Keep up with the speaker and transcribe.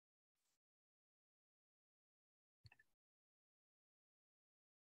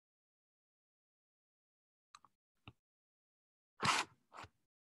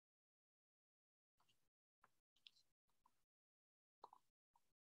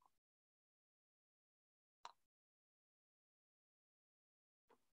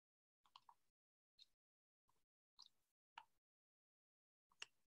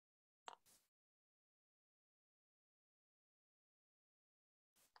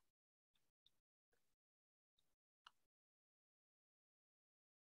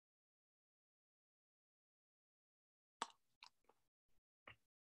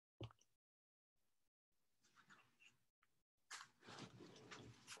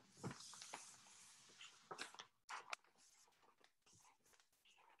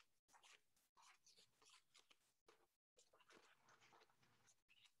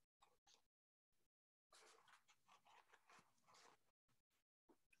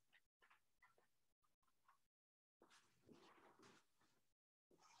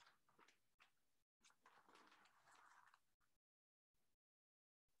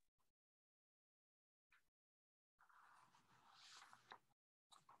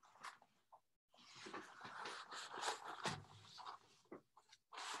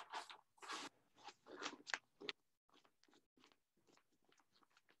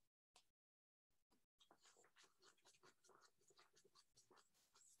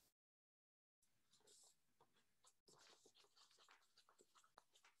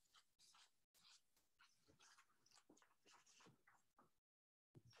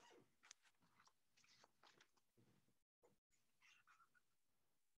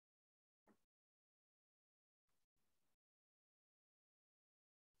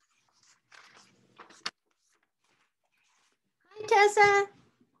Tessa.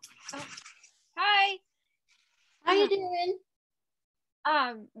 Oh, hi. How you doing?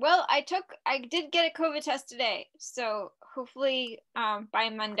 Well, I did get a COVID test today, so hopefully by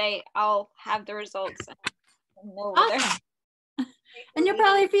Monday I'll have the results and know whether. Awesome. And you'll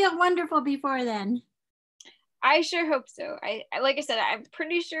probably feel wonderful before then. I sure hope so. I like I said, I'm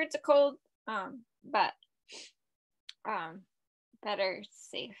pretty sure it's a cold, but better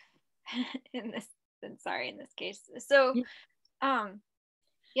safe in this than sorry in this case. So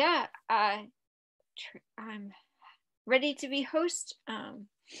yeah, I'm ready to be host.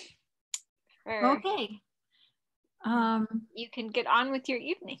 Okay. You can get on with your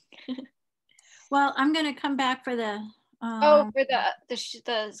evening. Well, I'm going to come back for the. For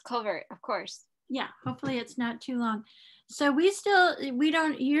the culvert, of course. Yeah, hopefully it's not too long. So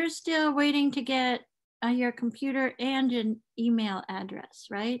you're still waiting to get your computer and an email address,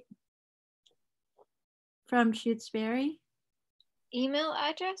 right? From Shutesbury? Email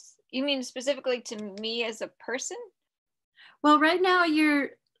address? You mean specifically to me as a person? Well, right now you're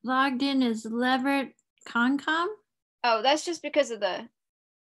logged in as Leverett Concom. Oh, that's just because of the,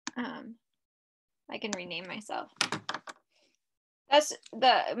 I can rename myself.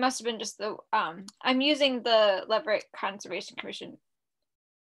 It must have been just the, I'm using the Leverett Conservation Commission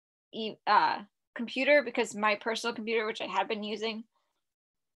computer because my personal computer, which I have been using,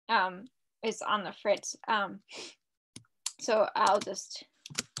 is on the fritz. So I'll just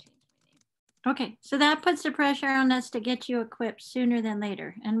Okay, so that puts the pressure on us to get you equipped sooner than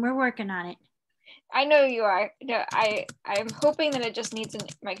later, and we're working on it. I know you are. No, I'm hoping that it just needs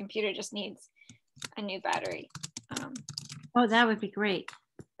my computer just needs a new battery. Oh, that would be great.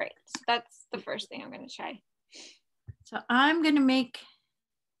 Right, so that's the first thing I'm going to try. So I'm going to make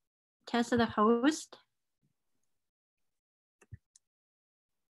Tessa the host.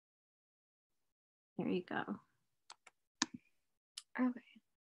 There you go. Okay.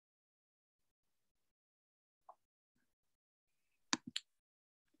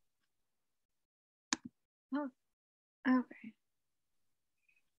 Oh, okay.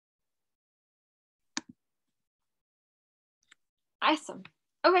 Awesome.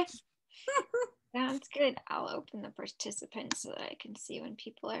 Okay. Sounds good. I'll open the participants so that I can see when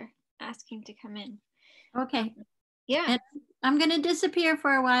people are asking to come in. Okay. Yeah. And I'm going to disappear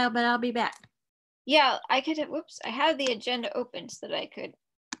for a while, but I'll be back. Yeah, I could have, whoops, I have the agenda open so that I could,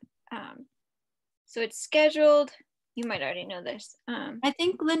 so it's scheduled. You might already know this. I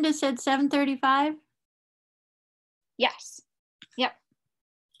think Linda said 7:35. Yes. Yep.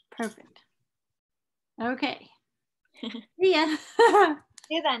 Perfect. Okay. See ya.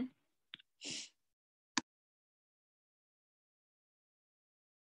 See you then.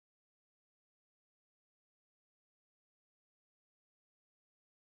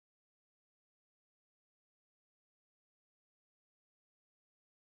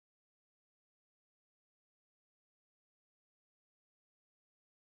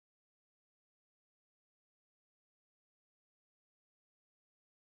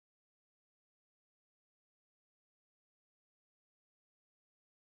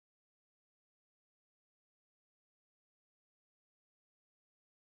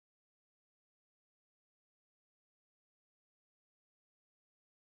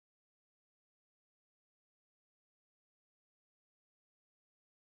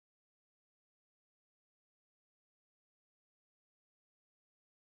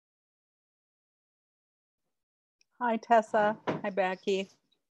 Hi, Tessa. Hi, Becky.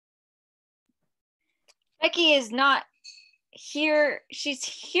 Becky is not here. She's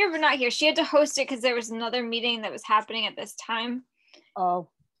here, but not here. She had to host it because there was another meeting that was happening at this time. Oh.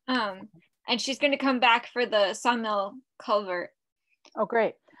 And she's going to come back for the Sawmill culvert. Oh,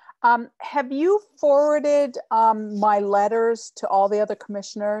 great. Have you forwarded my letters to all the other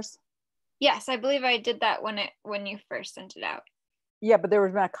commissioners? Yes, I believe I did that when you first sent it out. Yeah, but there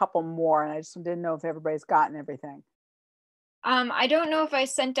was been a couple more, and I just didn't know if everybody's gotten everything. I don't know if I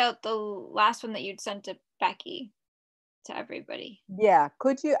sent out the last one that you'd sent to Becky to everybody. Yeah,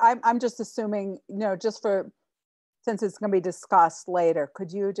 could you? I'm just assuming, just since it's going to be discussed later,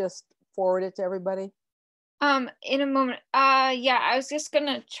 could you just forward it to everybody? In a moment. Yeah, I was just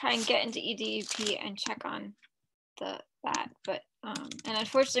gonna try and get into EDUP and check on that, but and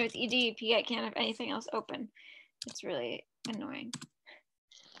unfortunately with EDUP I can't have anything else open. It's really annoying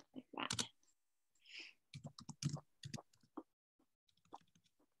like that.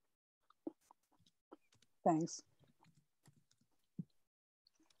 Thanks.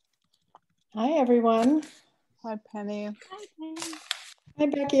 Hi, everyone. Hi, Penny. Hi, Penny. Hi,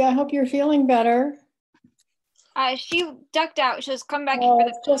 Becky. I hope you're feeling better. She ducked out. She'll come back. Oh,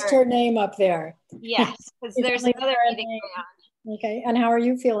 it's just her name up there. Yes, because there's another meeting going on. Okay, and how are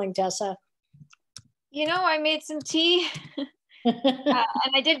you feeling, Tessa? You know, I made some tea and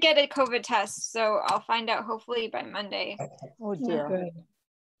I did get a COVID test, so I'll find out hopefully by Monday. Oh dear.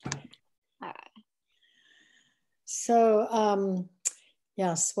 Good. Uh, So,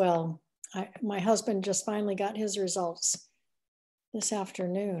 yes, well, my husband just finally got his results this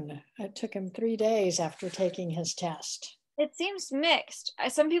afternoon. It took him 3 days after taking his test. It seems mixed.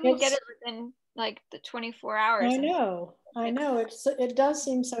 Some people get it within like the 24 hours. I know. It does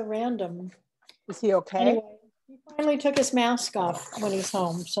seem so random. Is he okay? Anyway, he finally took his mask off when he's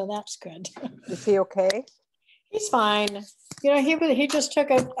home, so that's good. Is he okay? He's fine. You know, he just took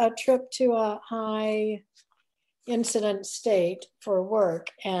a trip to a high incident state for work,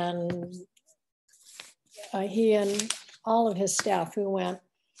 and he and all of his staff who went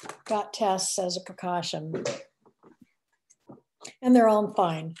got tests as a precaution, and they're all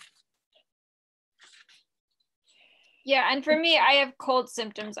fine. Yeah, and for me, I have cold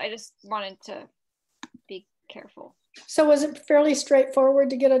symptoms. I just wanted to be careful. So was it fairly straightforward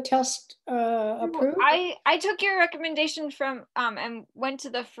to get a test approved? I took your recommendation from and went to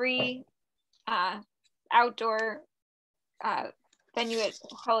the free outdoor venue at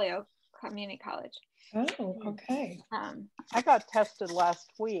Holyoke Community College. Oh, okay. I got tested last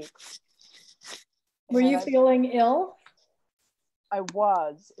week. Were you feeling ill? I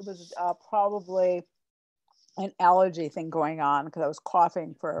was. It was probably an allergy thing going on because I was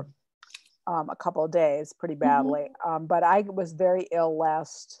coughing for a couple of days pretty badly. But I was very ill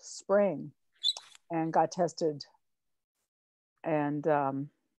last spring and got tested, and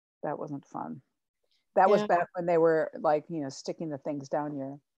that wasn't fun. That was back when they were like, you know, sticking the things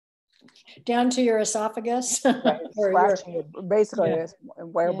down to your esophagus, right, or scratching basically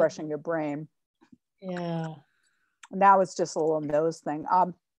wire brushing your brain. Yeah. Now it's just a little nose thing.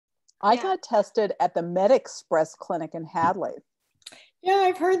 I got tested at the Med Express clinic in Hadley. Yeah,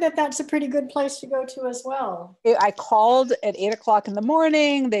 I've heard that that's a pretty good place to go to as well. I called at 8 o'clock in the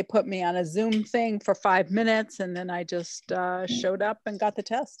morning. They put me on a Zoom thing for 5 minutes, and then I just showed up and got the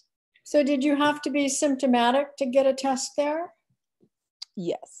test. So did you have to be symptomatic to get a test there?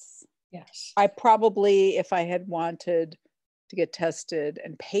 Yes. Yes. I probably, if I had wanted to get tested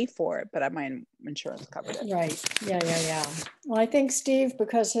and pay for it, but my insurance covered it. Right. Yeah. Well, I think Steve,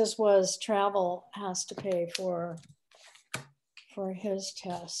 because his was travel, has to pay for his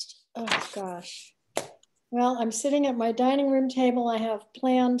test. Oh gosh. Well, I'm sitting at my dining room table. I have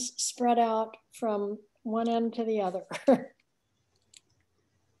plans spread out from one end to the other.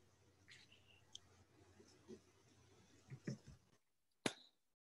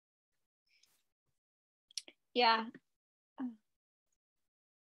 Yeah.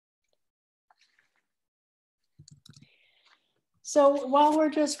 So while we're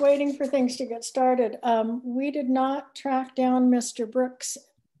just waiting for things to get started, we did not track down Mr. Brooks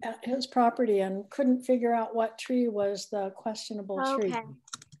at his property and couldn't figure out what tree was the questionable tree.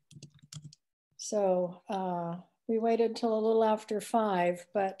 So we waited till a little after 5,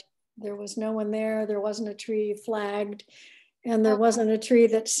 but there was no one there. There wasn't a tree flagged, and there wasn't a tree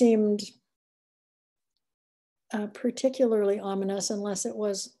that seemed particularly ominous unless it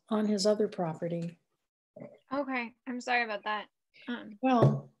was on his other property. Okay, I'm sorry about that.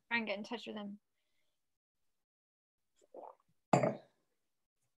 Well, try and get in touch with him.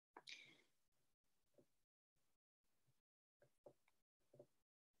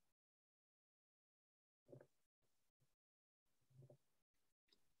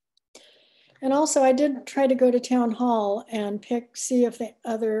 and also I did try to go to town hall and see if the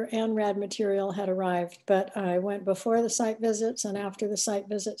other ANRAD material had arrived, but I went before the site visits and after the site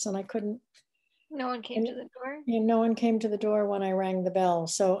visits, and I couldn't. No one came to the door? And no one came to the door when I rang the bell,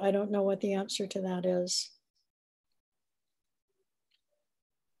 so I don't know what the answer to that is.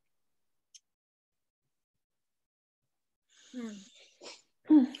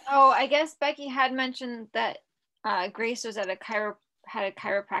 Oh, I guess Becky had mentioned that Grace was at had a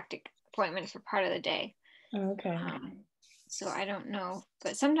chiropractic appointment for part of the day. Okay. So I don't know,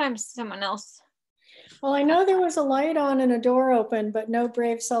 but sometimes someone else. Well, I know there was a light on and a door open, but no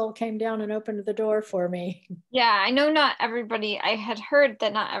brave soul came down and opened the door for me. Yeah, I know not everybody, I had heard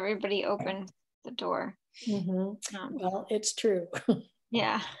that not everybody opened the door. Well, it's true.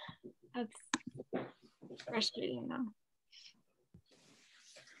 Yeah, that's frustrating though.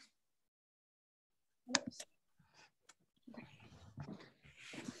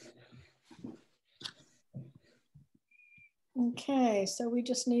 Okay, so we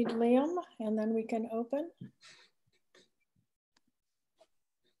just need Liam and then we can open.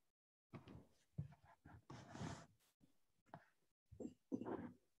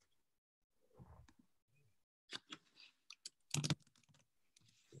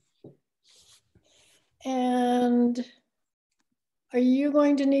 And are you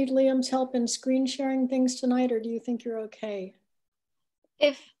going to need Liam's help in screen sharing things tonight, or do you think you're okay?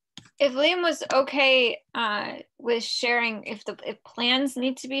 If Liam was okay with sharing, if plans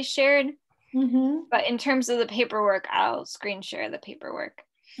need to be shared, but in terms of the paperwork, I'll screen share the paperwork.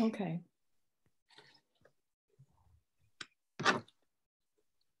 Okay.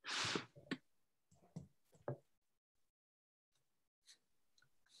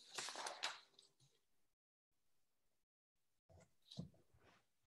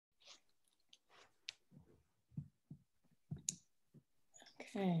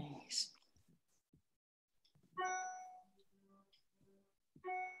 Okay.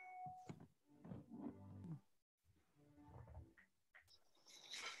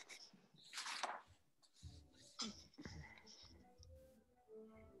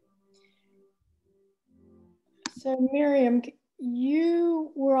 So Miriam,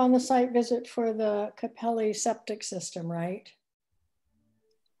 you were on the site visit for the Capelli septic system, right?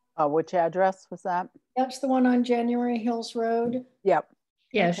 Which address was that? That's the one on January Hills Road? Yep.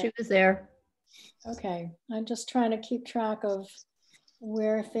 Yeah, Okay. she was there. Okay, I'm just trying to keep track of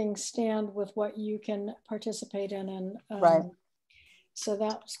where things stand with what you can participate in, and Right. so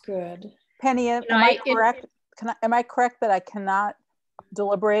that's good. Penny, am I correct? Am I correct that I cannot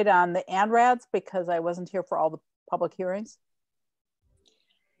deliberate on the ANRADs because I wasn't here for all the public hearings?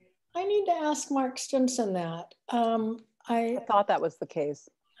 I need to ask Mark Stinson that. I thought that was the case.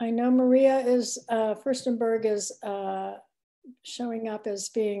 I know Maria is, Furstenberg is showing up as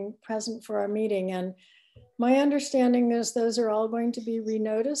being present for our meeting, and my understanding is those are all going to be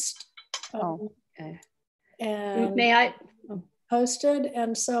renoticed Okay. and May I? posted,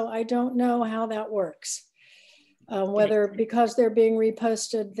 and so I don't know how that works. Whether because they're being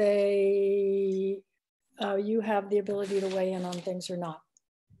reposted, you have the ability to weigh in on things or not.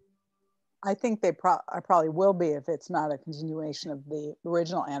 I think I probably will be if it's not a continuation of the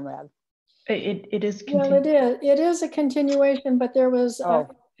original ANRAD. It is. Well, it is a continuation, but there was,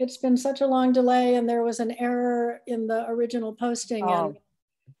 it's been such a long delay, and there was an error in the original posting, and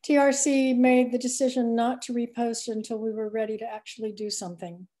TRC made the decision not to repost until we were ready to actually do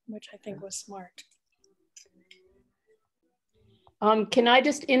something, which I think was smart. Can I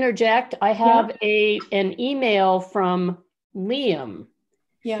just interject? I have an email from Liam.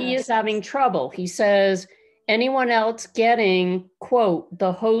 Yeah. He is having trouble. He says, anyone else getting, quote,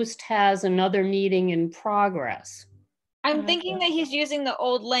 the host has another meeting in progress? I'm thinking that he's using the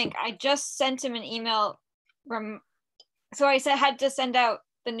old link. I just sent him an email so I had to send out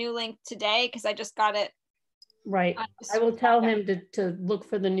the new link today because I just got it. Right. I will tell him to look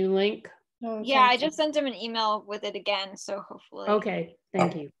for the new link. Yeah, I just sent him an email with it again, so hopefully. Okay,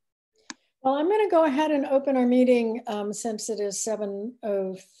 thank you. Well, I'm going to go ahead and open our meeting since it is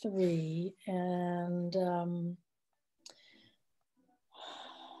 7:03, and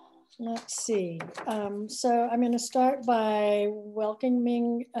let's see. So I'm going to start by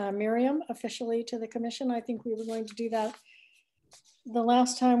welcoming Miriam officially to the commission. I think we were going to do that the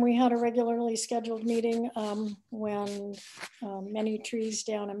last time we had a regularly scheduled meeting when many trees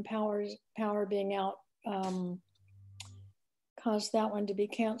down and power being out caused that one to be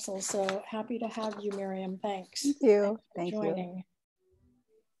canceled. So happy to have you, Miriam. Thanks. Thank you. Thanks for joining.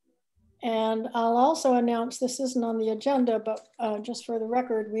 And I'll also announce, this isn't on the agenda, but just for the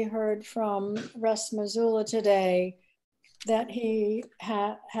record, we heard from Russ Missoula today that he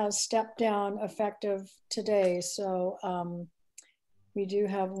has stepped down effective today. So we do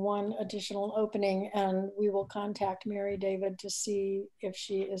have one additional opening, and we will contact Mary David to see if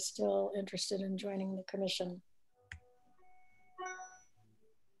she is still interested in joining the commission.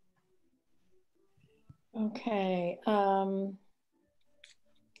 Okay, I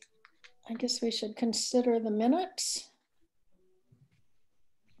guess we should consider the minutes.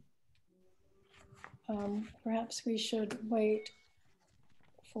 Perhaps we should wait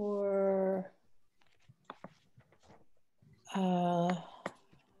for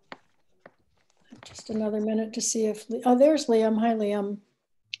just another minute to see if, oh, there's Liam. Hi, Liam.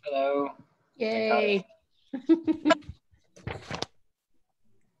 Hello. Yay.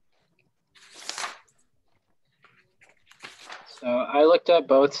 So I looked at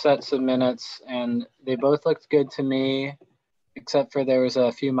both sets of minutes and they both looked good to me, except for there was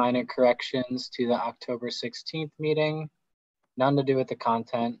a few minor corrections to the October 16th meeting. None to do with the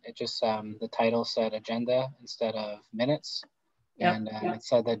content. It just, the title said agenda instead of minutes. Yep. And it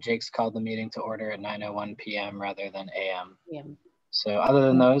said that Jake's called the meeting to order at 9:01 p.m. rather than a.m. Yeah. So other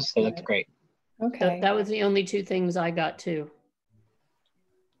than those, they looked great. Okay. That was the only two things I got too.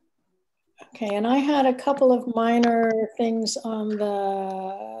 Okay, and I had a couple of minor things on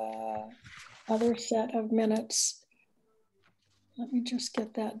the other set of minutes. Let me just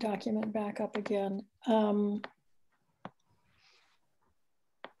get that document back up again.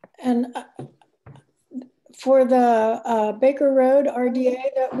 And for the Baker Road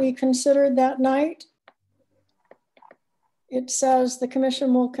RDA that we considered that night, it says the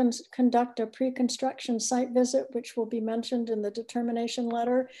commission will conduct a pre-construction site visit, which will be mentioned in the determination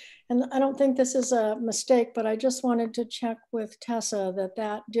letter. And I don't think this is a mistake, but I just wanted to check with Tessa that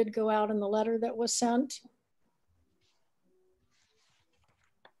that did go out in the letter that was sent.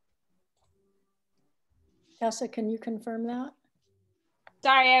 Tessa, can you confirm that?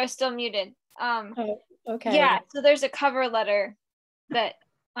 Sorry, I was still muted. Oh, okay. Yeah, so there's a cover letter that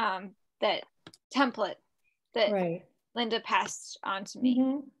that template that right. Linda passed on to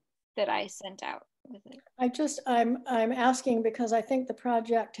me that I sent out with it. I'm asking because I think the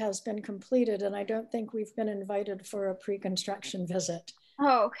project has been completed and I don't think we've been invited for a pre-construction visit.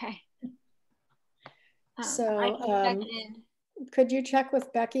 Oh, okay. So I can check in. Could you check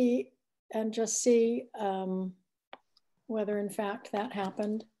with Becky and just see whether in fact that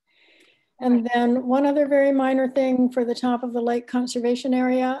happened? And then one other very minor thing for the top of the lake conservation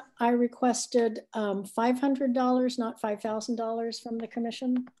area, I requested $500, not $5,000 from the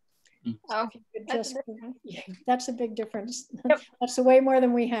commission. Oh, that's a big difference. Yep. That's way more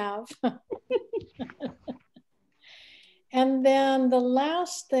than we have. And then the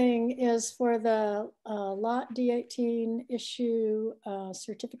last thing is for the lot D18 issue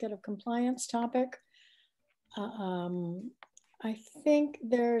certificate of compliance topic. I think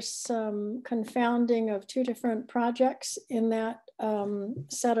there's some confounding of two different projects in that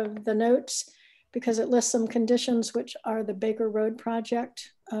set of the notes because it lists some conditions which are the Baker Road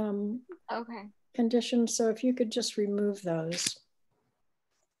project conditions. So if you could just remove those.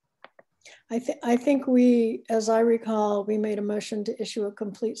 I think we, as I recall, we made a motion to issue a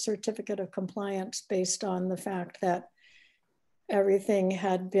complete certificate of compliance based on the fact that everything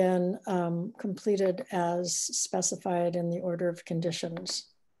had been completed as specified in the order of conditions.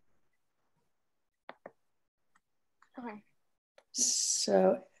 Okay.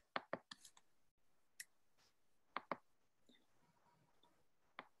 So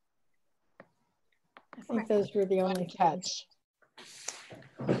I think those were the only things.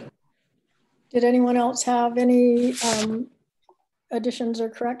 Did anyone else have any additions or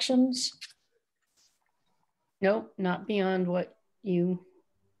corrections? Nope, not beyond what you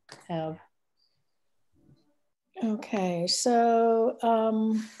have. Okay, so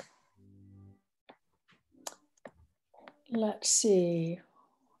let's see.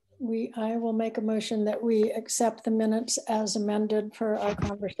 I will make a motion that we accept the minutes as amended per our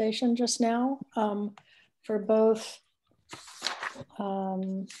conversation just now for both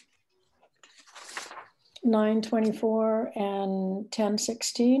 9/24 and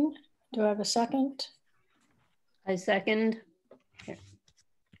 10/16. Do I have a second? I second.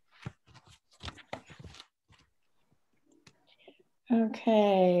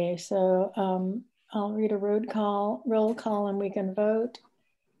 Okay, so I'll read a roll call and we can vote.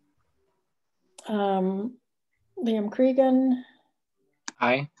 Liam Cregan.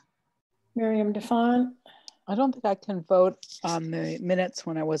 Aye. Miriam Defont. I don't think I can vote on the minutes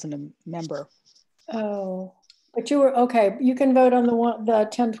when I wasn't a member. Oh, but you were, okay, you can vote on the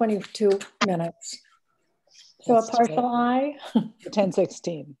 10/22 minutes. So That's a partial aye?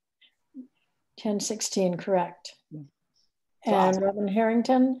 10/16. 10/16, correct. Yeah. And awesome. Robin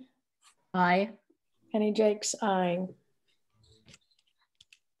Harrington? Aye. Penny Jakes, aye.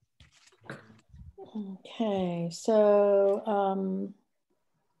 Okay, so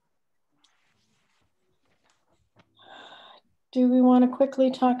do we want to quickly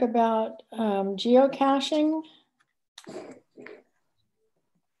talk about geocaching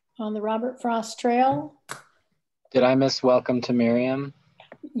on the Robert Frost Trail? Did I miss welcome to Miriam?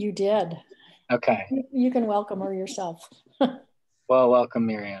 You did. Okay. You can welcome her yourself. Well, welcome,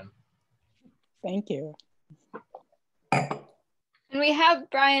 Miriam. Thank you. And we have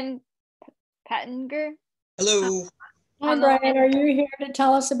Brian Pattinger. Hello. Hi, Brian. Are you here to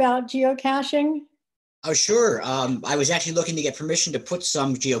tell us about geocaching? Oh, sure. I was actually looking to get permission to put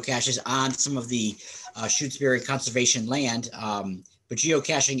some geocaches on some of the Shutesbury conservation land. But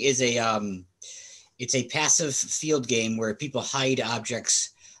geocaching is it's a passive field game where people hide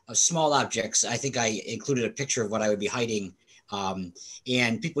objects, small objects. I think I included a picture of what I would be hiding.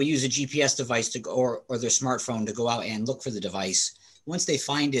 And people use a GPS device to go, or their smartphone to go out and look for the device. Once they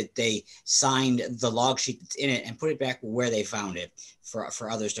find it, they sign the log sheet that's in it and put it back where they found it for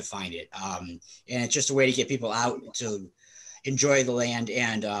others to find it. And it's just a way to get people out to enjoy the land.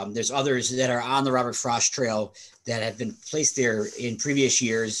 And there's others that are on the Robert Frost Trail that have been placed there in previous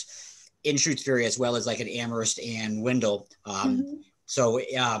years in Shutesbury as well as like in Amherst and Wendell. So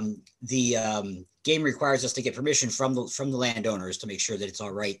the game requires us to get permission from the landowners to make sure that it's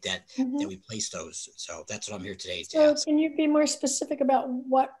all right that that we place those. So that's what I'm here today to ask. Can you be more specific about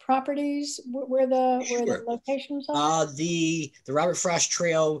what properties, where the locations are? The Robert Frost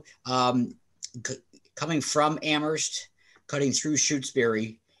Trail coming from Amherst, cutting through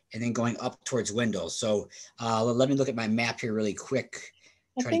Shutesbury, and then going up towards Wendell. So let me look at my map here really quick.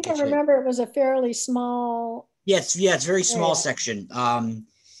 I think I remember it was a fairly small. Yes, yeah, it's a very small section.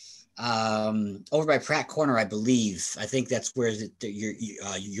 Over by Pratt Corner, I believe. I think that's where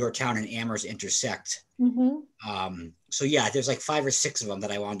your town and Amherst intersect. So yeah, there's like 5 or 6 of them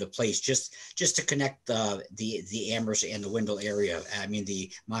that I wanted to place just to connect the Amherst and the Wendell area. I mean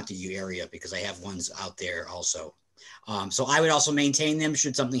the Montague area, because I have ones out there also. So I would also maintain them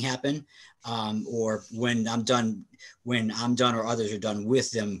should something happen, or when I'm done or others are done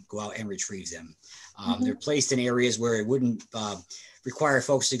with them, go out and retrieve them. They're placed in areas where it wouldn't require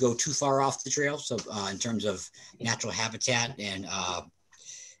folks to go too far off the trail. So in terms of natural habitat and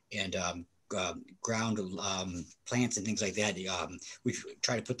ground plants and things like that, we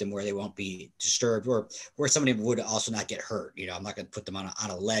try to put them where they won't be disturbed, or where somebody would also not get hurt. You know, I'm not going to put them on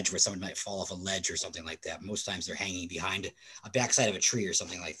a ledge where somebody might fall off a ledge or something like that. Most times they're hanging behind a backside of a tree or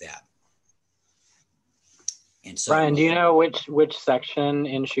something like that. And so, Brian, do you know which section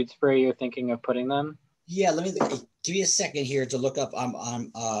in Shutesbury you're thinking of putting them? Yeah, let me give you a second here to look up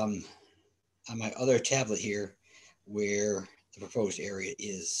on my other tablet here where the proposed area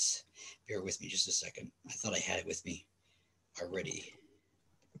is. Bear with me just a second. I thought I had it with me already.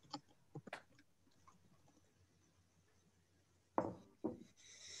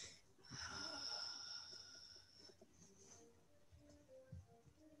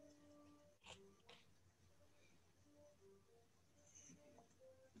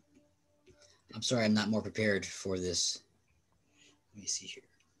 I'm sorry, I'm not more prepared for this. Let me see here.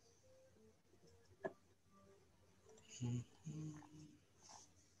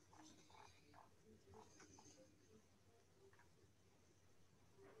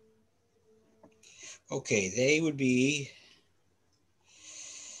 Okay, they would be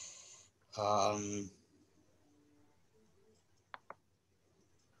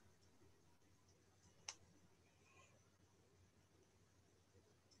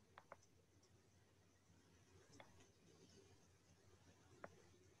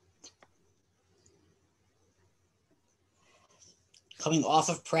coming off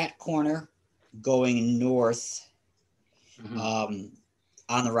of Pratt Corner, going north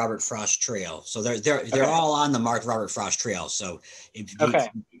on the Robert Frost Trail. So they're all on the marked Robert Frost Trail. So if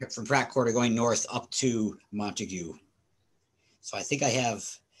from Pratt Corner going north up to Montague. So I think I have,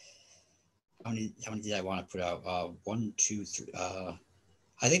 how many did I want to put out? 1, 2, 3.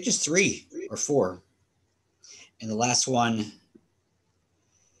 I think just 3 or 4. And the last one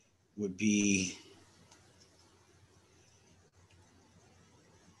would be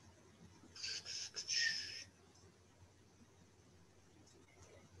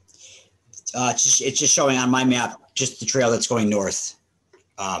it's just showing on my map just the trail that's going north.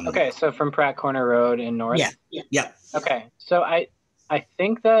 Okay, so from Pratt Corner Road in north. Yeah. Okay, so I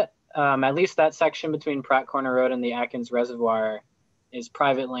think that at least that section between Pratt Corner Road and the Atkins Reservoir is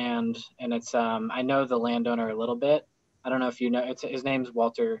private land, and it's I know the landowner a little bit. I don't know if you know. His name's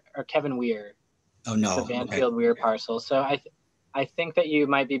Walter or Kevin Weir. Oh no, it's the Banfield Weir parcel. So I think that you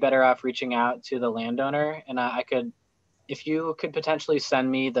might be better off reaching out to the landowner, and I could. If you could potentially send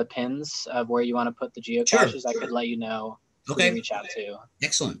me the pins of where you want to put the geocaches, I could let you know who to reach out to.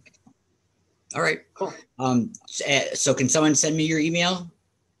 Excellent. All right. Cool. So can someone send me your email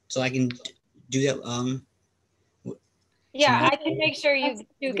so I can do that? Yeah, I can make sure you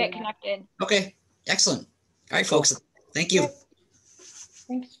do get connected. Okay. Excellent. All right, folks. Thank you.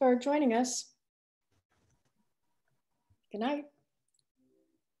 Thanks for joining us. Good night.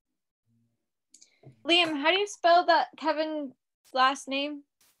 Liam, how do you spell that Kevin's last name?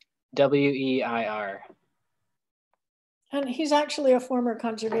 Weir. And he's actually a former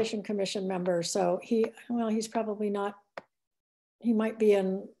Conservation Commission member, so he's probably not, he might be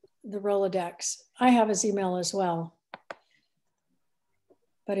in the Rolodex. I have his email as well.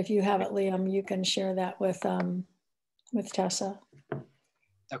 But if you have it, Liam, you can share that with Tessa.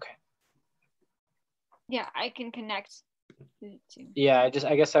 Okay. Yeah, I can connect. Yeah,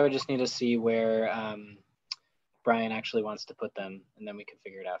 I guess I would just need to see where Brian actually wants to put them, and then we can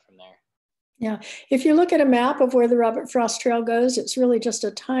figure it out from there. Yeah, if you look at a map of where the Robert Frost Trail goes, it's really just a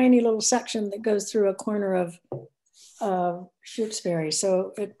tiny little section that goes through a corner of Shutesbury.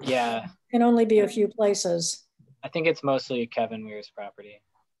 So it can only be a few places. I think it's mostly Kevin Weir's property.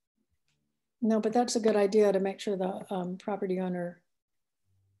 No, but that's a good idea to make sure the property owner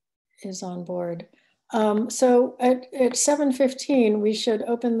is on board. So at 7:15, we should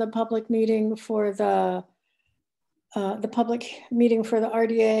open the public meeting for the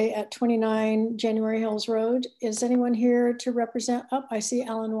RDA at 29 January Hills Road. Is anyone here to represent? Oh, I see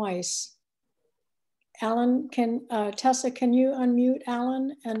Alan Weiss. Alan, Tessa, can you unmute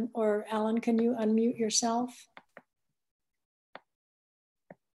Alan? Or Alan, can you unmute yourself?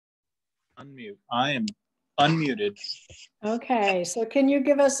 Unmute. I am unmuted. Okay, so can you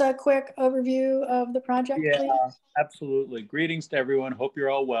give us a quick overview of the project, Yeah, please? absolutely. Greetings to everyone. Hope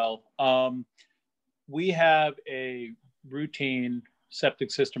you're all well. We have a routine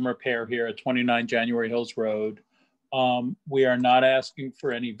septic system repair here at 29 January Hills Road. We are not asking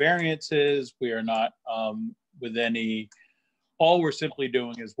for any variances. We are not with any, all we're simply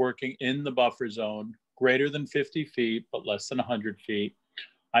doing is working in the buffer zone, greater than 50 feet, but less than 100 feet.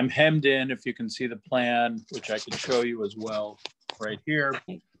 I'm hemmed in, if you can see the plan, which I can show you as well right here.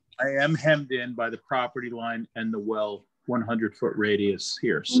 I am hemmed in by the property line and the well 100-foot radius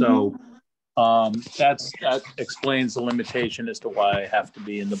here. So that explains the limitation as to why I have to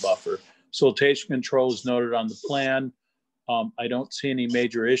be in the buffer. Siltation control is noted on the plan. I don't see any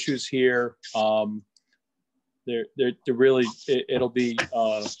major issues here. It'll be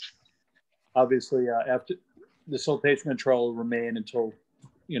obviously after the siltation control will remain until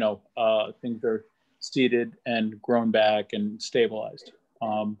things are seeded and grown back and stabilized.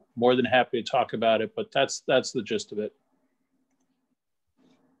 More than happy to talk about it, but that's the gist of it.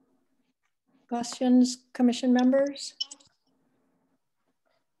 Questions, commission members?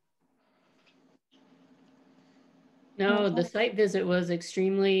 No, the site visit was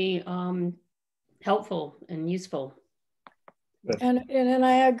extremely helpful and useful. And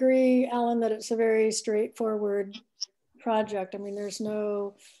I agree, Alan, that it's a very straightforward project. I mean, there's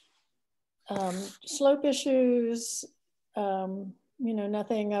no slope issues,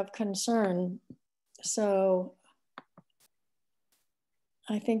 nothing of concern. So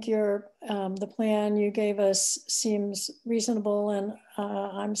I think the plan you gave us seems reasonable, and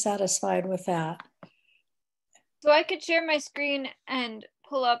I'm satisfied with that. So I could share my screen and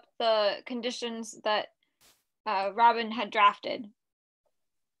pull up the conditions that Robin had drafted,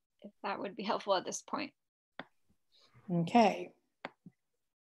 if that would be helpful at this point. Okay.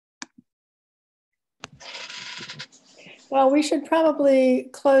 Well, we should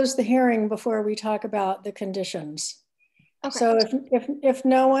probably close the hearing before we talk about the conditions. Okay. So if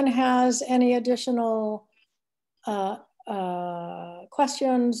no one has any additional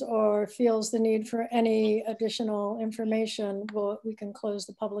questions or feels the need for any additional information, we can close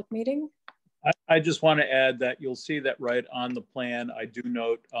the public meeting. I just want to add that you'll see that right on the plan, I do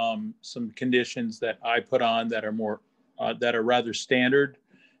note some conditions that I put on that are more, that are rather standard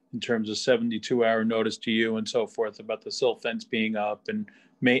in terms of 72-hour notice to you and so forth about the silt fence being up and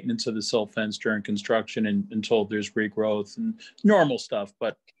maintenance of the silt fence during construction and until there's regrowth and normal stuff.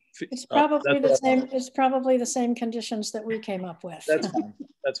 But it's probably the same. It's probably the same conditions that we came up with. That's fine.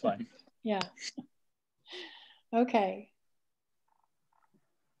 That's fine. Yeah. Okay.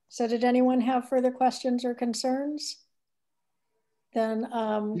 So did anyone have further questions or concerns? Then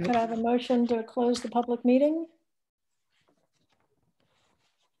could I have a motion to close the public meeting?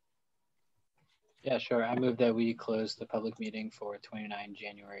 Yeah, sure. I move that we close the public meeting for 29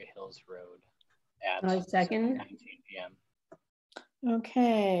 January Hills Road at 19 p.m.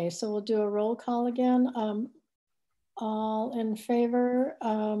 Okay, so we'll do a roll call again. All in favor,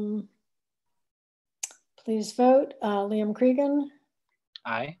 please vote. Liam Cregan.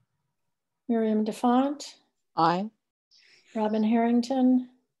 Aye. Miriam DeFont. Aye. Robin Harrington.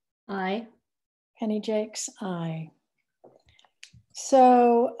 Aye. Penny Jakes. Aye.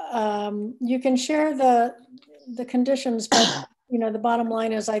 So you can share the conditions, but the bottom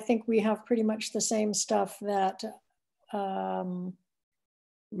line is I think we have pretty much the same stuff that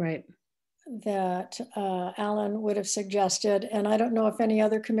right. That Alan would have suggested, and I don't know if any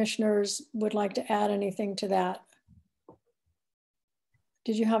other commissioners would like to add anything to that.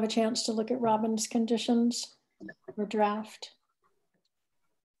 Did you have a chance to look at Robin's conditions or draft?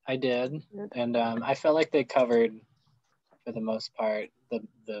 I did, and I felt like they covered, for the most part,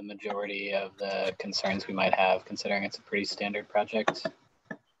 the majority of the concerns we might have, considering it's a pretty standard project.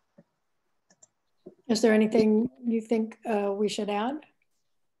 Is there anything you think we should add?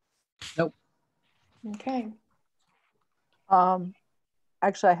 Nope. Okay.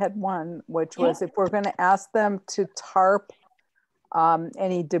 Actually, I had one, which was if we're going to ask them to tarp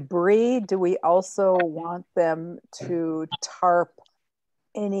any debris, do we also want them to tarp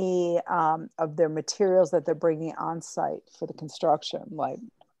any of their materials that they're bringing on site for the construction, like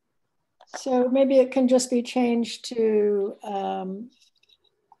So maybe it can just be changed to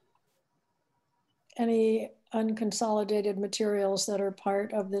any unconsolidated materials that are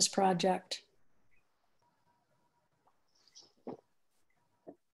part of this project.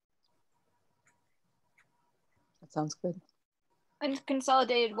 That sounds good.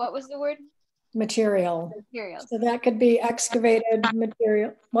 Unconsolidated, what was the word? Material. Materials. So that could be excavated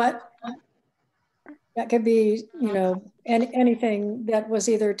material. What? That could be, you know, anything that was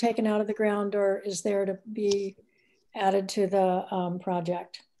either taken out of the ground or is there to be added to the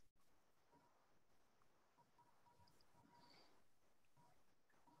project.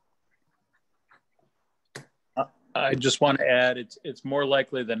 I just want to add, it's more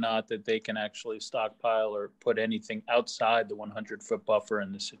likely than not that they can actually stockpile or put anything outside the 100-foot buffer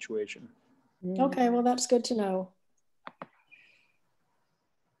in this situation. Okay, well, that's good to know.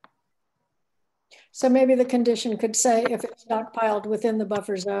 So maybe the condition could say if it's stockpiled within the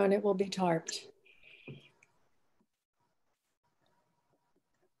buffer zone, it will be tarped.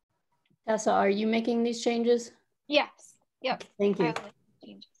 Tessa, are you making these changes? Yes. Yep. Thank you.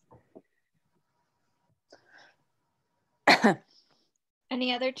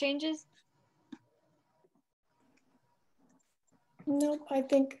 Any other changes? No, I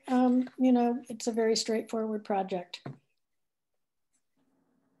think, you know, it's a very straightforward project.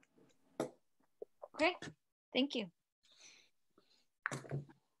 Okay, thank you.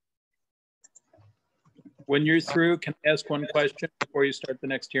 When you're through, can I ask one question before you start the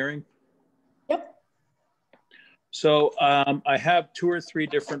next hearing? Yep. So I have 2 or 3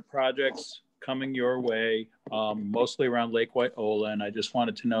 different projects coming your way, mostly around Lake Wyola, and I just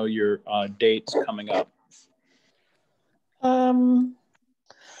wanted to know your dates coming up. Well,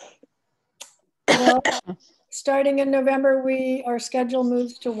 starting in November, our schedule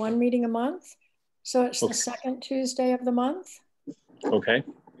moves to 1 meeting a month. So it's the second Tuesday of the month. Okay.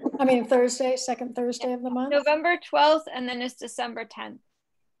 I mean, Thursday, second Thursday of the month. November 12th, and then it's December 10th.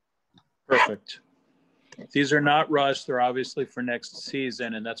 Perfect. These are not rushed. They're obviously for next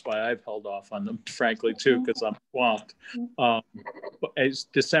season, and that's why I've held off on them, frankly, too, because I'm swamped. It's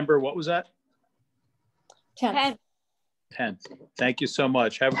December, what was that? 10th. 10th. Thank you so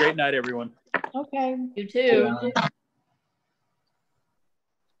much. Have a great night, everyone. Okay. You too. Yeah.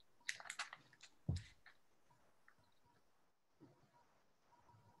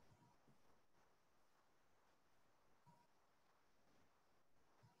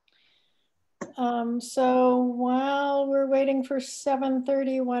 So while we're waiting for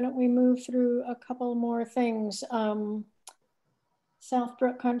 7:30, why don't we move through a couple more things? Southbrook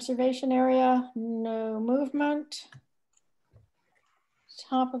Conservation Area, no movement.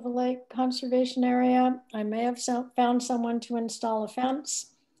 Top of the Lake Conservation Area, I may have found someone to install a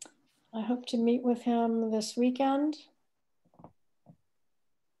fence. I hope to meet with him this weekend.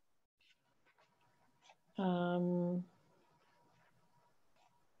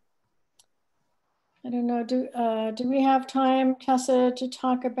 I don't know, do we have time, Tessa, to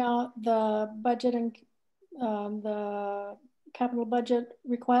talk about the budget and the capital budget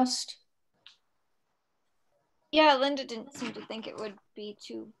request? Yeah, Linda didn't seem to think it would be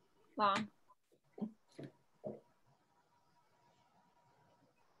too long.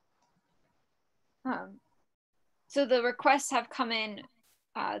 So the requests have come in.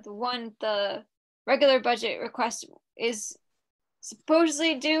 The regular budget request is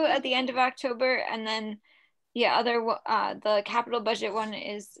supposedly due at the end of October, and then the capital budget one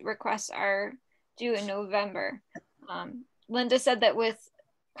requests are due in November. Linda said that with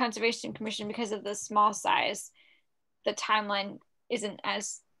Conservation Commission, because of the small size, the timeline isn't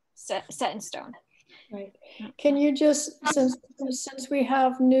as set in stone. Right. Can you just, since we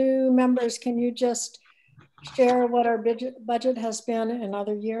have new members, can you just share what our budget has been in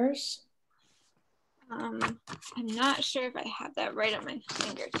other years? I'm not sure if I have that right at my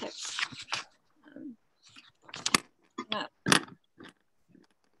fingertips. No.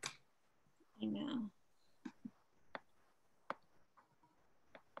 I know.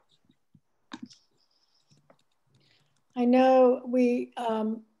 I know we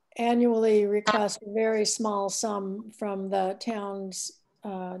annually request a very small sum from the town's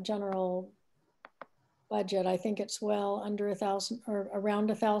general budget. I think it's well under $1,000 or around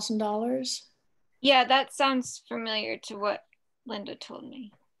 $1,000. Yeah, that sounds familiar to what Linda told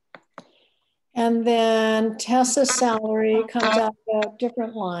me. And then Tessa's salary comes out of a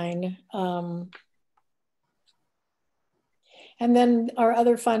different line. And then our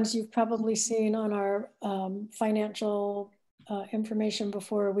other funds you've probably seen on our financial information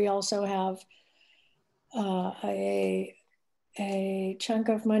before. We also have a chunk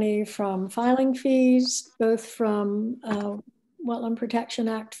of money from filing fees, both from Wetland Protection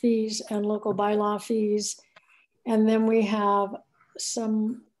Act fees and local bylaw fees. And then we have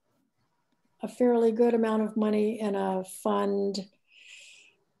a fairly good amount of money in a fund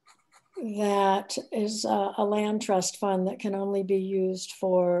that is a land trust fund that can only be used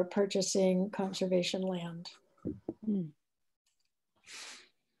for purchasing conservation land.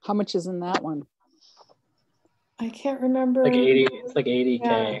 How much is in that one? I can't remember. Like 80, it's like 80K.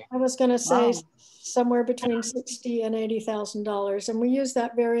 Yeah, I was gonna say Wow. somewhere between $60,000 and $80,000. And we use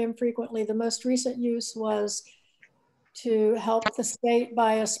that very infrequently. The most recent use was to help the state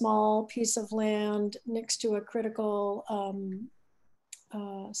buy a small piece of land next to a critical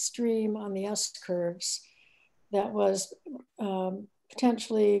stream on the S-curves that was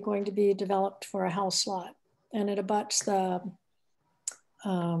potentially going to be developed for a house lot. And it abuts the,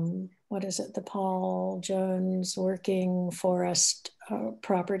 what is it? The Paul Jones Working Forest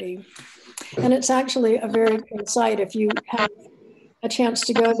property. And it's actually a very good site. If you have a chance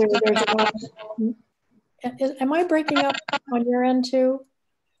to go there, there's am I breaking up on your end too?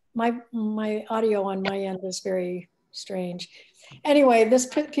 My audio on my end is very strange. Anyway, this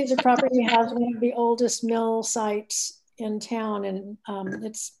piece of property has one of the oldest mill sites in town, and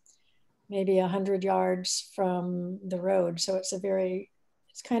it's maybe 100 yards from the road. So it's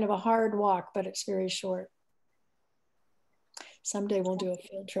it's kind of a hard walk, but it's very short. Someday we'll do a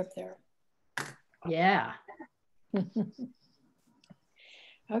field trip there. Yeah.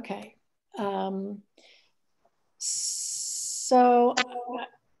 Okay. So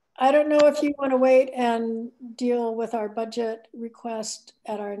I don't know if you want to wait and deal with our budget request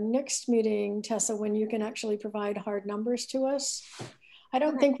at our next meeting, Tessa, when you can actually provide hard numbers to us. I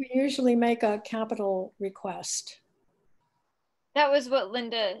don't think we usually make a capital request. That was what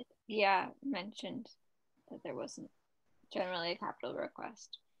Linda, mentioned, that there wasn't generally a capital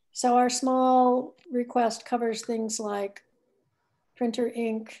request. So our small request covers things like printer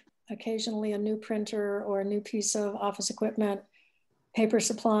ink, occasionally a new printer or a new piece of office equipment, paper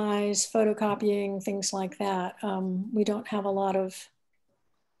supplies, photocopying, things like that. We don't have a lot of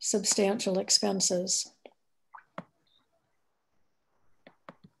substantial expenses.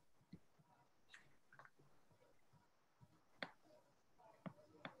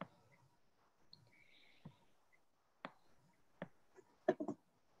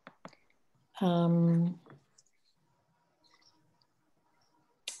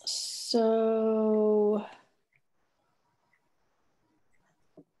 So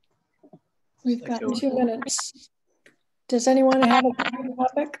we've got 2 minutes. Does anyone have a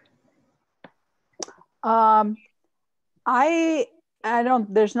topic? I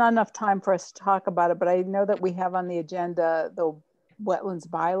don't, there's not enough time for us to talk about it, but I know that we have on the agenda the wetlands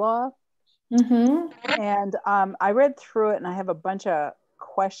bylaw. And I read through it and I have a bunch of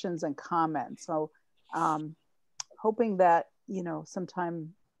questions and comments. So hoping that, you know,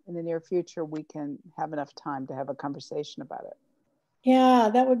 sometime in the near future, we can have enough time to have a conversation about it. Yeah,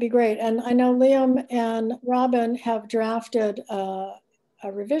 that would be great. And I know Liam and Robin have drafted a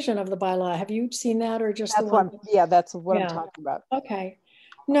revision of the bylaw. Have you seen that, or just that's the one? that's what I'm talking about. Okay.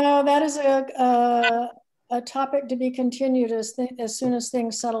 No, that is a topic to be continued as soon as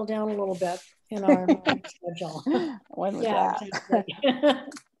things settle down a little bit in our schedule. When was that? Exactly.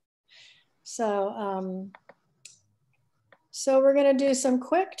 So we're going to do some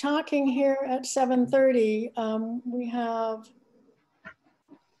quick talking here at 7:30. We have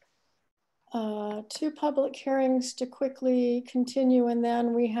 2 public hearings to quickly continue, and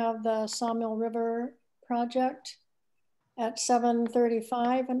then we have the Sawmill River project at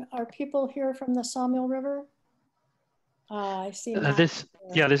 7:35. And are people here from the Sawmill River? I see Matt. This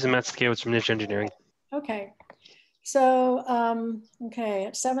is Matt Skowitz from Niche Engineering. Okay. So, okay,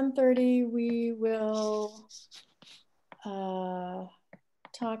 at 7:30, we will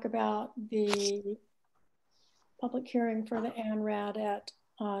talk about the public hearing for the ANRAD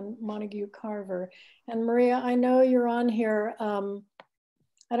on Montague Carver. And Maria, I know you're on here.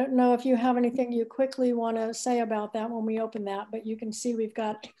 I don't know if you have anything you quickly want to say about that when we open that, but you can see we've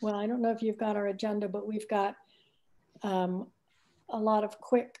got, well, I don't know if you've got our agenda, but we've got a lot of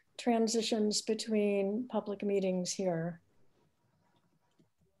quick transitions between public meetings here.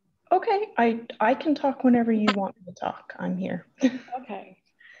 Okay, I can talk whenever you want me to talk. I'm here. Okay.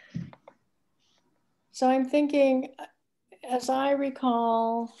 So I'm thinking, as I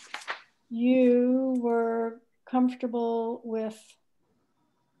recall, you were comfortable with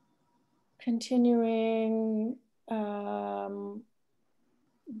continuing the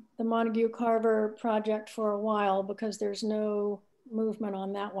Montague Carver project for a while because there's no movement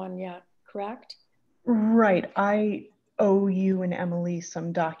on that one yet, correct? Right. I owe you and Emily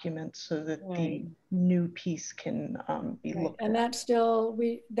some documents so that Right. the new piece can be Right. looked And at.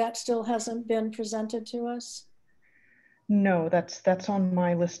 that still hasn't been presented to us? No, that's on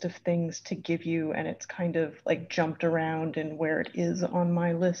my list of things to give you, and it's kind of like jumped around in where it is on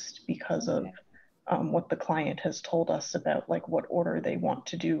my list because of what the client has told us about like what order they want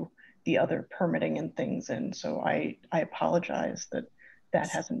to do the other permitting and things in. So I apologize that that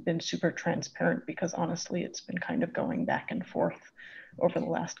hasn't been super transparent, because honestly, it's been kind of going back and forth over the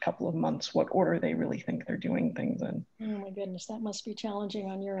last couple of months, what order they really think they're doing things in. Oh my goodness, that must be challenging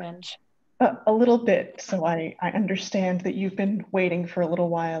on your end. A little bit. So I understand that you've been waiting for a little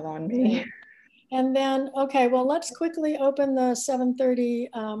while on me. Right. And then, okay, well, let's quickly open the 7:30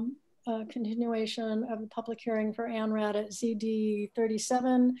 continuation of the public hearing for ANRAD at ZD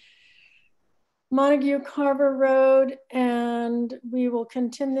 37 Montague Carver Road, and we will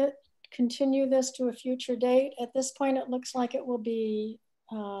continue this to a future date. At this point, it looks like it will be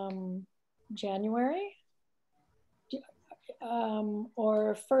January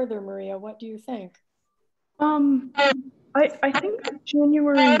or further. Maria, what do you think? I think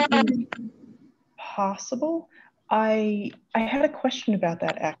January is possible. I had a question about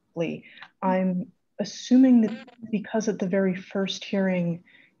that actually. I'm assuming that because at the very first hearing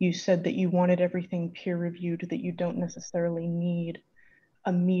you said that you wanted everything peer reviewed, that you don't necessarily need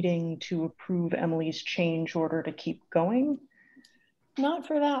a meeting to approve Emily's change order to keep going. Not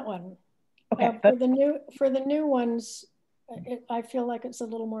for that one. Okay. For the new ones, I feel like it's a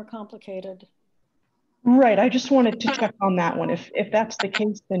little more complicated. Right. I just wanted to check on that one. If that's the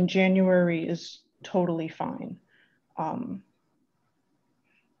case, then January is totally fine.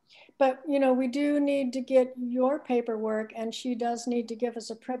 But you know, we do need to get your paperwork, and she does need to give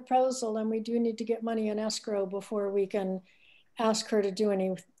us a proposal, and we do need to get money in escrow before we can ask her to do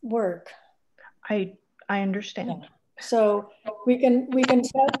any work. I understand. Yeah. So we can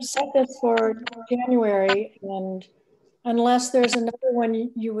set this for January, and unless there's another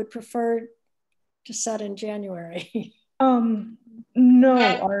one you would prefer to set in January. No,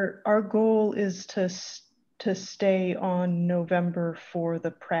 our goal is to stay on November for the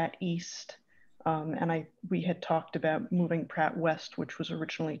Pratt East. And we had talked about moving Pratt West, which was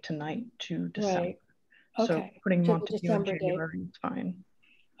originally tonight, to December. Right. Okay. So putting To Montague in January is fine.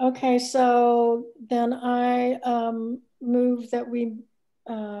 Okay, so then I move that we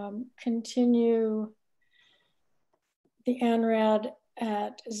continue the ANRAD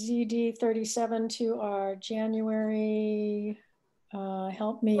at ZD 37 to our January,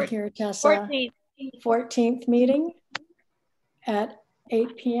 help me here, Tessa, 14th meeting at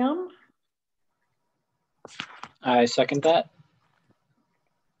 8 p.m. I second that.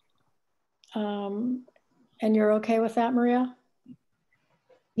 And you're okay with that, Maria?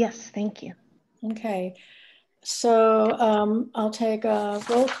 Yes, thank you. Okay, so I'll take a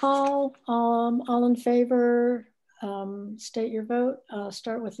roll call. All in favor, state your vote.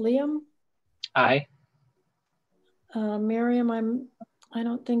 Start with Liam. Aye. Miriam, I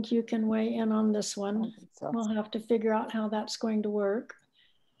don't think you can weigh in on this one. So. We'll have to figure out how that's going to work.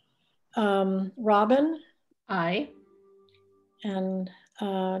 Robin? Aye. And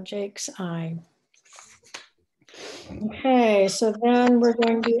Jake's aye. Okay, so then we're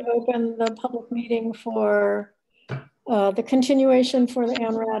going to open the public meeting for the continuation for the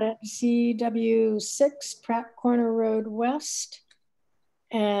ANRAD at ZW6 Pratt Corner Road West.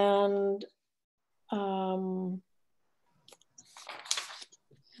 And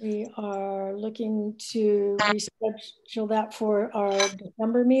we are looking to reschedule that for our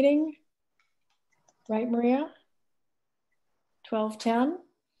December meeting. Right, Maria? 12:10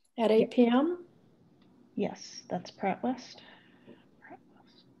 at 8 p.m. Yes, that's Pratt West.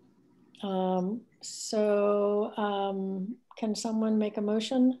 Can someone make a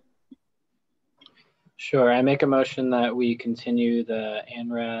motion? Sure, I make a motion that we continue the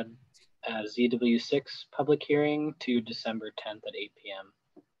ANRAD ZW6 public hearing to December 10th at 8 p.m.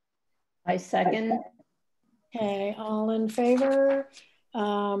 I second. Okay, all in favor?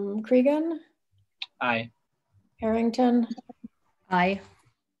 Cregan? Aye. Harrington? Aye.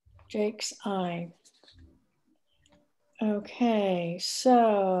 Jake's aye. Okay,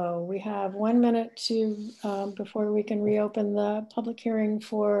 so we have 1 minute to before we can reopen the public hearing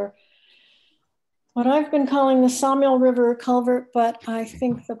for what I've been calling the Sawmill River Culvert, but I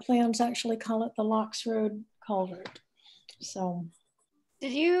think the plans actually call it the Locks Road Culvert. So,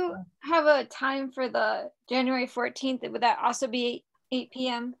 did you have a time for the January 14th? Would that also be 8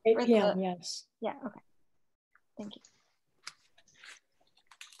 p.m.? 8 p.m. Yes. Yeah. Okay. Thank you.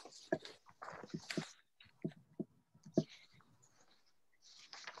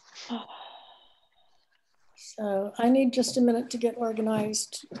 So I need just a minute to get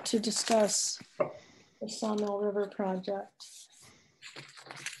organized to discuss the Sawmill River project.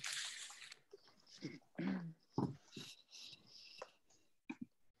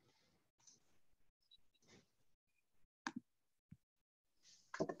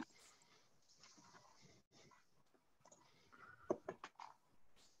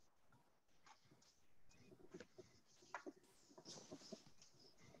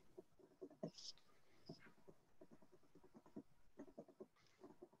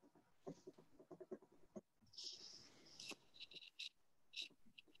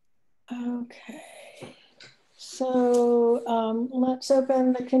 Okay, so let's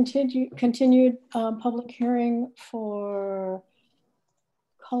open the continued public hearing for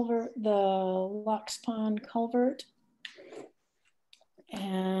culvert, the Locks Pond culvert.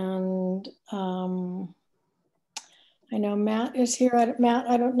 And I know Matt is here. Matt,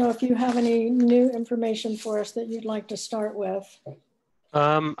 I don't know if you have any new information for us that you'd like to start with.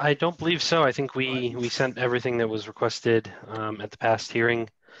 I don't believe so. I think we sent everything that was requested at the past hearing.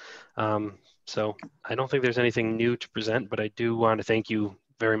 So I don't think there's anything new to present, but I do want to thank you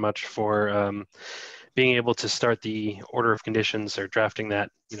very much for being able to start the order of conditions or drafting that,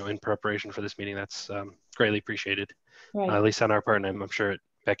 in preparation for this meeting. That's greatly appreciated, Right. At least on our part, and I'm sure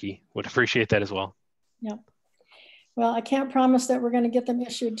Becky would appreciate that as well. Yep. Well, I can't promise that we're going to get them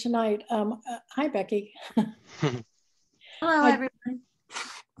issued tonight. Hi, Becky. Hello, everyone.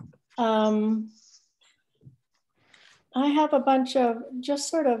 I have a bunch of just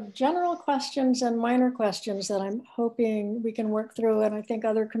sort of general questions and minor questions that I'm hoping we can work through. And I think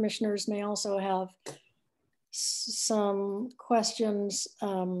other commissioners may also have some questions.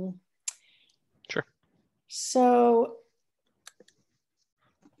 Sure. So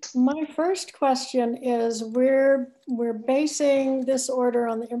my first question is, we're basing this order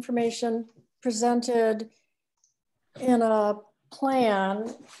on the information presented in a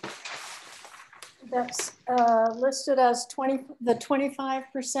plan that's listed as the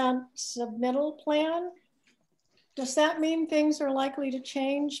 25% submittal plan. Does that mean things are likely to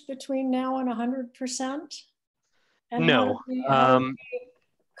change between now and 100%? And no. How do we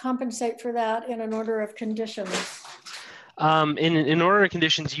compensate for that in an order of conditions? In order of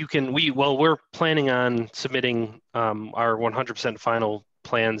conditions, we're planning on submitting our 100% final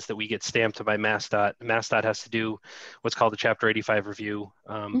plans that we get stamped by MassDOT. MassDOT has to do what's called the Chapter 85 review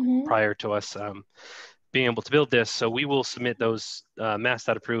prior to us being able to build this. So we will submit those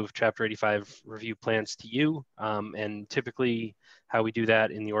MassDOT approved Chapter 85 review plans to you. And typically how we do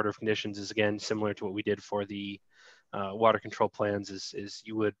that in the order of conditions is, again, similar to what we did for the water control plans is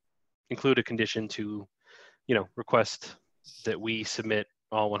you would include a condition to, request that we submit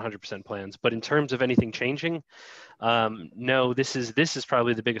all 100% plans. But in terms of anything changing, no, this is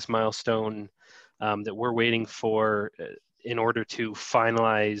probably the biggest milestone that we're waiting for in order to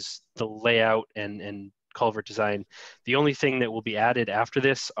finalize the layout and culvert design. The only thing that will be added after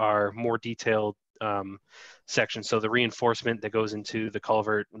this are more detailed sections. So the reinforcement that goes into the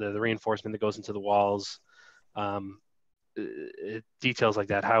culvert, the reinforcement that goes into the walls, details like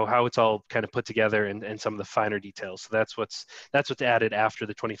that, how it's all kind of put together, and some of the finer details. So that's what's added after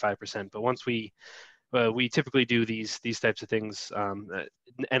the 25%. But once we typically do these types of things,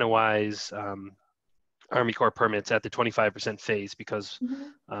 NOIs, Army Corps permits at the 25% phase, because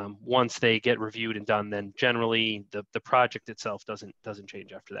once they get reviewed and done, then generally the project itself doesn't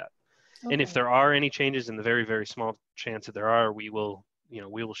change after that. Okay. And if there are any changes, in the very, very small chance that there are, we will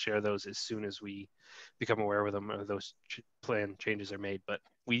share those as soon as we become aware of them or those plan changes are made. But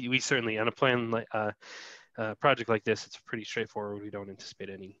we certainly, on a plan like project like this, it's pretty straightforward. We don't anticipate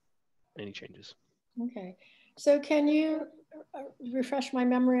any changes. Okay, so can you refresh my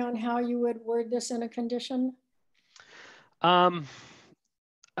memory on how you would word this in a condition?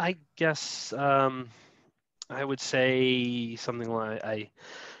 I guess I would say something like,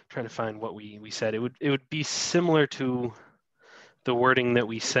 trying to find what we said. It would be similar to the wording that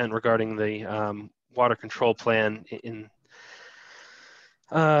we sent regarding the water control plan in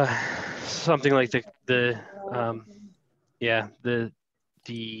something like the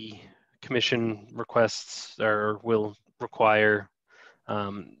commission requests or will require I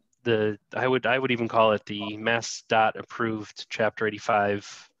would even call it the MassDOT approved Chapter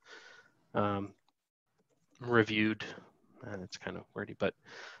 85 reviewed. It's kind of wordy, but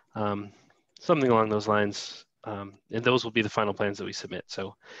something along those lines. And those will be the final plans that we submit.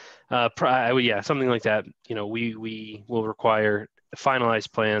 So something like that. We will require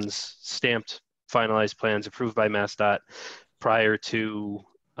finalized plans, stamped finalized plans approved by MassDOT prior to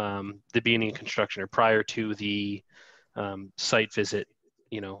the beginning of construction, or prior to the site visit,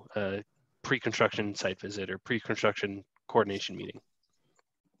 pre-construction site visit or pre-construction coordination meeting.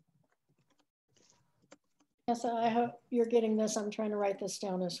 Yes, I hope you're getting this. I'm trying to write this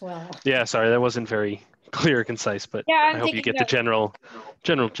down as well. Yeah, sorry, that wasn't very clear or concise, but Yeah, I hope you get the general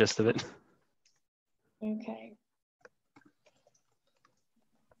gist of it. Okay.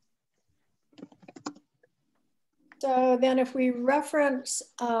 So then if we reference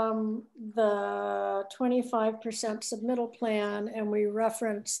the 25% submittal plan and we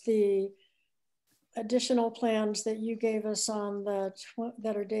reference the additional plans that you gave us on the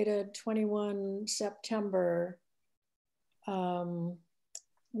that are dated 21 September,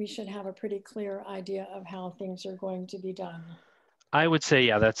 we should have a pretty clear idea of how things are going to be done. I would say,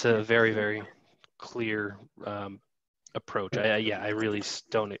 yeah, that's a very, very clear approach. I really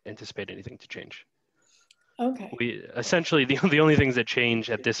don't anticipate anything to change. Okay. We essentially, the only things that change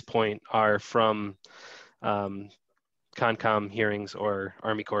at this point are from Concom hearings or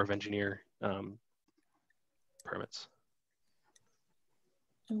Army Corps of Engineer permits.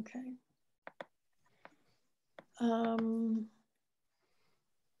 Okay.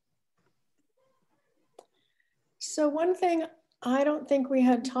 So one thing I don't think we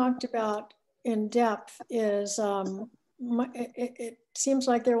had talked about in depth is it seems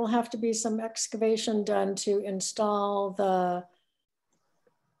like there will have to be some excavation done to install the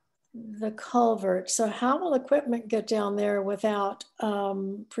culvert. So how will equipment get down there without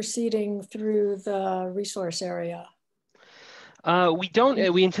proceeding through the resource area?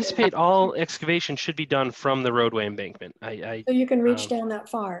 We anticipate all excavation should be done from the roadway embankment. So you can reach down that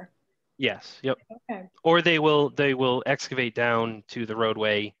far? Yes, yep. Okay. Or they will excavate down to the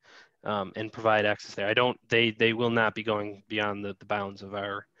roadway and provide access there. They will not be going beyond the bounds of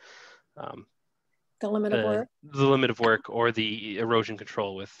our the limit of work? The limit of work or the erosion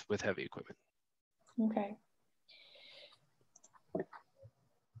control with heavy equipment. Okay.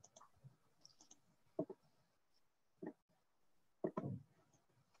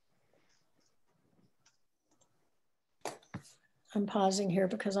 I'm pausing here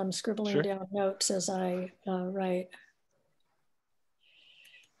because I'm scribbling down notes as I write.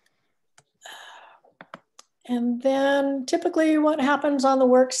 And then typically what happens on the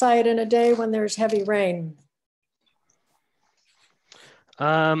work site in a day when there's heavy rain?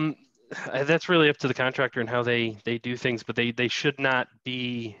 That's really up to the contractor and how they do things, but they should not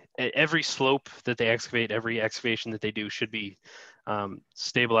be, every slope that they excavate, every excavation that they do should be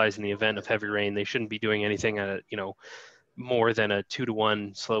stabilized in the event of heavy rain. They shouldn't be doing anything at a, more than a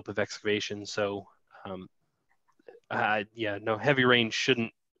 2-to-1 slope of excavation. So yeah, no, heavy rain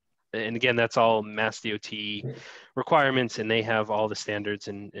shouldn't. And again, that's all Mass DOT requirements, and they have all the standards,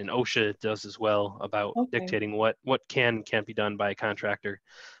 and OSHA does as well about dictating what can and can't be done by a contractor.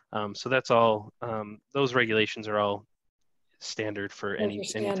 So that's all, those regulations are all standard for any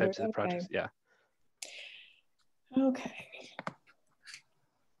types of projects. Yeah. Okay.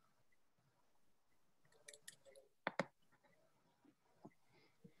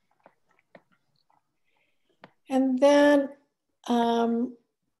 And then,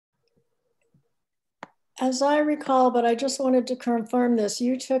 as I recall, but I just wanted to confirm this,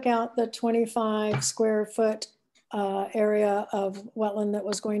 you took out the 25 square foot area of wetland that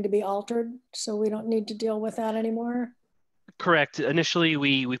was going to be altered, so we don't need to deal with that anymore? Correct. Initially,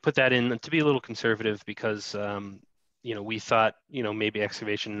 we put that in to be a little conservative because, we thought, maybe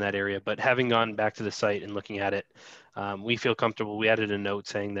excavation in that area, but having gone back to the site and looking at it, we feel comfortable. We added a note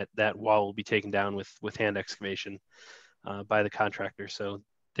saying that wall will be taken down with hand excavation by the contractor. So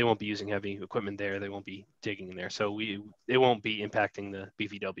they won't be using heavy equipment there. They won't be digging in there. So it won't be impacting the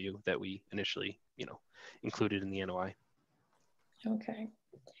BVW that we initially, included in the NOI. Okay.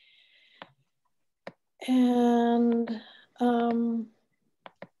 And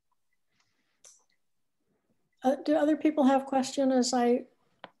do other people have questions as I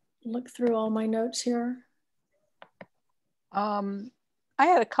look through all my notes here? I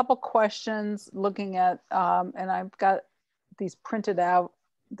had a couple questions looking at, and I've got these printed out.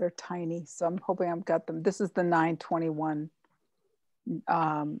 They're tiny, so I'm hoping I've got them. This is the 921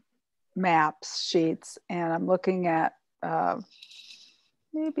 maps sheets, and I'm looking at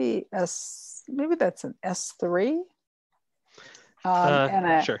maybe that's an S3,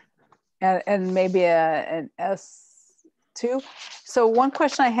 sure, and maybe an S2. So one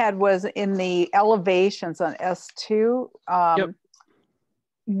question I had was in the elevations on S2. Yep.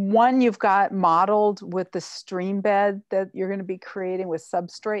 One you've got modeled with the stream bed that you're going to be creating with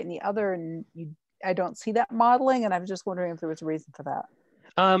substrate, and the other, I don't see that modeling, and I'm just wondering if there was a reason for that.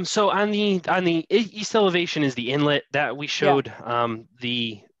 So on the east elevation is the inlet that we showed.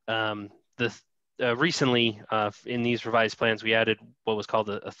 The recently in these revised plans, we added what was called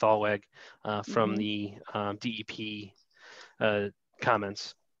a thalweg from the DEP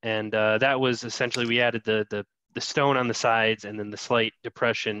comments. And that was essentially, we added the stone on the sides and then the slight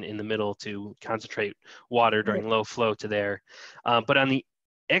depression in the middle to concentrate water during low flow to there. But on the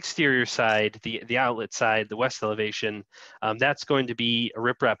exterior side, the outlet side, the west elevation, that's going to be a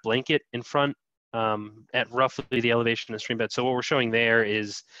riprap blanket in front at roughly the elevation of the stream bed. So what we're showing there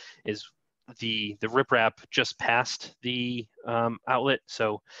is the riprap just past the outlet.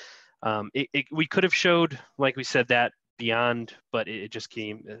 So we could have showed, like we said, that beyond, but it just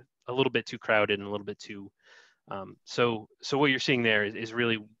came a little bit too crowded and a little bit too. So what you're seeing there is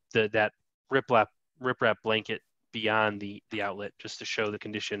really that riprap blanket beyond the outlet, just to show the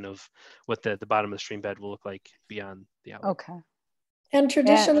condition of what the bottom of the stream bed will look like beyond the outlet. Okay. And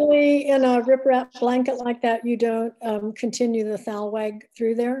traditionally, in a riprap blanket like that, you don't continue the thalweg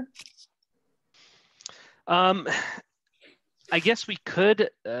through there? I guess we could.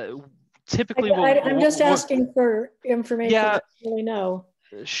 Typically, I'm just asking for information. Yeah, I really know.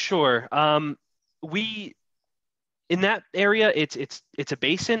 Sure. We in that area, it's a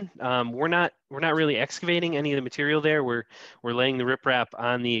basin. We're not really excavating any of the material there. We're laying the riprap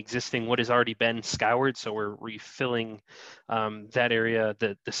on the existing what has already been scoured. So we're refilling that area,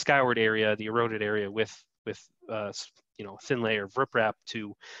 the scoured area, the eroded area with a thin layer of riprap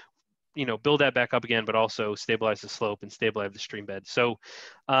to build that back up again, but also stabilize the slope and stabilize the stream bed. So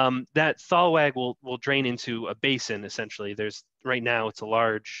that thalweg will drain into a basin essentially. Right now it's a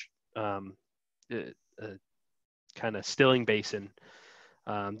large kind of stilling basin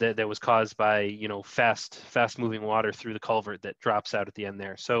that was caused by fast moving water through the culvert that drops out at the end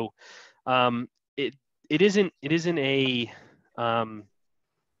there. So it isn't a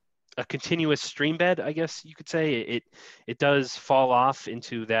continuous stream bed, I guess you could say. It does fall off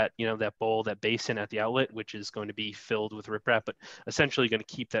into that that bowl, that basin at the outlet, which is going to be filled with riprap, but essentially going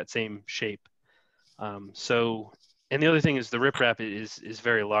to keep that same shape. And the other thing is the riprap is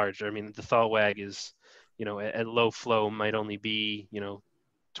very large. I mean, the thalweg is at low flow might only be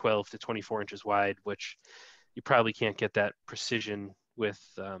 12 to 24 inches wide, which you probably can't get that precision with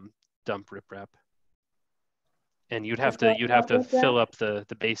dump riprap. And you'd have to fill up the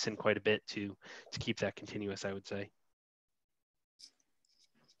basin quite a bit to keep that continuous, I would say.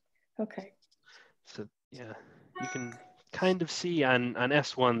 Okay. So yeah, you can kind of see on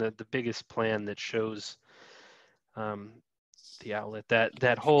S1 the biggest plan that shows the outlet,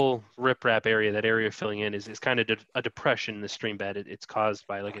 that whole riprap area, that area filling in is kind of a depression in the stream bed. It's caused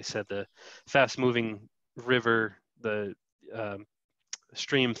by, like I said, the fast moving river, the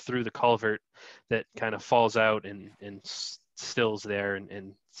stream through the culvert that kind of falls out and stills there,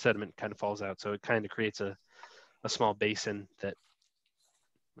 and sediment kind of falls out. So it kind of creates a small basin that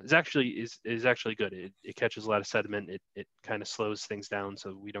is actually good. It catches a lot of sediment. It kind of slows things down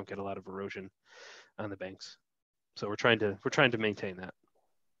so we don't get a lot of erosion on the banks. So we're trying to maintain that.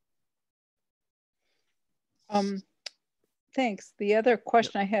 Thanks. The other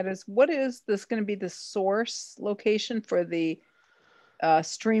question I had is, what is this going to be the source location for the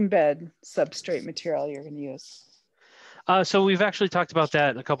stream bed substrate material you're going to use? So we've actually talked about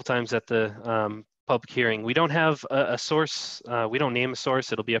that a couple times at the public hearing. We don't have a source. We don't name a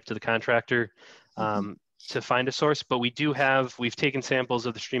source. It'll be up to the contractor to find a source, but we've taken samples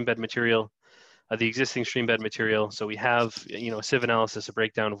of the stream bed material, the existing stream bed material. So we have, a sieve analysis, a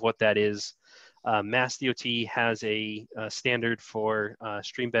breakdown of what that is. Mass DOT has a standard for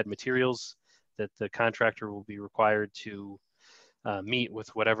stream bed materials that the contractor will be required to meet with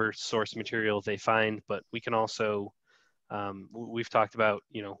whatever source material they find. But we can also, we've talked about,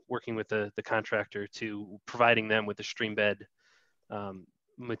 working with the contractor to providing them with the stream bed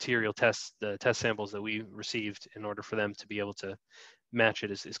material tests, the test samples that we received, in order for them to be able to match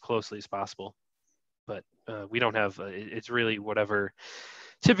it as closely as possible. But we don't have, it's really whatever.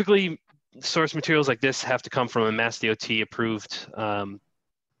 Typically, source materials like this have to come from a Mass DOT approved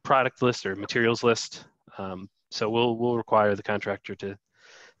product list or materials list. So we'll require the contractor to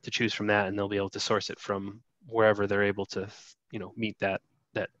choose from that, and they'll be able to source it from wherever they're able to, meet that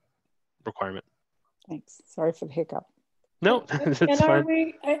requirement. Thanks. Sorry for the hiccup. No, that's and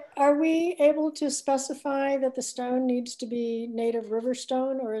fine. Are we able to specify that the stone needs to be native river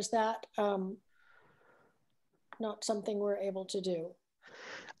stone, or is that not something we're able to do?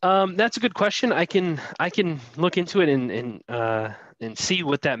 That's a good question. I can look into it and see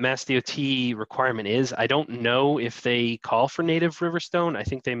what that Mass DOT requirement is. I don't know if they call for native river stone. I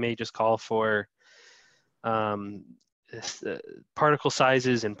think they may just call for particle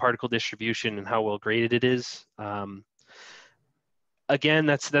sizes and particle distribution and how well graded it is. again,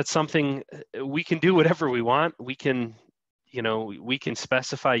 that's something we can do whatever we want. We can, we can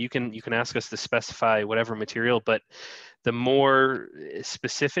specify, you can ask us to specify whatever material, but the more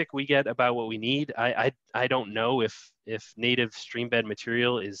specific we get about what we need, I don't know if native stream bed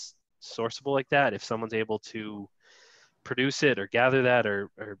material is sourceable like that, if someone's able to produce it or gather that or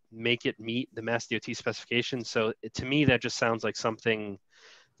make it meet the Mass DOT specifications. So to me, that just sounds like something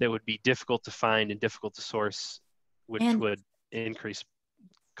that would be difficult to find and difficult to source, which would increase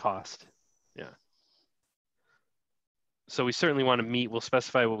cost. Yeah. So we certainly want to meet, we'll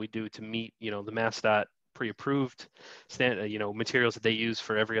specify what we do to meet, the MassDOT pre-approved materials that they use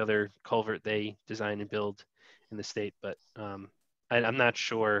for every other culvert they design and build in the state. But I'm not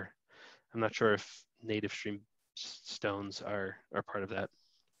sure if native stream stones are part of that.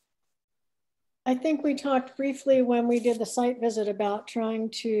 I think we talked briefly when we did the site visit about trying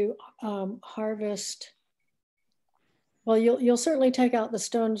to harvest. Well, you'll certainly take out the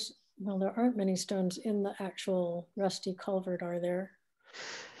stones. Well, there aren't many stones in the actual rusty culvert, are there?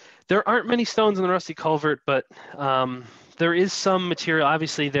 There aren't many stones in the rusty culvert, but there is some material.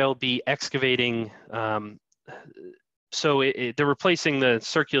 Obviously, they'll be excavating. So they're replacing the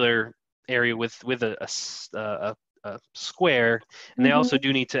circular area with a square, and they also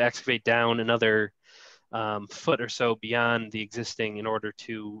do need to excavate down another foot or so beyond the existing in order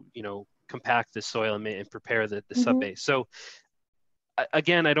to compact the soil and prepare the subbase. So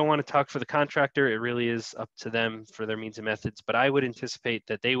again, I don't want to talk for the contractor. It really is up to them for their means and methods, but I would anticipate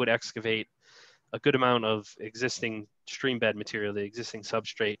that they would excavate a good amount of existing stream bed material, the existing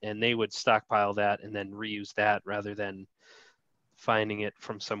substrate, and they would stockpile that and then reuse that rather than finding it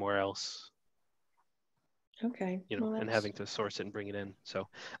from somewhere else. Okay. And having to source it and bring it in. So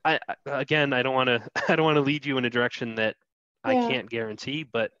I don't want to lead you in a direction that I can't guarantee,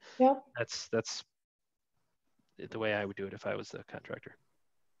 but that's the way I would do it if I was the contractor.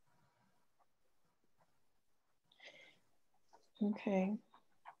 Okay.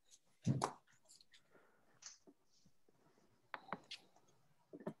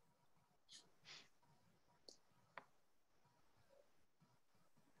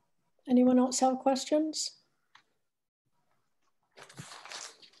 Anyone else have questions?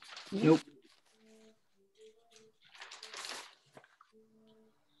 Nope.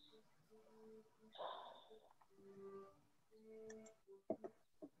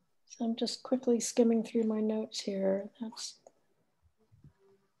 So I'm just quickly skimming through my notes here. That's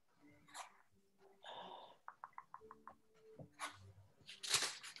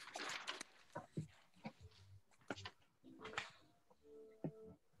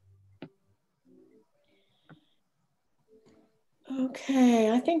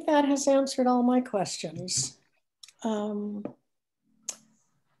okay. I think that has answered all my questions.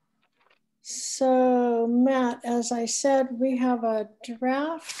 So Matt, as I said, we have a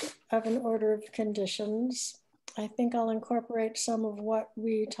draft of an order of conditions. I think I'll incorporate some of what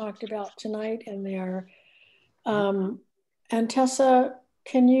we talked about tonight in there. And Tessa,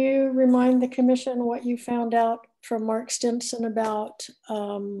 can you remind the commission what you found out from Mark Stinson about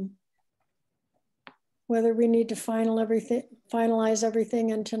whether we need to finalize everything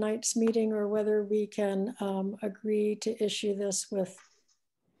in tonight's meeting, or whether we can agree to issue this with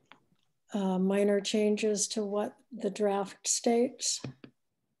minor changes to what the draft states?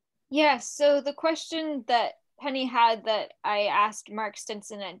 Yes, so the question that Penny had that I asked Mark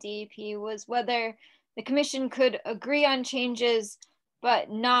Stinson at DEP was whether the commission could agree on changes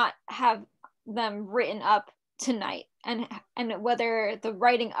but not have them written up tonight, and whether the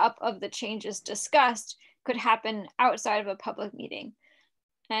writing up of the changes discussed could happen outside of a public meeting.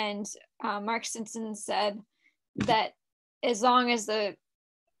 And Mark Stinson said that as long as the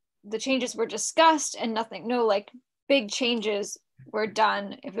changes were discussed and no like big changes were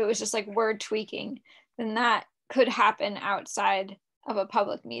done, if it was just like word tweaking, then that could happen outside of a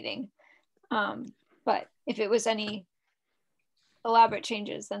public meeting. But if it was any elaborate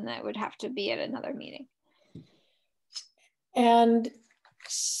changes, then that would have to be at another meeting. And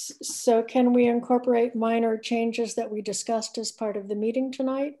so can we incorporate minor changes that we discussed as part of the meeting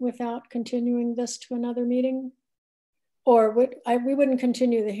tonight without continuing this to another meeting? Or we wouldn't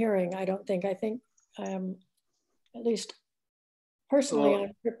continue the hearing, I don't think. I think, at least personally,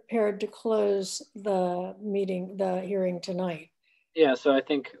 I'm prepared to close the hearing tonight. Yeah, so I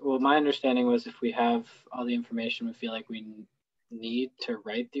think, well, my understanding was if we have all the information we feel like we need to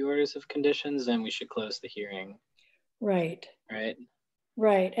write the orders of conditions, then we should close the hearing. Right. Right.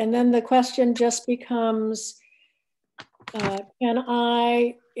 Right. And then the question just becomes, can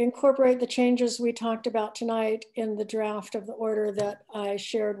I incorporate the changes we talked about tonight in the draft of the order that I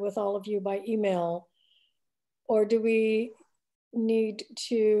shared with all of you by email? Or do we need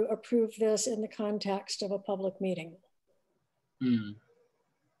to approve this in the context of a public meeting.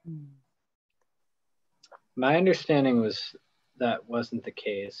 My understanding was that wasn't the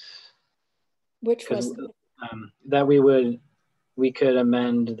case. Which was? That we could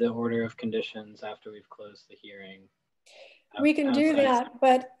amend the order of conditions after we've closed the hearing. We can do that,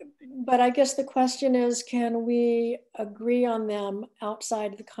 but I guess the question is, can we agree on them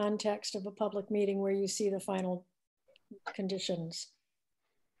outside the context of a public meeting where you see the final conditions?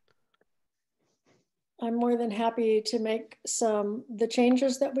 I'm more than happy to make the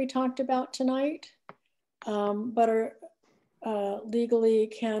changes that we talked about tonight, but legally,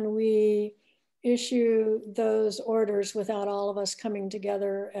 can we issue those orders without all of us coming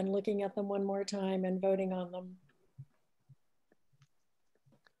together and looking at them one more time and voting on them?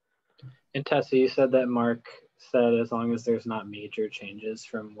 And Tessa, you said that Mark said as long as there's not major changes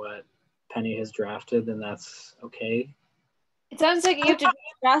from what Penny has drafted, then that's okay. It sounds like you have to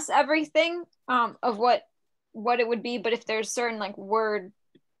discuss everything of what it would be, but if there's certain like word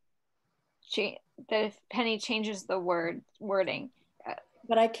change, that if Penny changes the wording.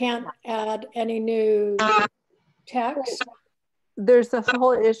 But I can't add any new text. There's this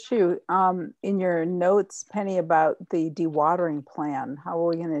whole issue in your notes, Penny, about the dewatering plan. How are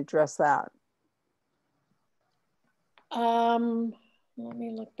we going to address that? Let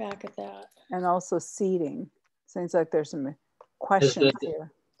me look back at that. And also seeding. Seems like there's some questions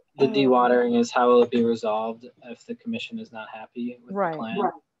here. The dewatering is how will it be resolved if the commission is not happy with the plan?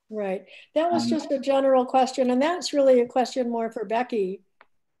 Right. That was just a general question, and that's really a question more for Becky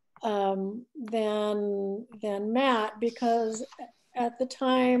than Matt, because at the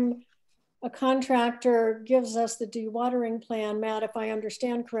time a contractor gives us the dewatering plan, Matt, if I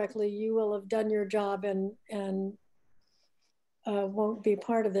understand correctly, you will have done your job and won't be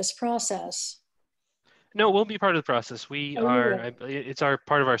part of this process. No, we'll be part of the process. We are. It's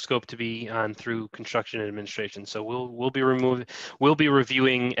part of our scope to be on through construction and administration. So we'll be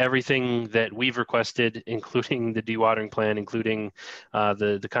reviewing everything that we've requested, including the dewatering plan, including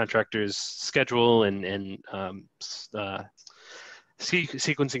the contractor's schedule and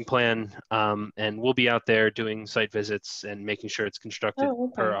sequencing plan, and we'll be out there doing site visits and making sure it's constructed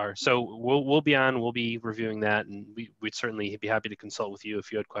per our. So we'll be reviewing that, and we'd certainly be happy to consult with you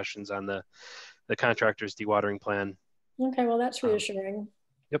if you had questions on the contractor's dewatering plan. Okay, well, that's reassuring.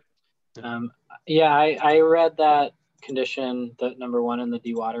 Yep. Yeah, I read that condition, the number 1 in the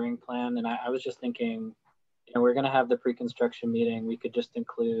dewatering plan, and I was just thinking, we're going to have the pre-construction meeting. We could just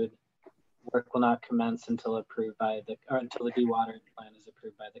include work will not commence until approved by until the dewatering plan is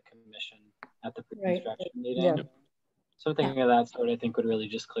approved by the commission at the pre-construction meeting. Yeah. Something of that sort, I think, would really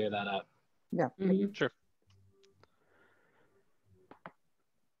just clear that up. Yeah. Sure.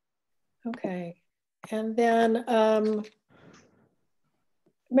 Okay. And then,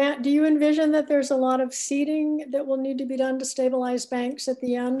 Matt, do you envision that there's a lot of seeding that will need to be done to stabilize banks at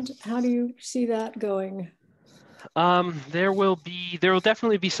the end? How do you see that going? There will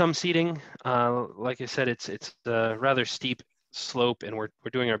definitely be some seeding. Like I said, it's a rather steep slope, and we're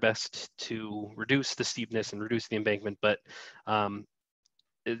doing our best to reduce the steepness and reduce the embankment, but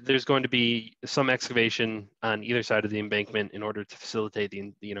there's going to be some excavation on either side of the embankment in order to facilitate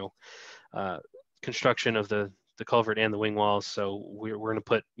the construction of the culvert and the wing walls. So we're going to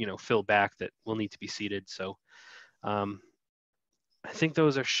put fill back that will need to be seeded. So I think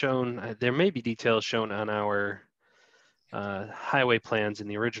those are shown. There may be details shown on our highway plans in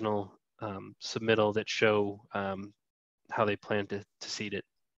the original submittal that show how they plan to seed it.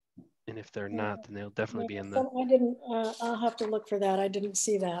 And if they're not, then they'll definitely be in the. I didn't. I'll have to look for that. I didn't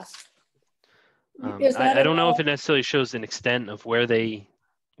see that. I don't know if it necessarily shows an extent of where they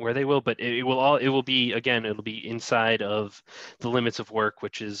will, but it will be inside of the limits of work,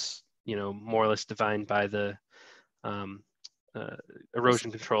 which is more or less defined by the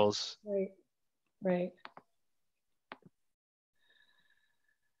erosion controls. Right.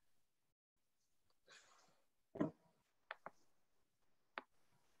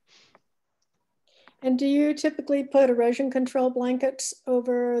 And do you typically put erosion control blankets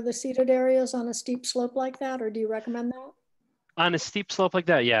over the seeded areas on a steep slope like that, or do you recommend that? On a steep slope like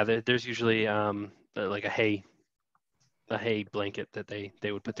that, yeah, there's usually like a hay blanket that they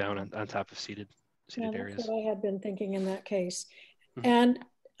would put down on top of seeded areas. That's what I had been thinking in that case. And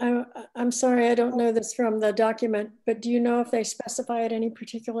I'm sorry, I don't know this from the document, but do you know if they specify any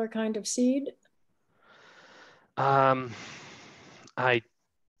particular kind of seed?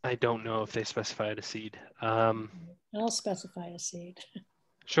 I don't know if they specified a seed. I'll specify a seed.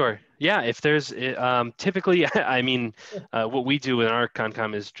 Sure. Yeah. If there's typically, I mean, what we do in our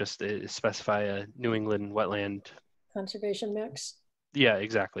Concom is just specify a New England wetland conservation mix. Yeah,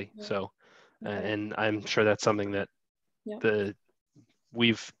 exactly. Yeah. So, Okay. and I'm sure that's something that Yep.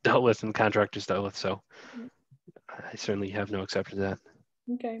 we've dealt with and contractors dealt with. So Yep. I certainly have no exception to that.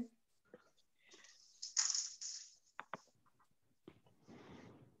 Okay.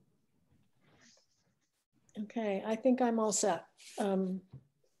 Okay, I think I'm all set.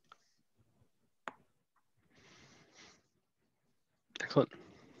 Excellent.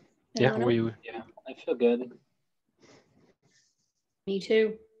 Yeah, Yeah, I feel good. Me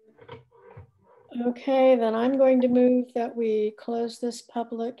too. Okay, then I'm going to move that we close this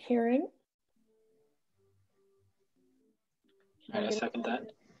public hearing. I second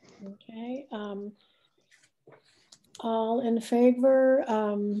that. Okay. All in favor,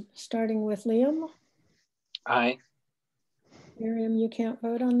 starting with Liam. Aye. Miriam, you can't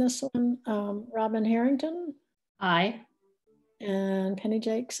vote on this one. Robin Harrington. Aye. And Penny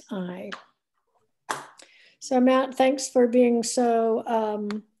Jakes, aye. So Matt, thanks for being so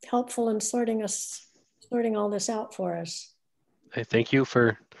helpful in sorting all this out for us. I thank you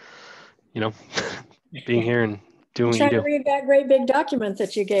for, being here and doing what you Trying to do. read that great big document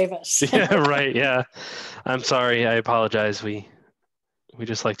that you gave us. Yeah, right. Yeah. I'm sorry. I apologize. We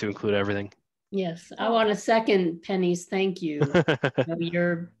just like to include everything. Yes, I want to second Penny's thank you.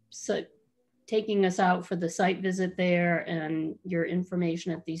 You're taking us out for the site visit there, and your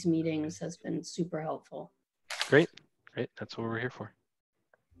information at these meetings has been super helpful. Great. That's what we're here for.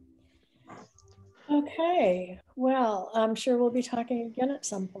 Okay, well, I'm sure we'll be talking again at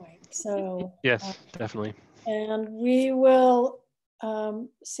some point. So yes, definitely. And we will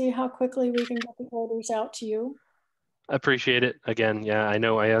see how quickly we can get the orders out to you. I appreciate it. Again, yeah,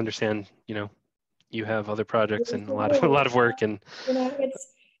 I understand, you have other projects and a lot of work, and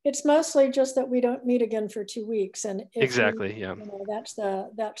it's mostly just that we don't meet again for 2 weeks, and exactly, yeah, that's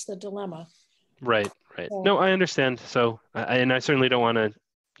the dilemma. Right. So, no, I understand. So I certainly don't want to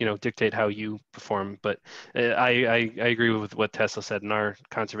dictate how you perform, but I agree with what Tesla said. In our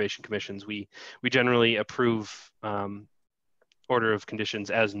conservation commissions, we generally approve order of conditions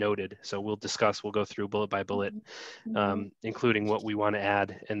as noted. So we'll go through bullet by bullet, including what we want to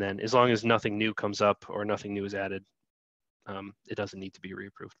add. And then as long as nothing new comes up or nothing new is added, it doesn't need to be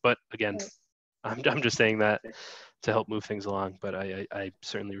reapproved. But again, I'm just saying that to help move things along, but I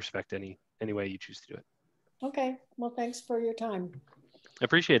certainly respect any way you choose to do it. Okay, well, thanks for your time. I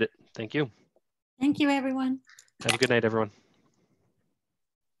appreciate it. Thank you. Thank you, everyone. Have a good night, everyone.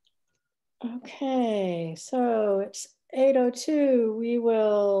 Okay, so it's 8:02. We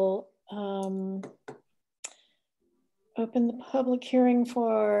will open the public hearing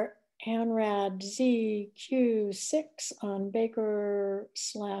for ANRAD ZQ6 on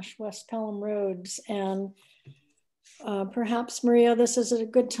Baker/West Pelham roads. And perhaps, Maria, this is a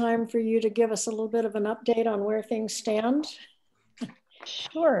good time for you to give us a little bit of an update on where things stand.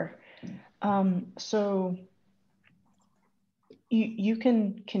 Sure. So you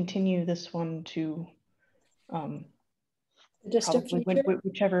can continue this one to probably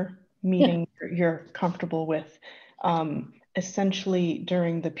whichever meeting you're comfortable with. Essentially,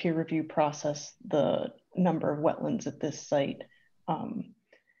 during the peer review process, the number of wetlands at this site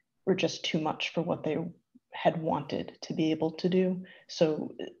were just too much for what they had wanted to be able to do.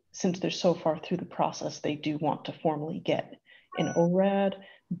 So since they're so far through the process, they do want to formally get an ORAD,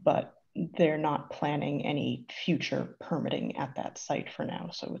 but they're not planning any future permitting at that site for now.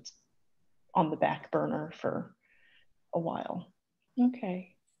 So it's on the back burner for a while.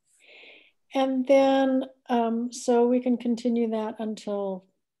 Okay. And then, so we can continue that until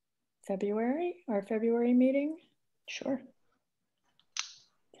February, our February meeting? Sure.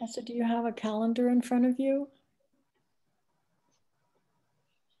 Tessa, do you have a calendar in front of you?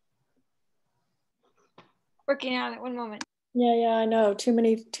 Working on it, one moment. Yeah, I know. Too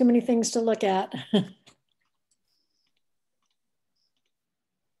many things to look at. I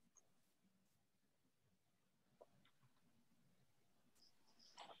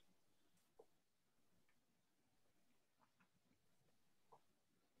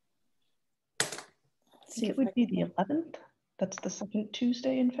think it would be the 11th. That's the second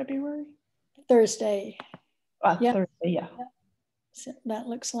Tuesday in February. Thursday. Yep. Thursday, yeah. So that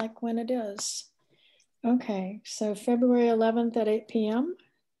looks like when it is. Okay, so February 11th at 8 p.m.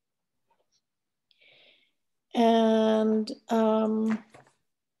 And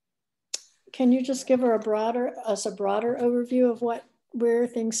can you just give her us a broader overview of where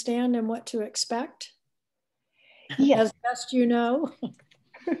things stand and what to expect? Yes. As best you know.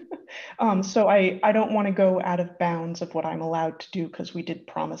 So I don't want to go out of bounds of what I'm allowed to do because we did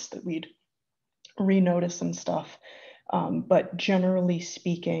promise that we'd renotice and stuff. But generally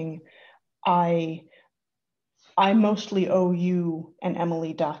speaking, I I mostly owe you and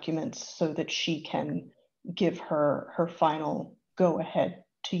Emily documents so that she can give her final go ahead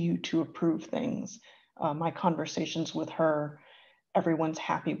to you to approve things. My conversations with her, everyone's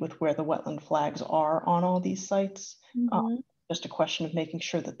happy with where the wetland flags are on all these sites. Just a question of making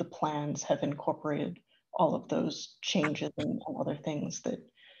sure that the plans have incorporated all of those changes and other things that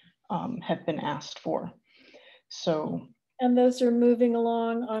have been asked for. So. And those are moving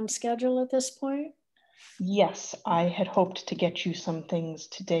along on schedule at this point? Yes, I had hoped to get you some things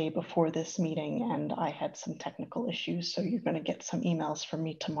today before this meeting, and I had some technical issues, so you're going to get some emails from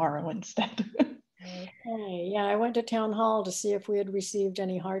me tomorrow instead. Okay, yeah, I went to town hall to see if we had received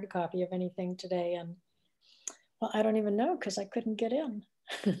any hard copy of anything today, and well, I don't even know because I couldn't get in.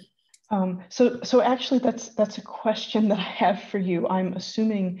 So actually, that's a question that I have for you. I'm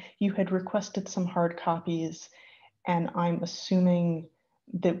assuming you had requested some hard copies, and I'm assuming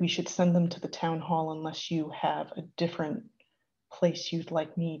that we should send them to the town hall unless you have a different place you'd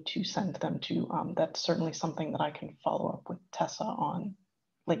like me to send them to. That's certainly something that I can follow up with Tessa on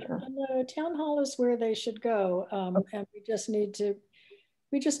later. The town hall is where they should go, and we just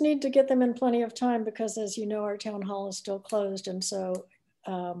need to get them in plenty of time because, as you know, our town hall is still closed, and so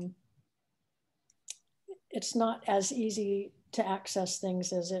it's not as easy to access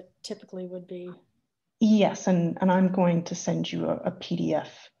things as it typically would be. Yes, and I'm going to send you a PDF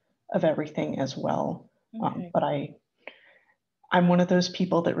of everything as well. Okay. But I'm one of those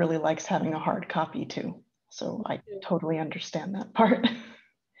people that really likes having a hard copy too. So I totally understand that part.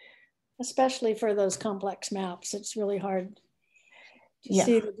 Especially for those complex maps, it's really hard to Yeah.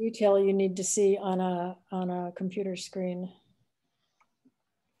 see the detail you need to see on a computer screen.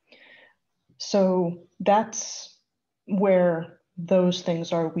 So that's where those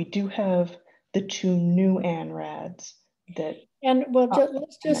things are. We do have the 2 new ANRADs that. And well,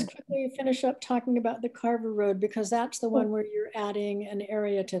 let's just quickly finish up talking about the Carver Road, because that's the one where you're adding an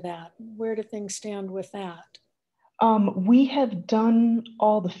area to that. Where do things stand with that? We have done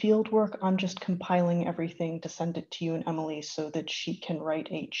all the field work. I'm just compiling everything to send it to you and Emily so that she can write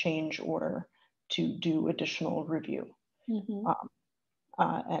a change order to do additional review.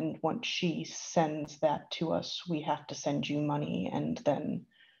 And once she sends that to us, we have to send you money, and then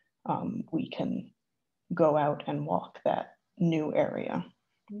we can go out and walk that new area.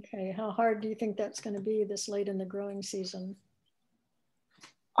 Okay, how hard do you think that's going to be this late in the growing season?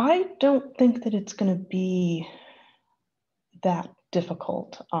 I don't think that it's going to be that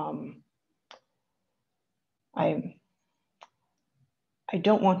difficult. I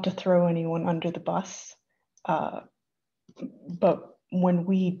don't want to throw anyone under the bus, but when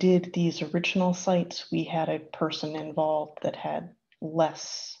we did these original sites, we had a person involved that had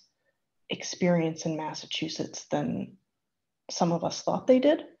less experience in Massachusetts than some of us thought they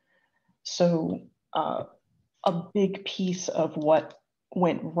did. So a big piece of what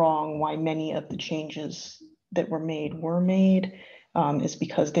went wrong, why many of the changes that were made, is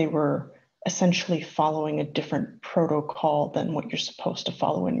because they were essentially following a different protocol than what you're supposed to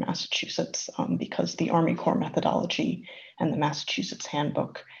follow in Massachusetts, because the Army Corps methodology and the Massachusetts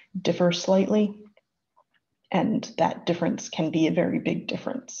handbook differ slightly. And that difference can be a very big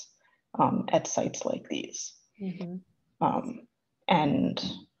difference at sites like these. And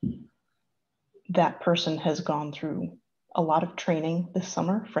that person has gone through a lot of training this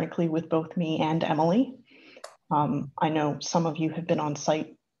summer, frankly, with both me and Emily. I know some of you have been on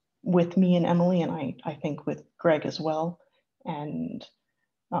site with me and Emily, and I think with Greg as well. And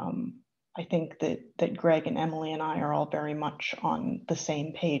I think that Greg and Emily and I are all very much on the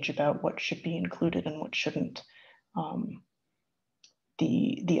same page about what should be included and what shouldn't.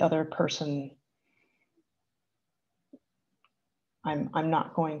 The other person, I'm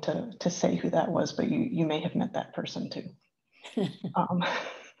not going to say who that was, but you may have met that person too.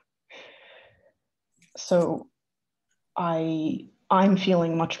 So I'm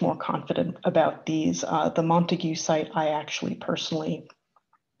feeling much more confident about these. The Montague site, I actually personally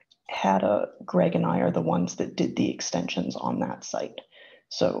had Greg and I are the ones that did the extensions on that site.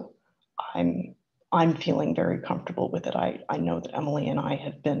 So I'm feeling very comfortable with it. I know that Emily and I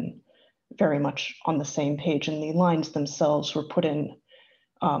have been very much on the same page, and the lines themselves were put in,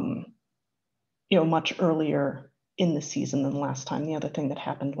 much earlier in the season than last time. The other thing that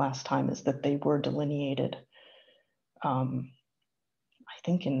happened last time is that they were delineated, I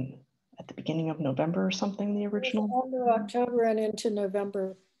think at the beginning of November or something, the original. End of October and into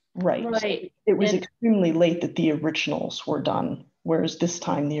November. Right. So it was extremely late that the originals were done, whereas this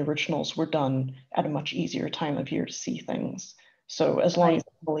time the originals were done at a much easier time of year to see things. So as long as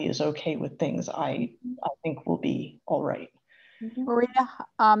Emily is okay with things, I think we'll be all right. Marina,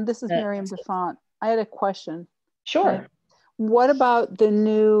 this is Miriam DeFont. I had a question. Sure. Okay. What about the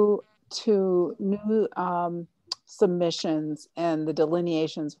new submissions and the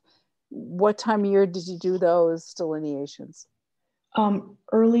delineations? What time of year did you do those delineations?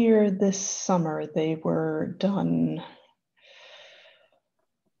 Earlier this summer, they were done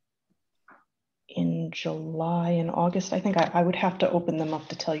in July and August. I think I would have to open them up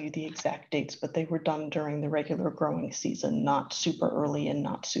to tell you the exact dates, but they were done during the regular growing season, not super early and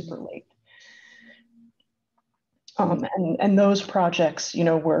not super late. And those projects, you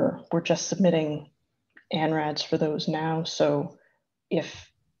know, we're just submitting ANRADs for those now. So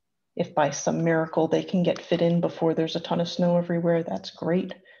if by some miracle they can get fit in before there's a ton of snow everywhere, that's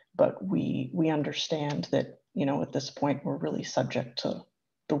great. But we understand that, you know, at this point we're really subject to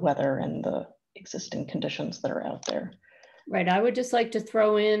the weather and the existing conditions that are out there. Right. I would just like to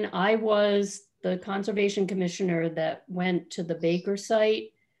throw in, I was the conservation commissioner that went to the Baker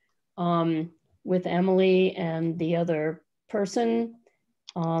site with Emily and the other person.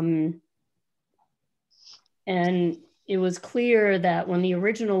 And it was clear that when the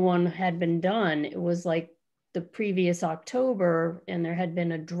original one had been done, it was like the previous October and there had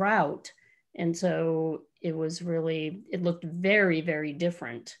been a drought. And so it was really, it looked very, very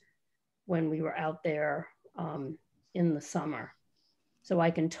different when we were out there in the summer. So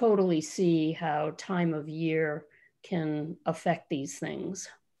I can totally see how time of year can affect these things.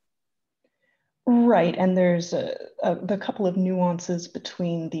 Right, and there's a couple of nuances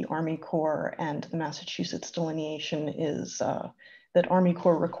between the Army Corps and the Massachusetts delineation is that Army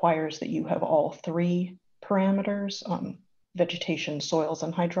Corps requires that you have all three parameters, vegetation, soils,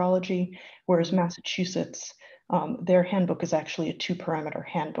 and hydrology, whereas Massachusetts, their handbook is actually a 2-parameter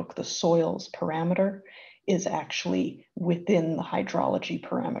handbook. The soils parameter is actually within the hydrology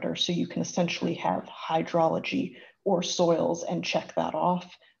parameter. So you can essentially have hydrology or soils and check that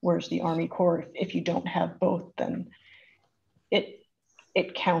off. Whereas the Army Corps, if you don't have both, then it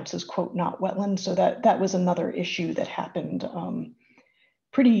counts as, quote, not wetland. So that was another issue that happened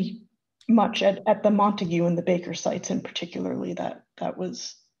pretty much at the Montague and the Baker sites in particularly. That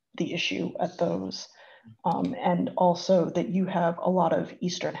was the issue at those. And also that you have a lot of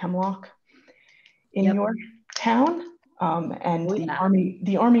eastern hemlock in your town. And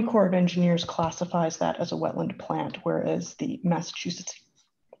the Army Corps of Engineers classifies that as a wetland plant, whereas the Massachusetts,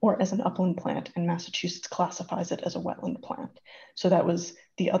 or as an upland plant, and Massachusetts classifies it as a wetland plant. So that was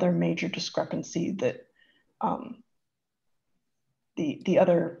the other major discrepancy that the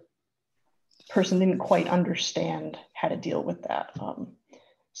other person didn't quite understand how to deal with that.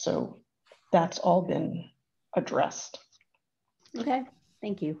 So that's all been addressed. Okay,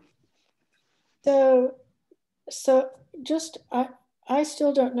 thank you. So just, I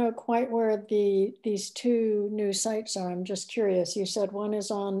still don't know quite where these two new sites are. I'm just curious. You said one is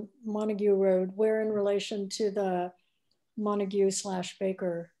on Montague Road. Where in relation to the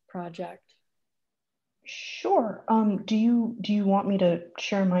Montague/Baker project? Sure. Do you want me to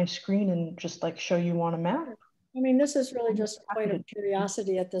share my screen and just like show you on a map? I mean, this is really just a point of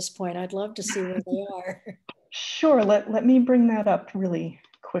curiosity at this point. I'd love to see where they are. Sure. Let me bring that up really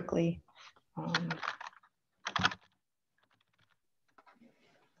quickly.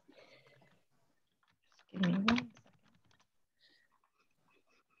 Give me 1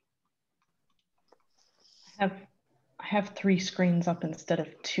 second. I have 3 screens up instead of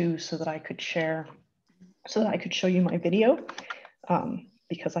 2 so that I could share, so that I could show you my video,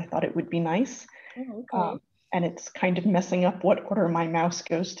 because I thought it would be nice. Oh, okay. And it's kind of messing up what order my mouse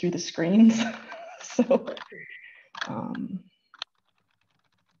goes through the screens. So,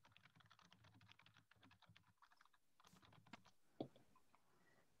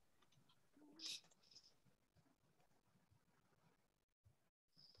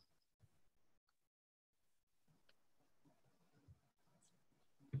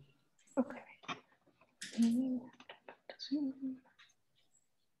 okay. Zoom.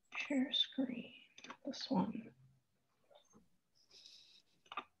 Share screen. This one.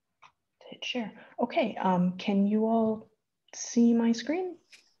 Hit share. Okay. Can you all see my screen?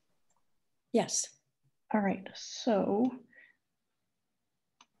 Yes. All right. So,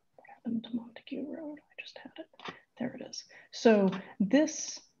 what happened to Montague Road? I just had it. There it is. So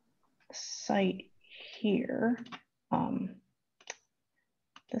this site here,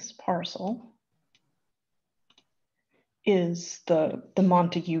 this parcel is the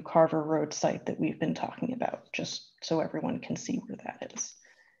Montague Carver Road site that we've been talking about, just so everyone can see where that is.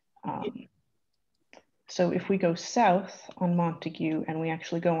 So if we go south on Montague and we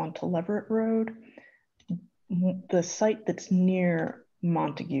actually go onto Leverett Road, the site that's near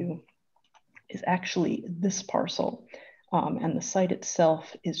Montague is actually this parcel, and the site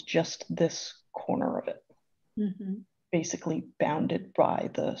itself is just this corner of it. basically bounded by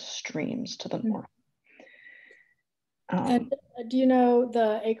the streams to the north. And do you know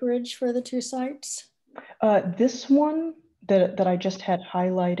the acreage for the two sites? This one that I just had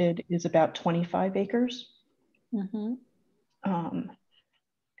highlighted is about 25 acres.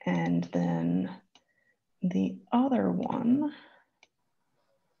 And then the other one,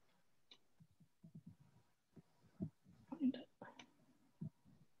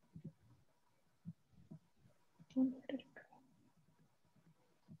 where did it go?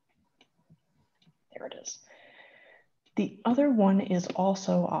 There it is. The other one is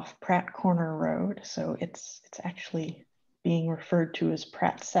also off Pratt Corner Road, so it's actually being referred to as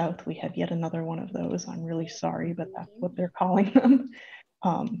Pratt South. We have yet another one of those. I'm really sorry, but that's what they're calling them.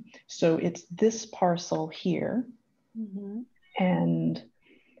 So it's this parcel here, and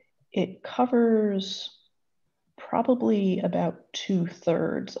it covers probably about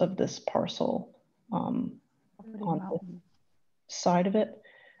 2/3 of this parcel on the side of it.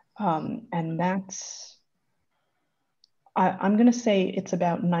 And that's, I'm going to say it's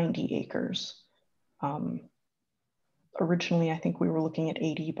about 90 acres. Originally, I think we were looking at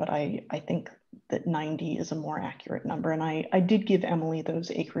 80, but I think that 90 is a more accurate number. And I did give Emily those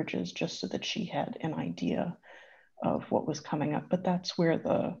acreages just so that she had an idea of what was coming up, but that's where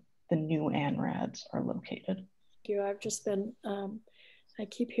the new ANRADs are located. Thank you. I've just been, I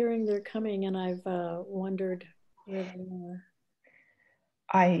keep hearing they're coming, and I've wondered where they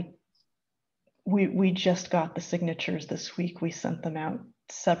are. We just got the signatures this week. We sent them out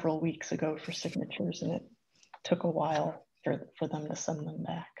several weeks ago for signatures, and it took a while for them to send them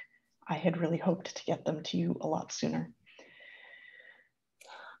back. I had really hoped to get them to you a lot sooner.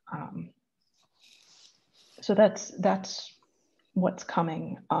 So that's what's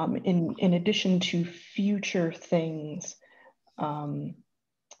coming. In addition to future things,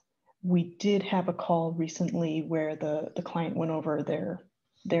 we did have a call recently where the client went over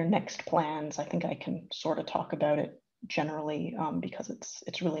their next plans. I think I can sort of talk about it generally because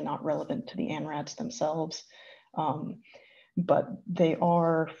it's really not relevant to the ANRADs themselves. But they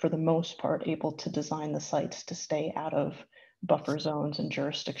are, for the most part, able to design the sites to stay out of buffer zones and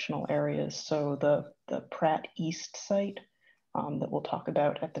jurisdictional areas. So the Pratt East site that we'll talk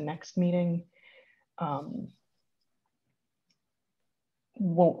about at the next meeting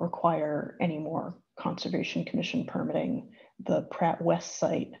won't require any more Conservation Commission permitting. The Pratt West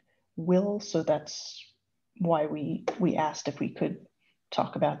site will, so that's why we asked if we could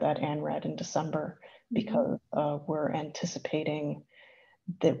talk about that ANRAD in December, because we're anticipating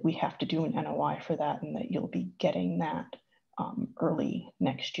that we have to do an NOI for that, and that you'll be getting that early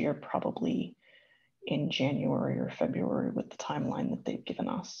next year, probably in January or February with the timeline that they've given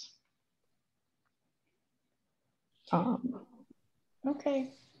us. Okay.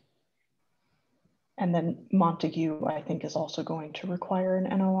 And then Montague, I think, is also going to require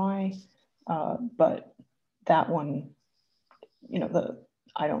an NOI, but that one, you know,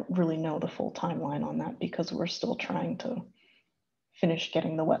 I don't really know the full timeline on that because we're still trying to finish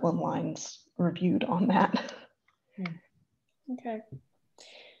getting the wetland lines reviewed on that. Okay.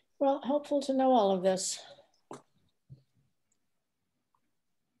 Well, helpful to know all of this.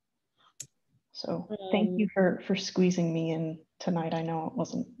 So thank you for squeezing me in tonight. I know it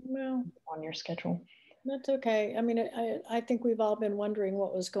wasn't on your schedule. That's okay. I mean, I think we've all been wondering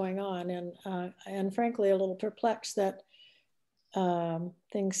what was going on, and frankly, a little perplexed that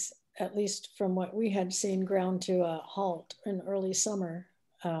things, at least from what we had seen, ground to a halt in early summer.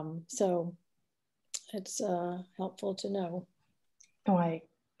 So it's helpful to know. Oh, I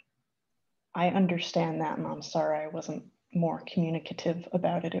understand that, and I'm sorry I wasn't more communicative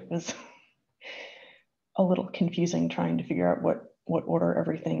about it. It was a little confusing trying to figure out what order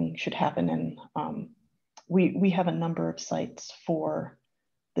everything should happen in. We have a number of sites for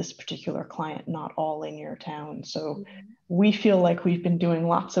this particular client, not all in your town. So we feel like we've been doing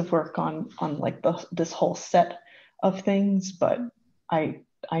lots of work on like this whole set of things, but I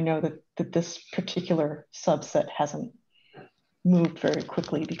know that this particular subset hasn't moved very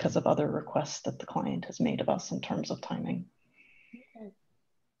quickly because of other requests that the client has made of us in terms of timing. Okay.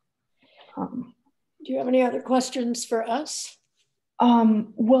 Do you have any other questions for us?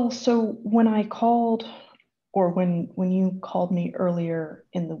 Well, so when I called, or when you called me earlier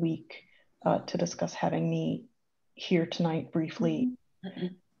in the week to discuss having me here tonight briefly,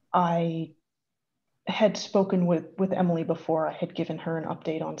 I had spoken with Emily before. I had given her an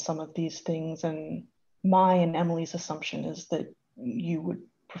update on some of these things, and my and Emily's assumption is that you would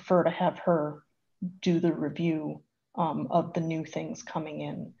prefer to have her do the review of the new things coming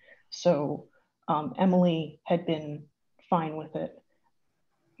in. So Emily had been fine with it.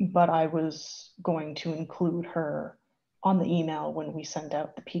 but I was going to include her on the email when we send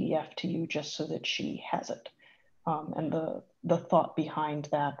out the PDF to you, just so that she has it. And the thought behind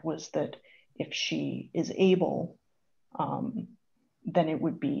that was that if she is able, then it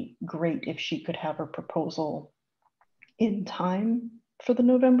would be great if she could have her proposal in time for the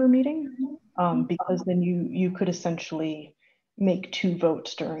November meeting, because then you could essentially make 2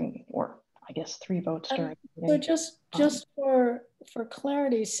 votes during, or I guess 3 votes during. So just for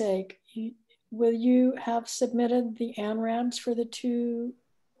clarity's sake, will you have submitted the ANRADs for the 2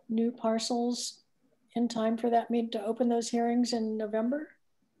 new parcels in time for that meeting to open those hearings in November?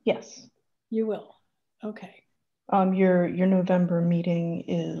 Yes. You will. Okay. Your November meeting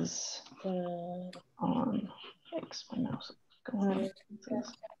is on. Thanks, my mouse is going.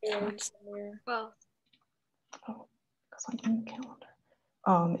 Well, oh, because I'm in the calendar.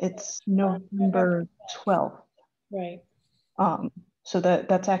 It's November 12th. Right. So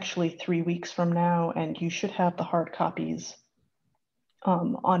that's actually 3 weeks from now, and you should have the hard copies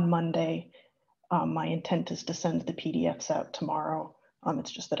on Monday. My intent is to send the PDFs out tomorrow.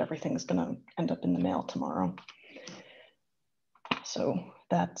 It's just that everything's going to end up in the mail tomorrow. So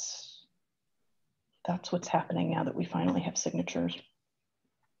that's what's happening now that we finally have signatures.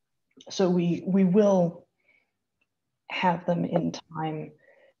 So we will have them in time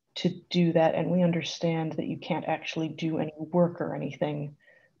to do that, and we understand that you can't actually do any work or anything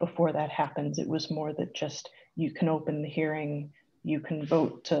before that happens. It was more that just you can open the hearing, you can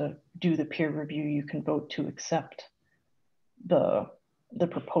vote to do the peer review, you can vote to accept the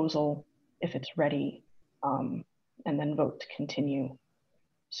proposal if it's ready, and then vote to continue.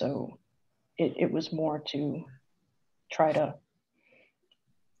 So it was more to try to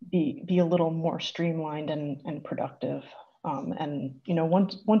be a little more streamlined and productive. And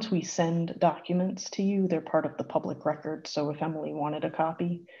once we send documents to you, they're part of the public record. So if Emily wanted a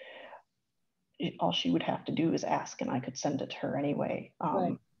copy, all she would have to do is ask, and I could send it to her anyway.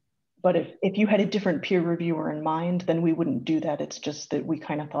 Right. But if you had a different peer reviewer in mind, then we wouldn't do that. It's just that we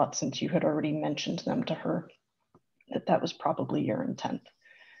kind of thought, since you had already mentioned them to her, that was probably your intent.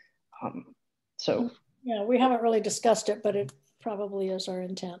 So yeah, we haven't really discussed it, but it probably is our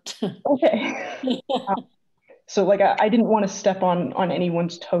intent. Okay. So like I didn't want to step on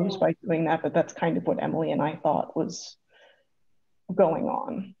anyone's toes by doing that, but that's kind of what Emily and I thought was going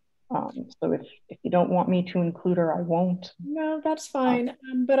on. So if you don't want me to include her, I won't. No, that's fine.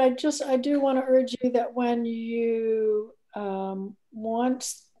 But I do want to urge you that when you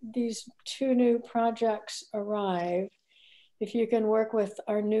once these 2 new projects arrive, if you can work with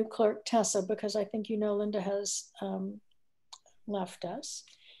our new clerk Tessa, because I think Linda has left us,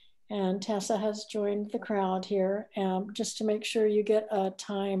 and Tessa has joined the crowd here, just to make sure you get a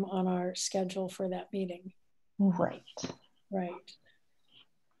time on our schedule for that meeting. Right. Right.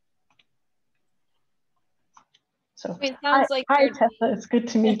 So it sounds like hi Tessa, it's good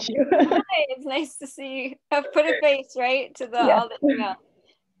to meet you. Hi, it's nice to see you. I've put a face right to all the email.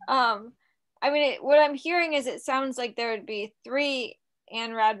 I mean, what I'm hearing is it sounds like there would be 3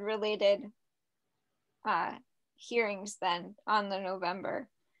 ANRAD related hearings then on the November.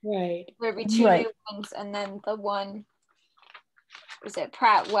 Right. There'd be 2 new ones, and then the one, was it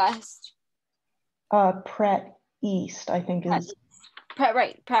Pratt West? Pratt East, I think is. Pratt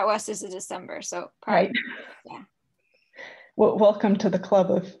West is in December, so Pratt. Right. Yeah. Well, welcome to the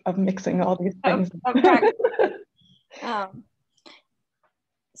club of mixing all these things.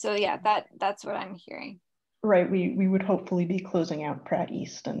 So yeah, that's what I'm hearing. Right, we would hopefully be closing out Pratt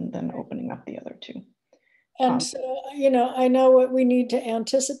East and then opening up the other 2. And so, I know what we need to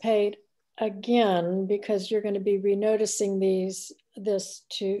anticipate again, because you're going to be renoticing this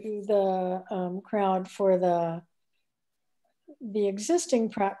to the crowd for the existing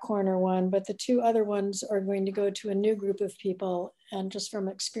Pratt Corner one, but the 2 other ones are going to go to a new group of people. And just from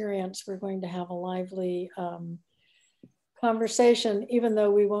experience, we're going to have a lively conversation, even though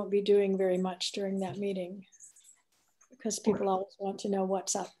we won't be doing very much during that meeting, because people always want to know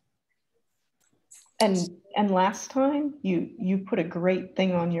what's up. And last time you put a great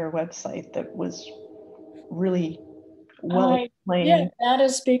thing on your website that was really well explained. Yeah, that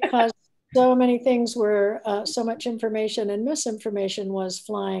is because so many things were, so much information and misinformation was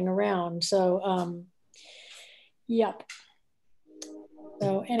flying around. So, yep.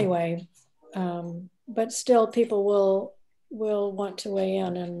 So anyway, but still people will want to weigh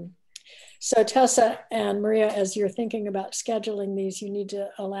in. And so Tessa and Maria, as you're thinking about scheduling these, you need to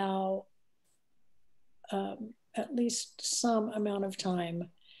allow at least some amount of time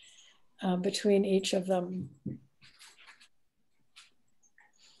between each of them.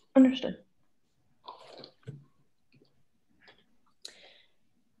 Understood.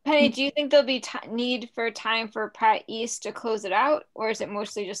 Penny, do you think there'll be need for time for Pratt East to close it out, or is it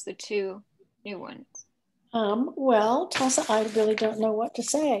mostly just the 2 new ones? Well, Tessa, I really don't know what to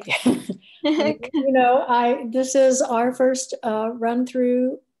say. You know, this is our first run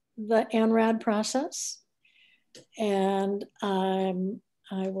through the ANRAD process, and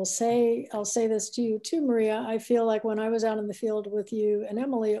I'll say this to you too, Maria. I feel like when I was out in the field with you and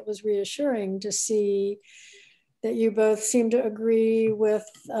Emily, it was reassuring to see that you both seem to agree with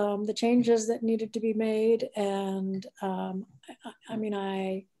the changes that needed to be made. And I mean,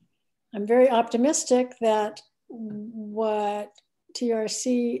 I'm very optimistic that what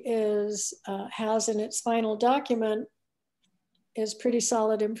TRC has in its final document is pretty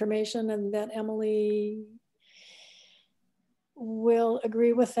solid information, and that Emily will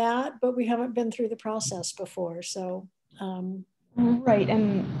agree with that, but we haven't been through the process before. So right,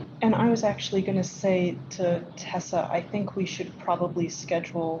 and I was actually going to say to Tessa, I think we should probably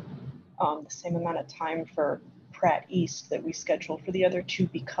schedule the same amount of time for Pratt East that we scheduled for the other 2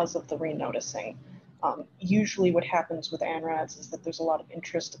 because of the renoticing. Usually what happens with ANRADs is that there's a lot of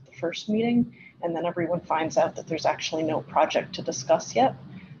interest at the first meeting, and then everyone finds out that there's actually no project to discuss yet,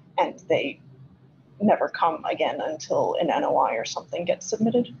 and they never come again until an NOI or something gets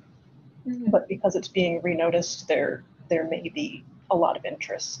submitted. But because it's being renoticed, there may be a lot of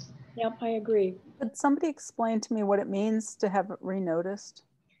interest. Yep, I agree. Could somebody explain to me what it means to have it renoticed?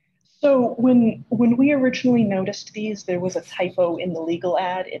 So when we originally noticed these, there was a typo in the legal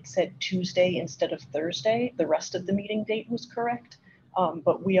ad. It said Tuesday instead of Thursday. The rest of the meeting date was correct.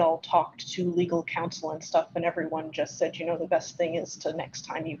 But we all talked to legal counsel and stuff, and everyone just said, you know, the best thing is to next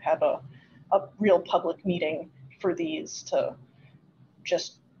time you have a real public meeting for these to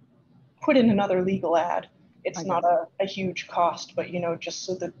just put in another legal ad. It's not a huge cost, but, you know, just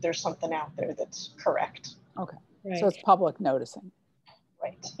so that there's something out there that's correct. Okay, right. So it's public noticing.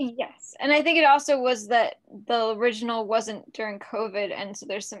 Right. Yes, and I think it also was that the original wasn't during COVID, and so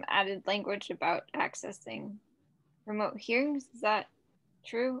there's some added language about accessing remote hearings. Is that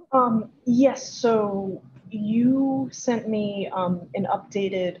true? Yes, so you sent me an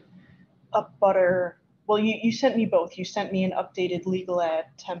updated well, you sent me both. You sent me an updated legal ad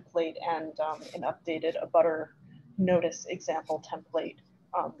template and an updated abutter notice example template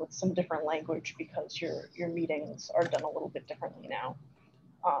with some different language because your meetings are done a little bit differently now.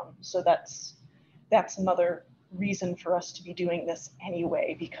 So that's another reason for us to be doing this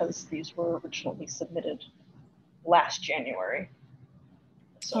anyway, because these were originally submitted last January.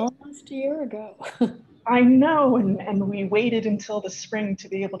 So, almost a year ago. I know, and we waited until the spring to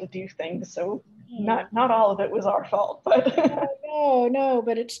be able to do things. So not all of it was our fault, but no,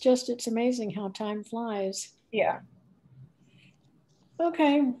 but it's amazing how time flies. Yeah.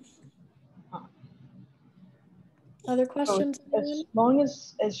 Okay. Other questions? So as long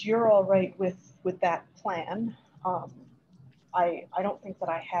as you're all right with that plan, I don't think that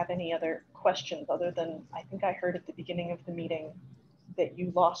I have any other questions other than I think I heard at the beginning of the meeting that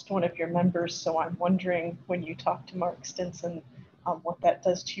you lost one of your members. So I'm wondering when you talk to Mark Stinson, what that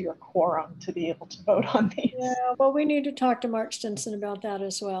does to your quorum to be able to vote on these. Yeah, well, we need to talk to Mark Stinson about that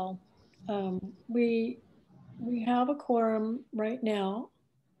as well. We have a quorum right now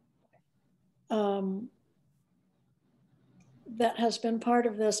that has been part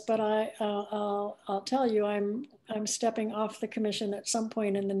of this, but I'll tell you, I'm stepping off the commission at some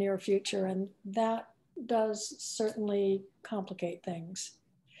point in the near future, and that does certainly complicate things.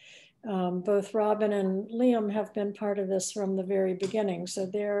 Both Robin and Liam have been part of this from the very beginning, so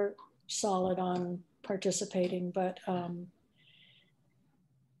they're solid on participating, but yeah,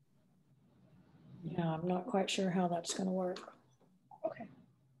 I'm not quite sure how that's going to work. Okay,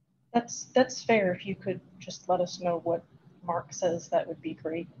 that's fair. If you could just let us know what Mark says, that would be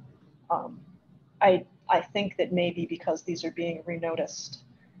great. I think that maybe because these are being renoticed,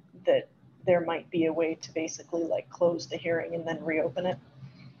 that there might be a way to basically like close the hearing and then reopen it.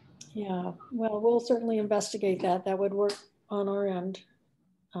 Yeah, well, we'll certainly investigate that. That would work on our end.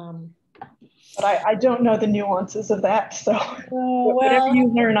 But I don't know the nuances of that, so whatever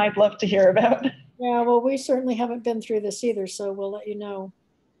you learn, I'd love to hear about. Yeah, well, we certainly haven't been through this either, so we'll let you know.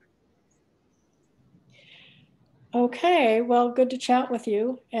 Okay, well, good to chat with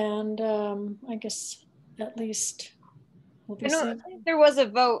you, and I guess at least we'll be seeing. There was a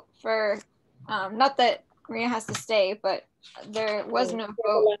vote for, not that Maria has to stay, but there was no vote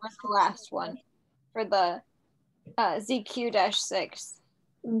for the last one for the ZQ-6.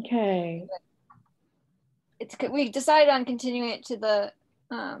 Okay. We decided on continuing it to the,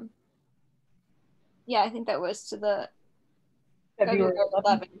 yeah, I think that was to the February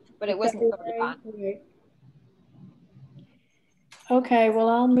 11th, but it wasn't voted on. Okay, well,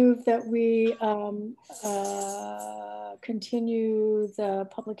 I'll move that we continue the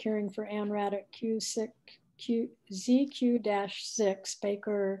public hearing for Ann Raddick ZQ-6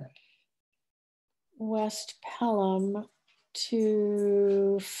 Baker West Pelham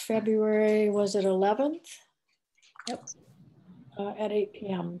to February, was it 11th? Yep. At 8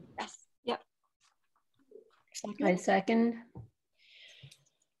 p.m. Yes. Yep. Second. I second.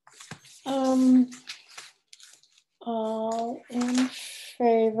 All in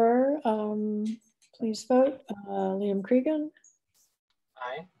favor, please vote. Liam Cregan.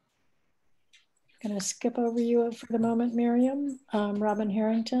 Aye. Gonna skip over you for the moment, Miriam. Robin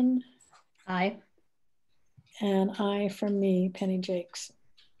Harrington. Aye. And aye from me, Penny Jakes.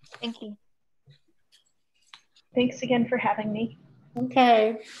 Thank you. Thanks again for having me.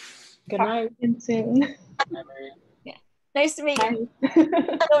 Okay. Good night. Talk soon. Bye, Maria. Yeah. Nice to meet you.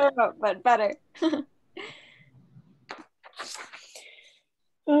 But better.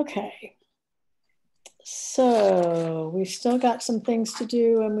 Okay. So we've still got some things to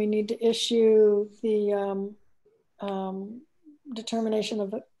do, and we need to issue the determination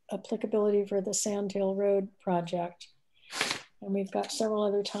of applicability for the Sandhill Road project. And we've got several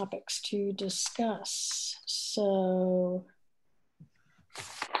other topics to discuss. So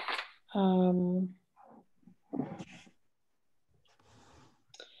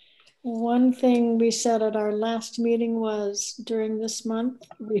one thing we said at our last meeting was during this month,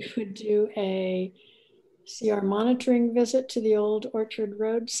 we would do a CR monitoring visit to the old Orchard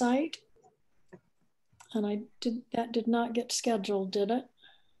Road site. And that did not get scheduled, did it?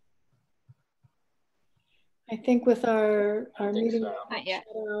 I think with our meeting so. Not yet.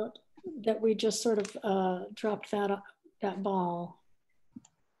 that we just sort of dropped that ball.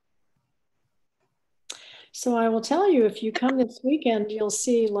 So I will tell you, if you come this weekend, you'll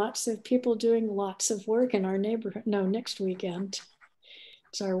see lots of people doing lots of work in our neighborhood. No, next weekend.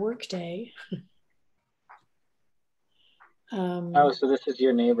 It's our work day. Oh, so this is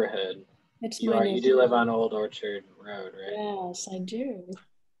your neighborhood. It's my neighborhood. You do live on Old Orchard Road, right? Yes, I do.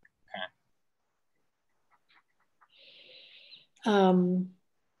 Okay.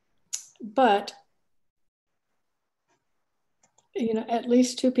 But you know, at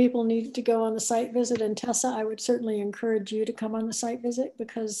least 2 people need to go on the site visit. And Tessa, I would certainly encourage you to come on the site visit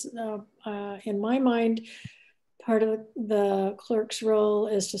because in my mind, part of the clerk's role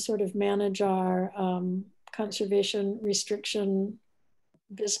is to sort of manage our conservation restriction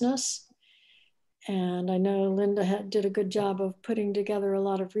business. And I know Linda did a good job of putting together a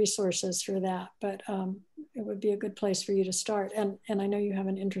lot of resources for that, but it would be a good place for you to start. And I know you have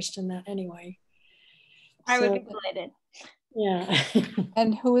an interest in that anyway. I would be delighted. Yeah.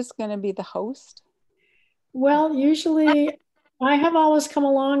 And who is going to be the host? Well, usually I have always come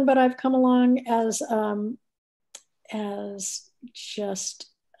along, but I've come along as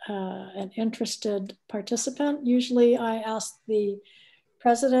just an interested participant. Usually I ask the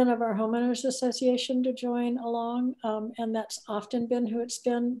president of our homeowners association to join along, and that's often been who it's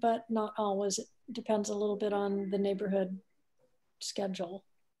been, but not always. It depends a little bit on the neighborhood schedule.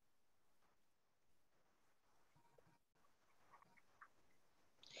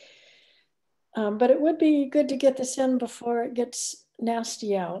 But it would be good to get this in before it gets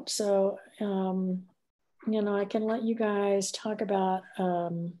nasty out. So, you know, I can let you guys talk about a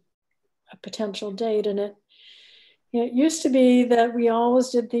potential date. And it used to be that we always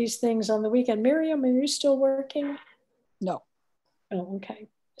did these things on the weekend. Miriam, are you still working? No. Oh, okay.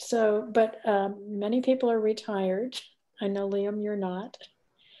 So, but many people are retired. I know, Liam, you're not.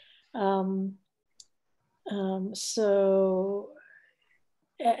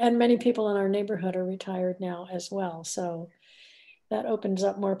 And many people in our neighborhood are retired now as well. So that opens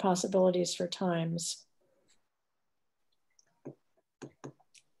up more possibilities for times.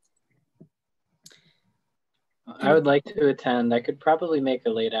 I would like to attend. I could probably make a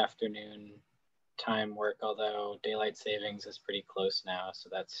late afternoon time work, although daylight savings is pretty close now. So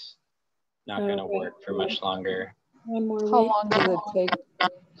that's not going to work for much longer. One more week. How long does it take?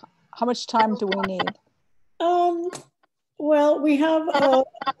 How much time do we need? Well, we have a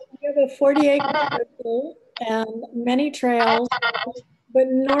 40-acre parcel and many trails, but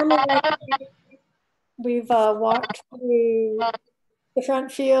normally we've walked through the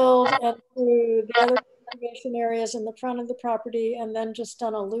front field and through the other conservation areas in the front of the property, and then just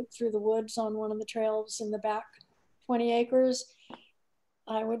done a loop through the woods on one of the trails in the back 20 acres.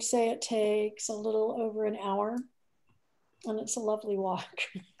 I would say it takes a little over an hour, and it's a lovely walk.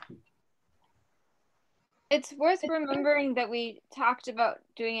 It's worth remembering that we talked about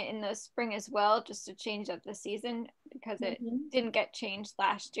doing it in the spring as well, just to change up the season because it didn't get changed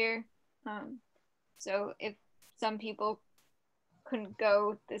last year. So if some people couldn't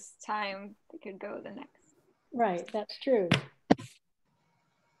go this time, they could go the next. Right, that's true.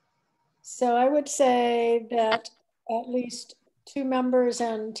 So I would say that at least 2 members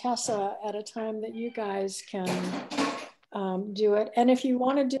and Tessa at a time that you guys can do it. And if you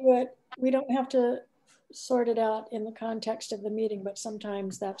want to do it, we don't have to sort it out in the context of the meeting, but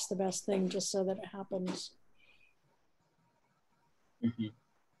sometimes that's the best thing, just so that it happens. Mm-hmm.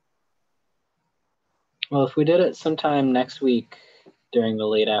 Well, if we did it sometime next week during the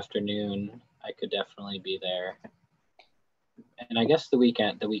late afternoon, I could definitely be there. And I guess the week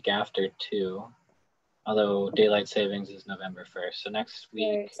after too, although daylight savings is November 1st. So next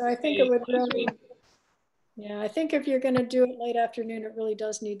week. Right. So I think it would really, yeah, I think if you're going to do it late afternoon, it really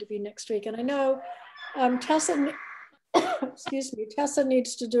does need to be next week. And I know Tessa, excuse me, Tessa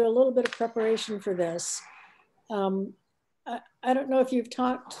needs to do a little bit of preparation for this. I don't know if you've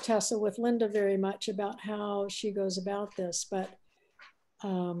talked, Tessa, with Linda very much about how she goes about this, but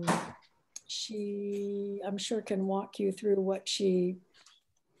she, I'm sure, can walk you through what she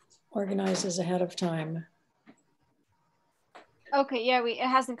organizes ahead of time. Okay, yeah, it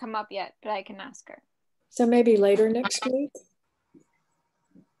hasn't come up yet, but I can ask her. So maybe later next week?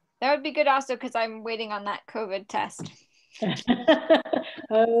 That would be good also, because I'm waiting on that COVID test.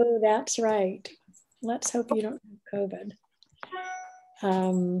 Oh, that's right. Let's hope you don't have COVID.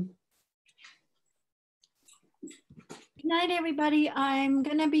 Good night, everybody. I'm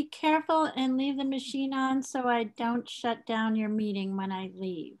going to be careful and leave the machine on so I don't shut down your meeting when I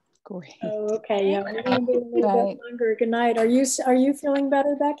leave. Great. Oh, okay. Yeah, we're going to do a little bit longer. Good night. Are you feeling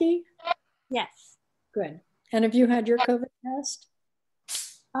better, Becky? Yes. Good. And have you had your COVID test?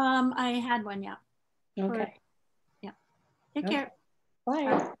 I had one, yeah. Okay. Yeah. Take care.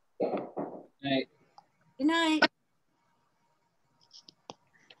 Bye. Night. Good night.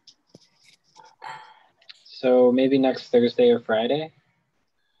 So maybe next Thursday or Friday?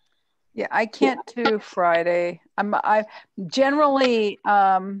 Yeah, I can't do Friday. I generally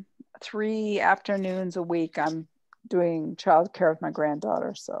 3 afternoons a week I'm doing childcare with my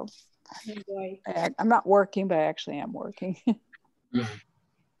granddaughter. So I'm not working, but I actually am working.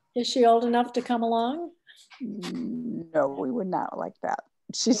 Is she old enough to come along? No, we would not like that.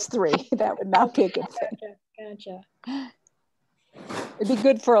 She's 3. That would not be a good thing. Gotcha. It'd be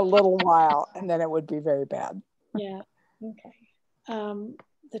good for a little while, and then it would be very bad. Yeah. Okay.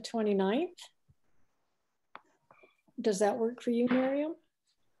 The 29th. Does that work for you, Miriam?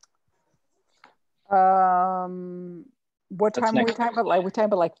 What time are we talking about? Like, we're talking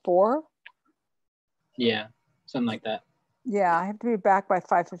about like 4? Yeah, something like that. Yeah, I have to be back by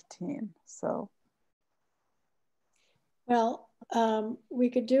 5:15. So. Well, we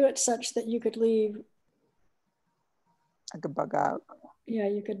could do it such that you could leave. I could bug out. Yeah,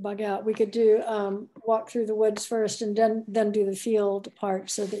 you could bug out. We could do walk through the woods first and then do the field part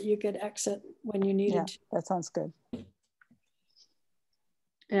so that you could exit when you needed to. That sounds good.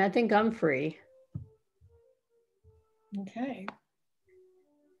 And I think I'm free. Okay.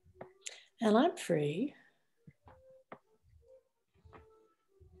 And I'm free.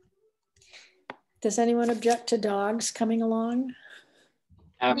 Does anyone object to dogs coming along?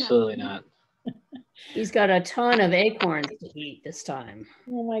 Absolutely not. He's got a ton of acorns to eat this time.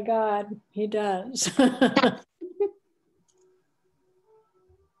 Oh my God, he does.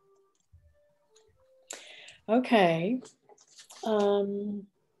 Okay.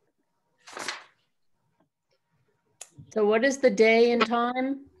 So what is the day and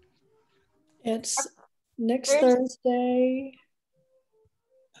time? It's next Thursday.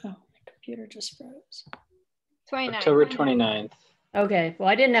 Oh, my computer just froze. 29th. October 29th. Okay, well,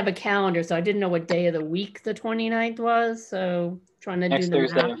 I didn't have a calendar, so I didn't know what day of the week the 29th was. So trying to do the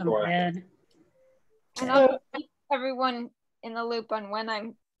Thursday math in my head. And I'll keep everyone in the loop on when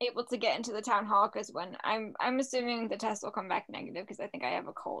I'm able to get into the town hall, because when I'm assuming the test will come back negative because I think I have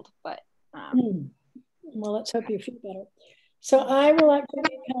a cold, but well, let's hope you feel better. So I will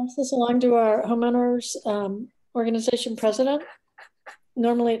actually pass this along to our homeowners organization president.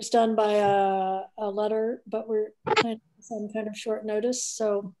 Normally it's done by a letter, but we're planning some kind of short notice.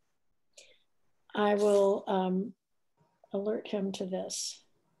 So I will alert him to this.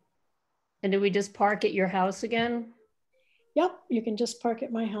 And do we just park at your house again? Yep, you can just park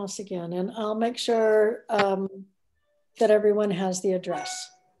at my house again, and I'll make sure that everyone has the address.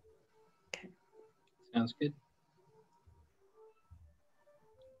 Okay. Sounds good.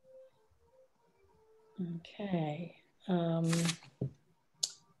 Okay.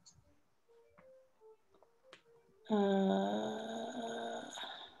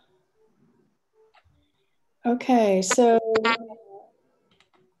 Okay, so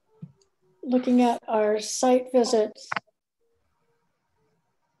looking at our site visits,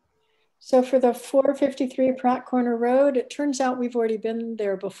 So for the 453 Pratt Corner Road, it turns out we've already been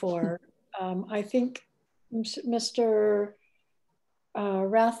there before. I think Mr.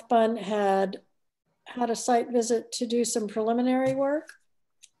 Rathbun had a site visit to do some preliminary work.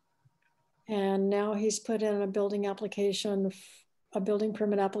 And now he's put in a building application, a building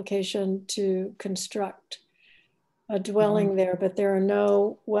permit application to construct a dwelling there, but there are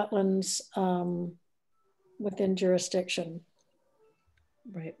no wetlands within jurisdiction.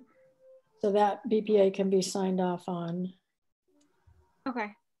 Right. So that BPA can be signed off on.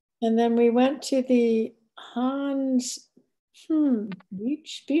 Okay. And then we went to the Hans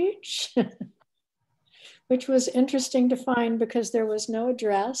Beach, which was interesting to find because there was no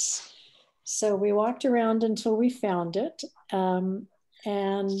address. So we walked around until we found it. And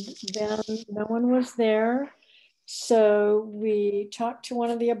then no one was there. So we talked to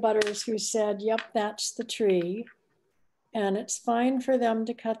one of the abutters who said, yep, that's the tree. And it's fine for them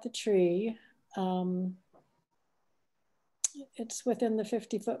to cut the tree. It's within the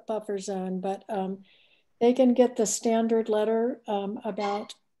 50-foot buffer zone, but they can get the standard letter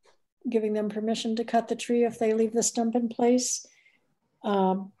about giving them permission to cut the tree if they leave the stump in place.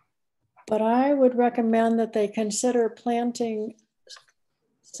 But I would recommend that they consider planting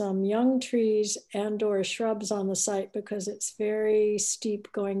some young trees and or shrubs on the site because it's very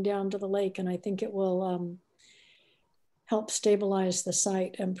steep going down to the lake, and I think it will help stabilize the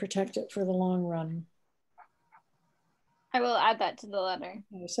site and protect it for the long run. I will add that to the letter.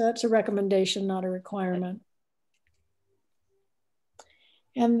 So that's a recommendation, not a requirement.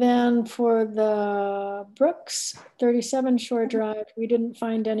 And then for the Brooks 37 Shore Drive, we didn't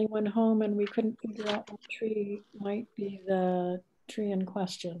find anyone home and we couldn't figure out what tree might be the tree in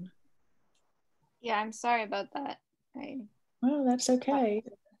question. Yeah, I'm sorry about that. Well, that's okay.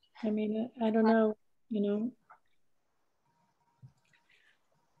 I mean, I don't know, you know.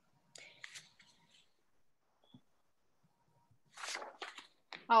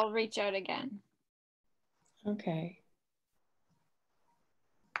 I'll reach out again. Okay.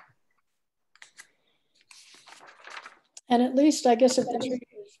 And at least I guess if the tree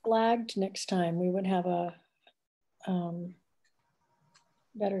is flagged next time, we would have a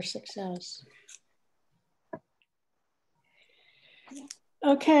better success.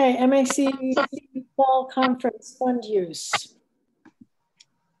 Okay, MAC Fall Conference fund use.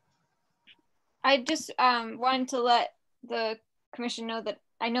 I just wanted to let the commission know that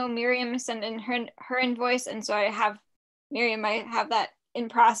I know Miriam sent in her invoice, and so I have that in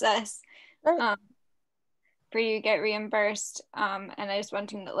process for you to get reimbursed. And I just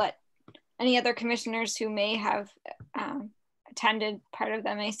wanted to let any other commissioners who may have attended part of the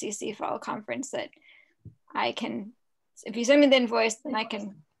MACC Fall Conference that I can, if you send me the invoice, then I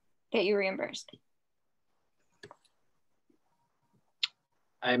can get you reimbursed.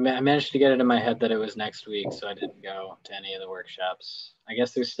 I managed to get it in my head that it was next week, so I didn't go to any of the workshops. I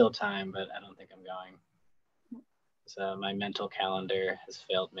guess there's still time, but I don't think I'm going. So my mental calendar has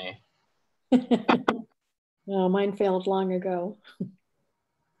failed me. Well, mine failed long ago.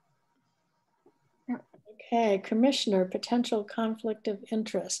 Okay, Commissioner, potential conflict of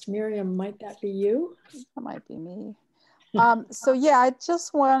interest. Miriam, might that be you? That might be me. So yeah, I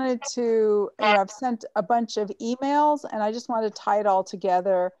just wanted to, I've sent a bunch of emails and I just wanted to tie it all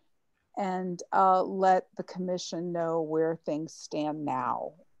together and let the commission know where things stand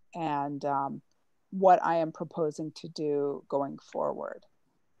now and what I am proposing to do going forward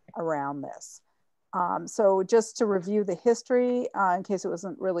around this. So just to review the history, in case it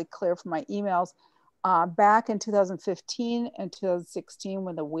wasn't really clear from my emails, back in 2015 and 2016,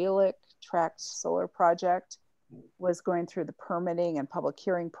 when the Wheelock Tract Solar Project was going through the permitting and public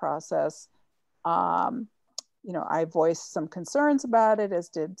hearing process, I voiced some concerns about it, as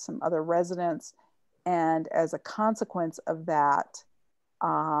did some other residents. And as a consequence of that,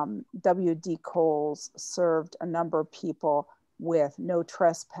 W.D. Coles served a number of people with no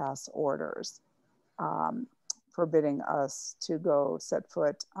trespass orders, forbidding us to go set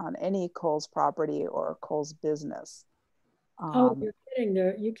foot on any Coles property or Coles business. Oh, you're kidding.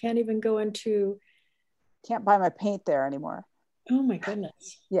 You can't even go into... Can't buy my paint there anymore. Oh my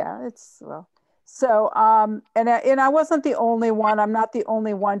goodness. Yeah, it's, well. So, and I wasn't the only one. I'm not the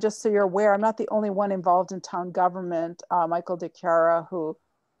only one, just so you're aware, I'm not the only one involved in town government. Michael DeCara, who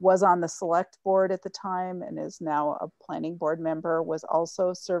was on the select board at the time and is now a planning board member, was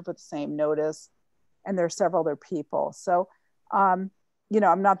also served with the same notice. And there are several other people. So, I'm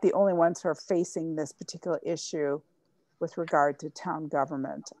not the only ones who are facing this particular issue with regard to town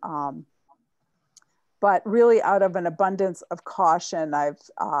government. But really, out of an abundance of caution, I've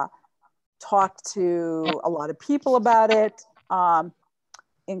talked to a lot of people about it.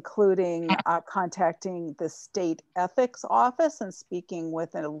 including contacting the state ethics office and speaking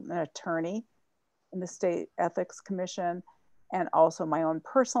with an attorney in the state ethics commission, and also my own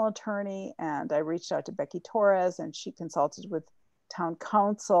personal attorney. And I reached out to Becky Torres, and she consulted with town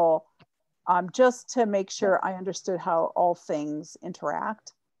council just to make sure I understood how all things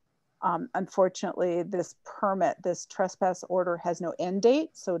interact. Unfortunately, this permit, this trespass order has no end date,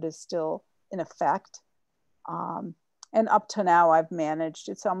 so it is still in effect. And up to now, I've managed,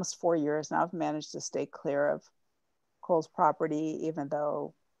 it's almost 4 years now, I've managed to stay clear of Cole's property, even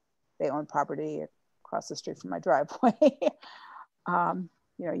though they own property across the street from my driveway. You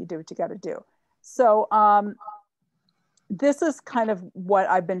know, you do what you got to do. So this is kind of what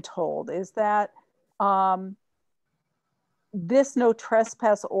I've been told, is that this no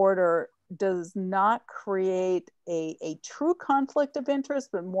trespass order does not create a true conflict of interest,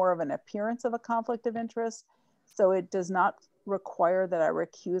 but more of an appearance of a conflict of interest. So it does not require that I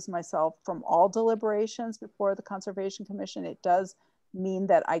recuse myself from all deliberations before the Conservation Commission. It does mean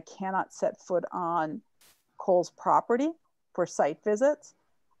that I cannot set foot on Cole's property for site visits,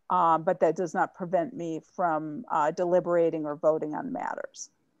 but that does not prevent me from deliberating or voting on matters.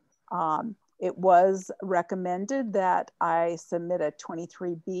 It was recommended that I submit a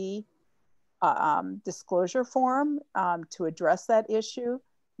 23B disclosure form to address that issue,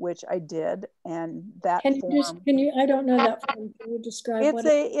 which I did, and that form. I don't know that form. Can you describe it's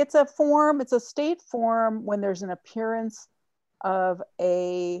it's a form, it's a state form when there's an appearance of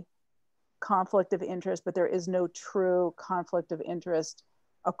a conflict of interest, but there is no true conflict of interest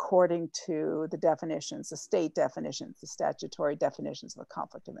according to the definitions, the state definitions, the statutory definitions of a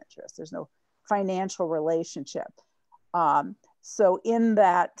conflict of interest. There's no financial relationship. So in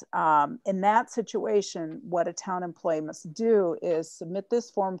that situation, what a town employee must do is submit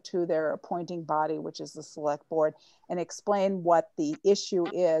this form to their appointing body, which is the select board, and explain what the issue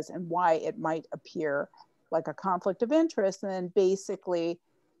is and why it might appear like a conflict of interest, and then basically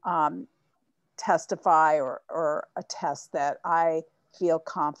testify or attest that I feel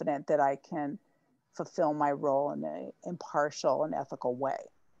confident that I can fulfill my role in an impartial and ethical way.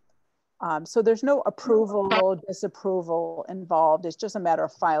 So there's no approval or disapproval involved. It's just a matter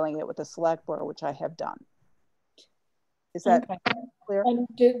of filing it with the select board, which I have done. Is that clear? And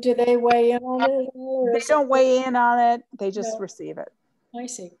do they weigh in on it? They don't weigh in on it. They just receive it. I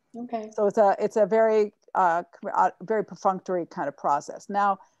see. Okay. So it's a very very perfunctory kind of process.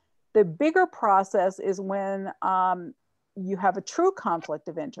 Now, the bigger process is when you have a true conflict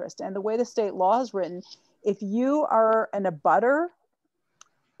of interest, and the way the state law is written, if you are an abutter,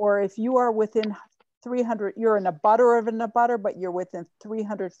 or if you are within 300, you're an abutter of an abutter, but you're within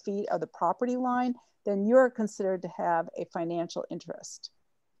 300 feet of the property line, then you're considered to have a financial interest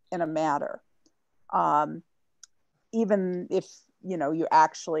in a matter. Even if, you know, you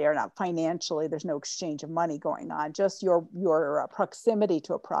actually are not financially, there's no exchange of money going on, just your proximity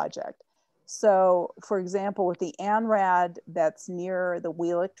to a project. So for example, with the ANRAD that's near the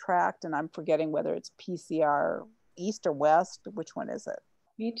Wheelock tract, and I'm forgetting whether it's PCR East or West, which one is it?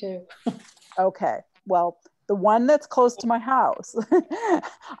 Me too. Okay, well, the one that's close to my house,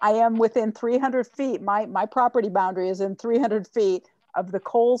 I am within 300 feet. My property boundary is in 300 feet of the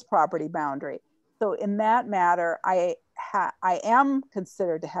Coles property boundary. So in that matter, I am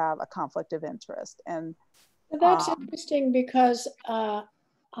considered to have a conflict of interest. And that's interesting, because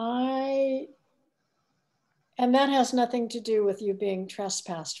and that has nothing to do with you being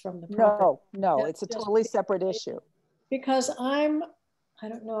trespassed from the property. No, it's a totally separate issue. Because I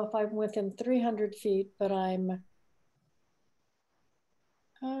don't know if I'm within 300 feet, but I'm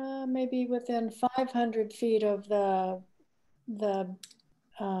maybe within 500 feet of the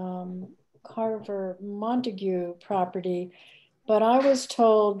Carver Montague property. But I was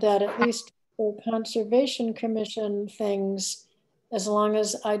told that at least for Conservation Commission things, as long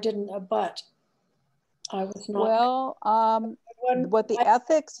as I didn't abut, I was not. Well, what the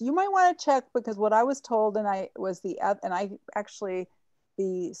ethics, you might want to check, because what I was told,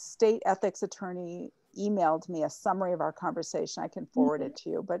 the state ethics attorney emailed me a summary of our conversation. I can forward it to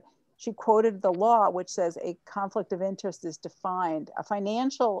you, but she quoted the law, which says a conflict of interest is defined, a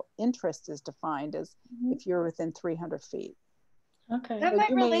financial interest is defined as if you're within 300 feet. Okay. So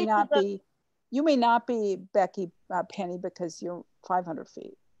you may not be Becky Penny, because you're 500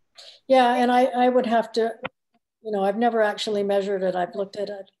 feet. Yeah, and I would have to, you know, I've never actually measured it. I've looked at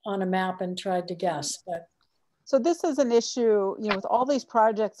it on a map and tried to guess, but. So this is an issue, you know, with all these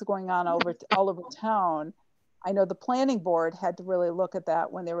projects going on all over town. I know the planning board had to really look at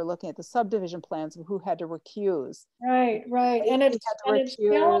that when they were looking at the subdivision plans of who had to recuse. Right. And it's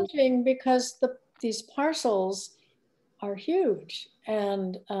challenging, because these parcels are huge,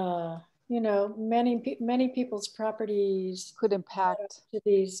 and you know, many people's properties could impact to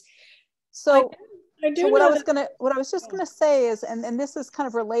these. So I do so what know I was just gonna say is, and this is kind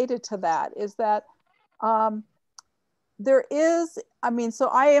of related to that, is that there is, I mean, so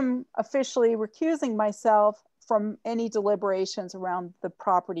I am officially recusing myself from any deliberations around the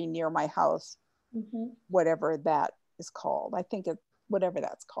property near my house, whatever that is called. I think it's whatever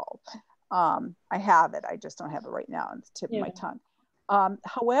that's called. I have it, I just don't have it right now on the tip of my tongue.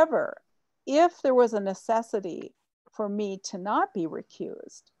 However, if there was a necessity for me to not be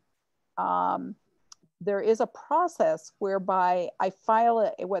recused, there is a process whereby I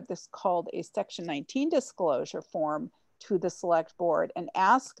file what is called a Section 19 disclosure form to the select board and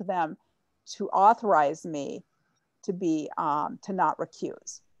ask them to authorize me to be to not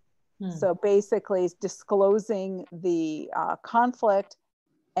recuse. So basically disclosing the conflict,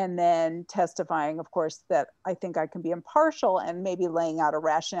 and then testifying, of course, that I think I can be impartial, and maybe laying out a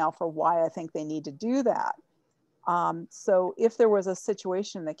rationale for why I think they need to do that. So if there was a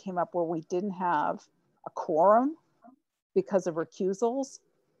situation that came up where we didn't have a quorum because of recusals,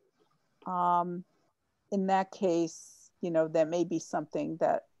 in that case, you know, that may be something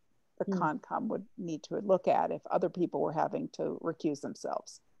that the Concom would need to look at if other people were having to recuse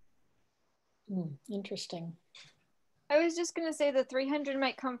themselves. Interesting. I was just going to say the 300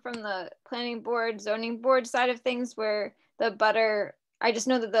 might come from the planning board, zoning board side of things, where the butter, I just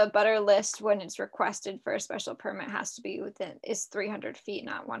know that the butter list, when it's requested for a special permit, has to be within, is 300 feet,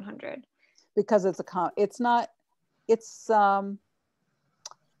 not 100. Because it's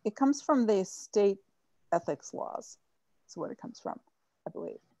it comes from the state ethics laws. That's what it comes from, I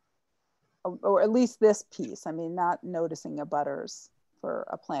believe. Or at least this piece. I mean, not noticing abutters for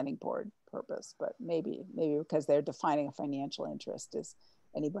a planning board purpose, but maybe because they're defining a financial interest as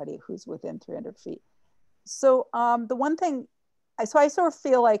anybody who's within 300 feet. So the one thing, so I sort of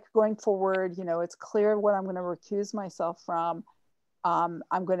feel like going forward, you know, it's clear what I'm going to recuse myself from. I'm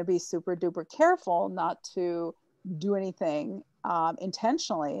going to be super duper careful not to do anything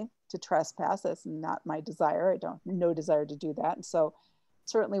intentionally to trespass. That's not my desire. I don't, no desire to do that. And so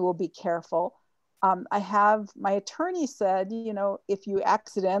certainly will be careful. I have, my attorney said, you know, if you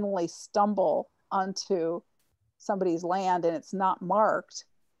accidentally stumble onto somebody's land and it's not marked,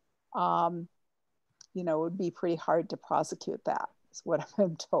 you know, it would be pretty hard to prosecute that, is what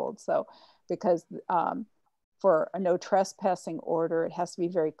I'm told. So, because for a no trespassing order, it has to be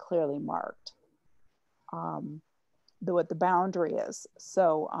very clearly marked, what the boundary is.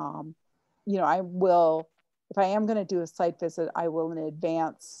 So, you know, I will, if I am going to do a site visit, I will in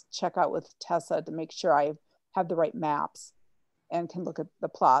advance check out with Tessa to make sure I have the right maps and can look at the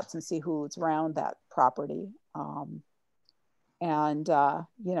plots and see who's around that property. And,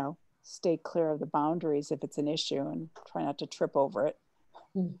 you know, stay clear of the boundaries if it's an issue and try not to trip over it.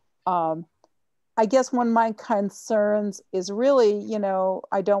 I guess one of my concerns is really, you know,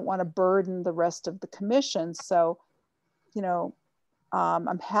 I don't want to burden the rest of the commission. So, you know,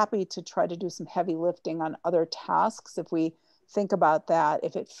 I'm happy to try to do some heavy lifting on other tasks if we think about that,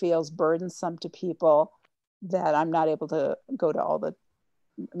 if it feels burdensome to people that I'm not able to go to all the,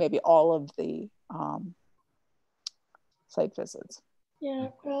 maybe all of the site visits. Yeah,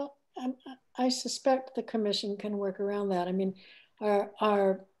 well, I suspect the commission can work around that. I mean, I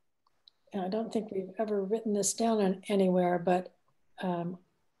don't think we've ever written this down anywhere, but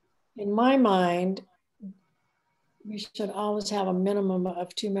in my mind, we should always have a minimum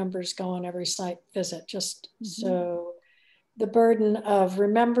of 2 members go on every site visit, just so the burden of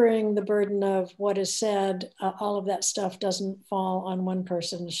remembering, the burden of what is said, all of that stuff doesn't fall on one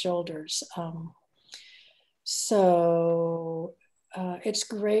person's shoulders. So it's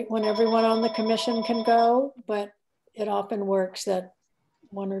great when everyone on the commission can go, but it often works that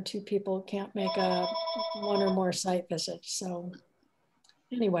 1 or 2 people can't make a 1 or more site visits. So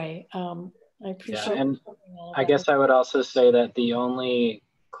anyway, I appreciate. Yeah, and I guess I would also say that the only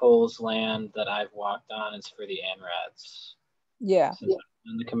Coles land that I've walked on is for the ANRADs. Yeah.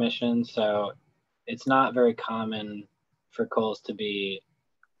 In the commission, so it's not very common for Coles to be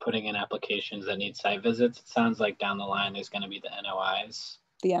putting in applications that need site visits. It sounds like down the line there's going to be the NOIs.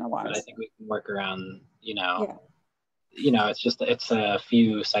 The NOIs. But I think we can work around, you know, you know, it's a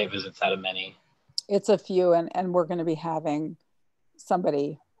few site visits out of many. It's a few, and we're going to be having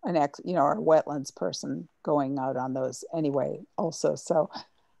somebody, you know, our wetlands person going out on those anyway also. So,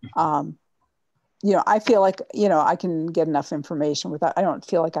 you know, I feel like, you know, I can get enough information without, I don't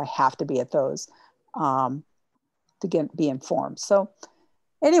feel like I have to be at those to be informed. So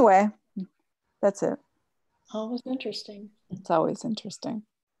anyway, that's it. Always interesting. It's always interesting.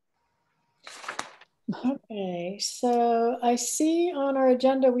 Okay, so I see on our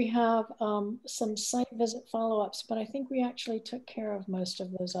agenda we have some site visit follow-ups, but I think we actually took care of most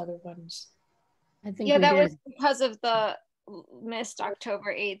of those other ones. I think Yeah, we that did. was because of the missed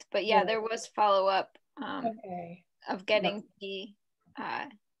October 8th, but yeah, Yeah. there was follow-up Okay. of getting the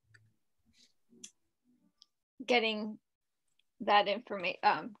getting that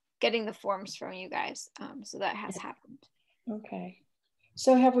information, getting the forms from you guys. So that has happened. Okay.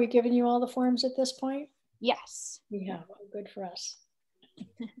 So have we given you all the forms at this point? Yes. We have. Oh, good for us.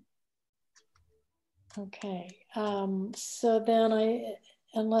 Okay. So then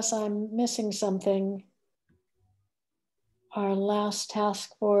unless I'm missing something, our last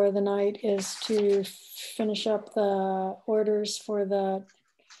task for the night is to finish up the orders for the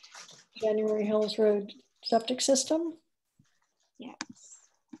January Hills Road septic system. Yes.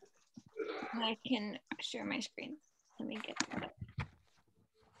 I can share my screen. Let me get that.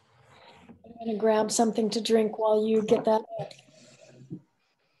 I'm going to grab something to drink while you get that up.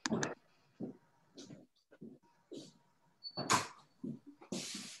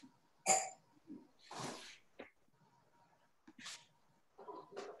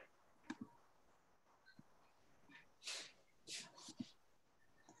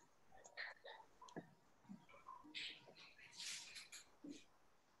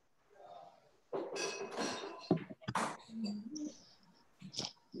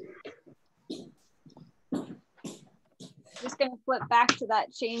 Just going to flip back to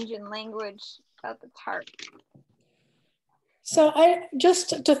that change in language about the tarp. So I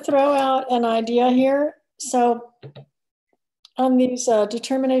just to throw out an idea here. So on these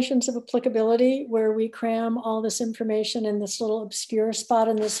determinations of applicability, where we cram all this information in this little obscure spot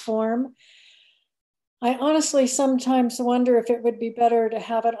in this form, I honestly sometimes wonder if it would be better to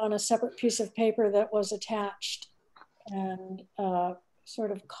have it on a separate piece of paper that was attached and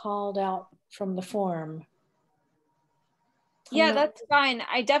sort of called out from the form. Yeah, that's fine.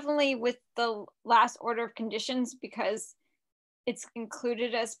 I definitely, with the last order of conditions, because it's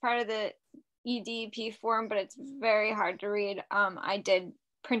included as part of the EDP form, but it's very hard to read. I did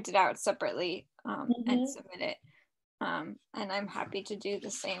print it out separately and submit it. And I'm happy to do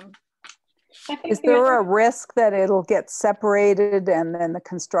the same. Is there a risk that it'll get separated and then the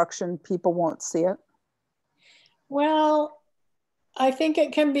construction people won't see it? Well, I think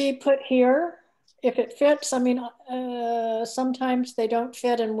it can be put here if it fits. I mean, sometimes they don't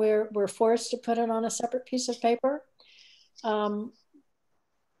fit and we're forced to put it on a separate piece of paper. But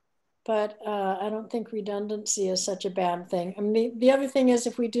I don't think redundancy is such a bad thing. I mean, the other thing is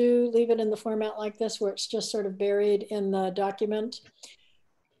if we do leave it in the format like this, where it's just sort of buried in the document,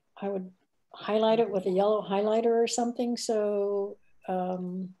 I would highlight it with a yellow highlighter or something. So,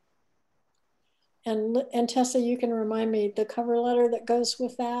 and Tessa, you can remind me, the cover letter that goes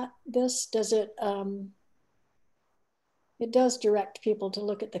with does it, it does direct people to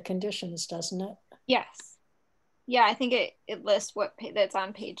look at the conditions, doesn't it? Yes. Yeah, I think it lists that's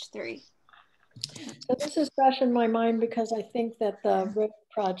on page 3. So this is fresh in my mind because I think that the road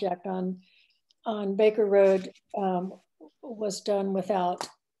project on Baker Road was done without,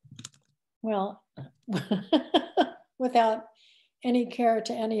 well, without any care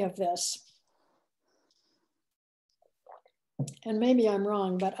to any of this. And maybe I'm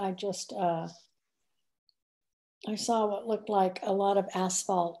wrong, but I just, I saw what looked like a lot of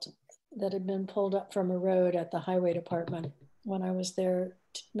asphalt that had been pulled up from a road at the highway department when I was there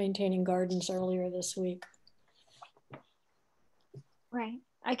maintaining gardens earlier this week. Right.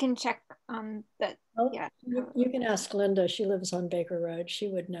 I can check on that. Oh, yeah. You can ask Linda. She lives on Baker Road. She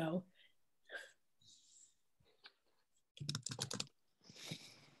would know.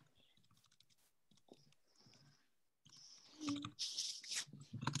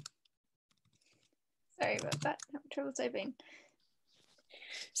 Sorry about that. I'm trouble typing.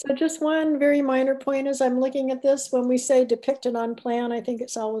 So just one very minor point as I'm looking at this, when we say depicted on plan, I think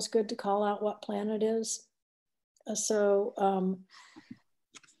it's always good to call out what plan it is. So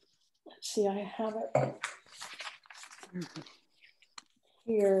let's see, I have it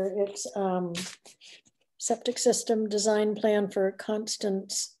here. It's septic system design plan for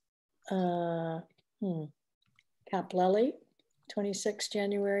Constance Caplelli, 26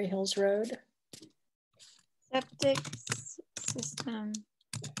 January Hills Road. Septic system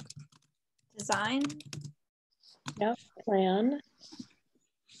design. Yep, plan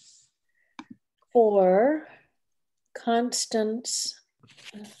for Constance.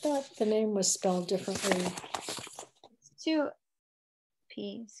 I thought the name was spelled differently. It's 2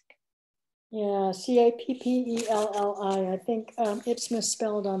 P's. Yeah, Cappelli. I think it's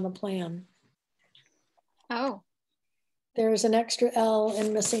misspelled on the plan. Oh. There's an extra L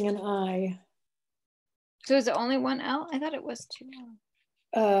and missing an I. So is it only one L? I thought it was two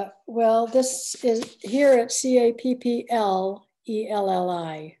L. Well, this is here at CAPPLELLI.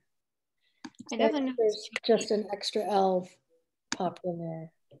 I definitely know There's just an extra L popped in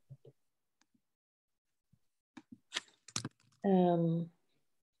there.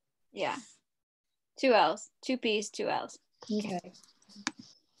 Yeah, two L's, two P's, two L's. Okay.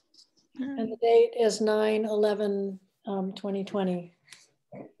 And the date is 9/11/2020.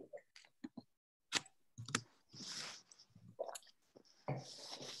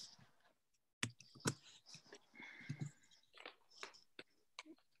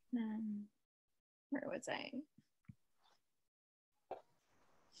 Where was I?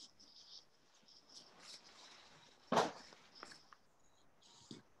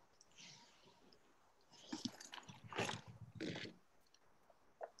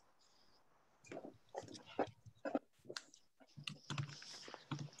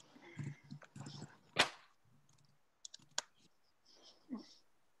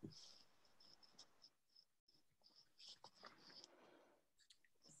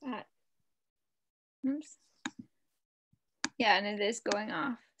 That. Oops. Yeah, and it is going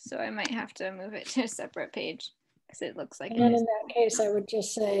off, so I might have to move it to a separate page because it looks like. And then in that case, I would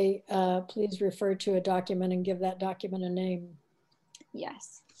just say, please refer to a document and give that document a name.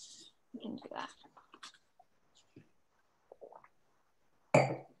 Yes, we can do that.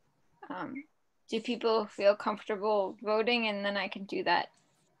 Do people feel comfortable voting, and then I can do that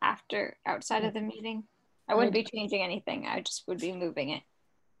after, outside of the meeting? I wouldn't be changing anything. I just would be moving it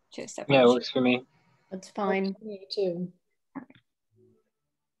to a separate. Yeah, it works for me. That's fine. Me too.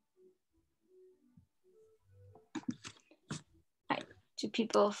 Right. Do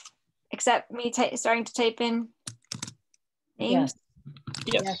people accept me starting to type in names?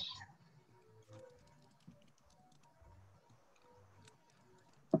 Yes. Yes.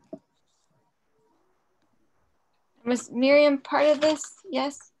 Was Miriam part of this?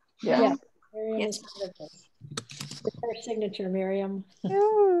 Yes? Yeah. Yeah, Miriam is part of this. It's her signature, Miriam. I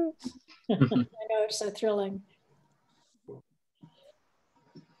know, it's so thrilling.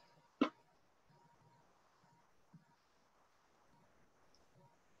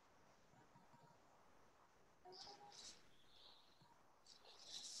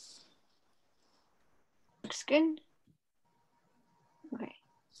 Looks good. Okay.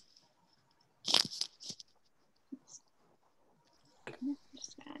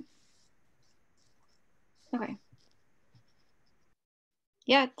 Okay.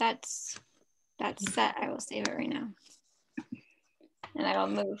 Yeah, that's set. I will save it right now. And I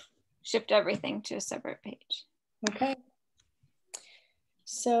will shift everything to a separate page. Okay.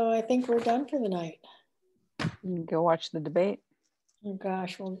 So I think we're done for the night. You can go watch the debate. Oh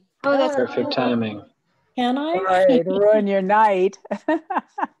gosh. Well, oh, that's perfect timing. Can I? All right, ruin your night.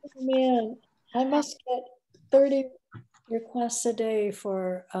 Man, I must get 30 requests a day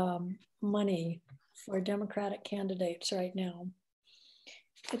for money for Democratic candidates right now.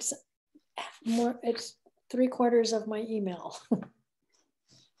 It's more, it's 3/4 of my email.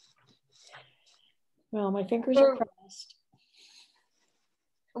 Well, my fingers are crossed.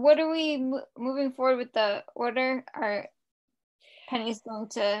 What are we moving forward with the order? Are Penny's going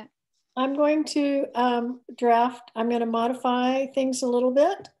to? I'm going to draft, I'm going to modify things a little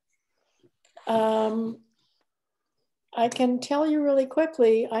bit. I can tell you really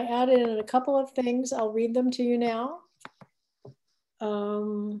quickly, I added in a couple of things. I'll read them to you now.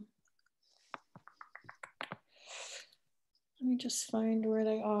 Let me just find where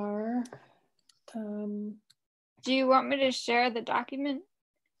they are. Do you want me to share the document?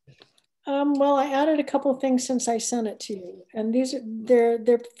 Well, I added a couple of things since I sent it to you, and these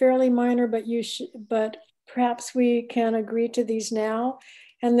they're fairly minor, but perhaps we can agree to these now,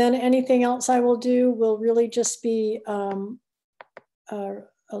 and then anything else I will do will really just be a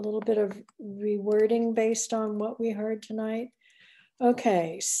little bit of rewording based on what we heard tonight.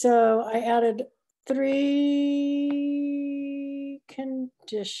 Okay, so I added 3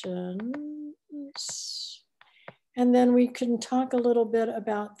 conditions, and then we can talk a little bit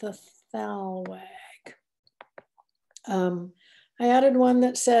about the thalweg. I added one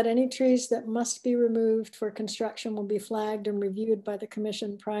that said any trees that must be removed for construction will be flagged and reviewed by the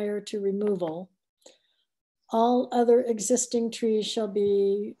commission prior to removal. All other existing trees shall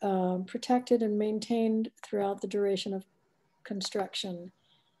be protected and maintained throughout the duration of construction.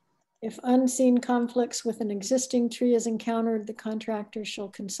 If unseen conflicts with an existing tree is encountered, the contractor shall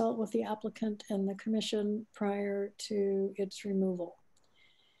consult with the applicant and the commission prior to its removal.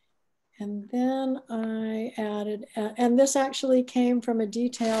 And then I added, and this actually came from a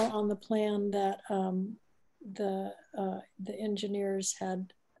detail on the plan that the engineers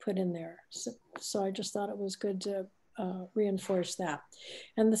had put in there. So I just thought it was good to reinforce that.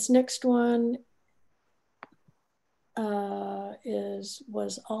 And this next one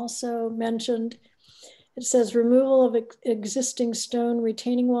was also mentioned. It says removal of existing stone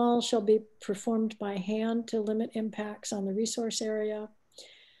retaining walls shall be performed by hand to limit impacts on the resource area.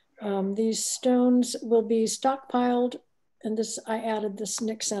 These stones will be stockpiled, and this, I added this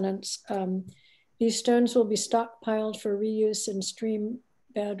next sentence. These stones will be stockpiled for reuse in stream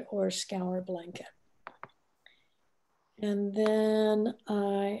bed or scour blanket. And then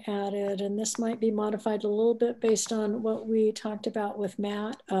I added, and this might be modified a little bit based on what we talked about with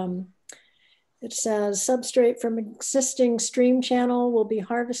Matt. It says substrate from existing stream channel will be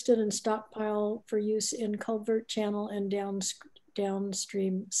harvested and stockpiled for use in culvert channel and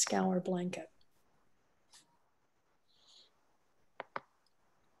downstream scour blanket.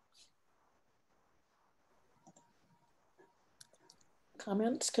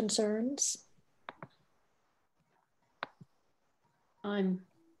 Comments, concerns?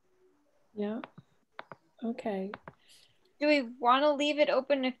 Yeah, okay. Do we want to leave it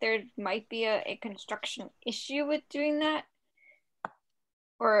open if there might be a construction issue with doing that?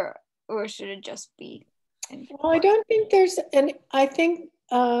 Or should it just be? Well, I don't think there's any, I think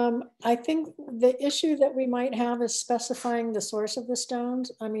the issue that we might have is specifying the source of the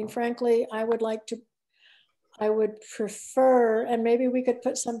stones. I mean, frankly, I would prefer, and maybe we could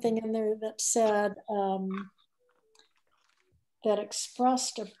put something in there that said, that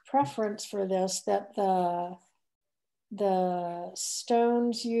expressed a preference for this, that the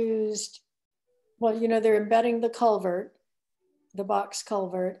stones used, well, you know, they're embedding the culvert, the box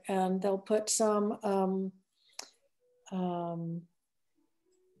culvert, and they'll put some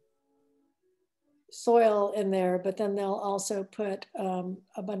soil in there, but then they'll also put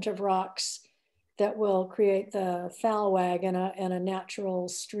a bunch of rocks that will create the thalweg in a natural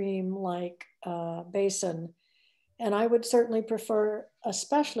stream-like basin. And I would certainly prefer,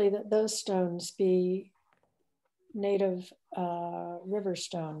 especially that those stones be native river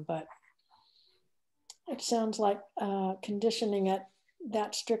stone, but it sounds like conditioning it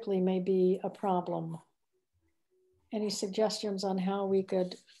that strictly may be a problem. Any suggestions on how we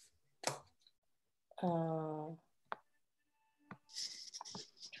could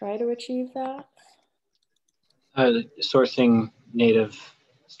try to achieve that? Sourcing native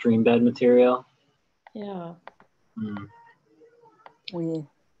stream bed material. Yeah.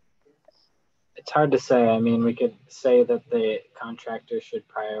 It's hard to say. I mean, we could say that the contractor should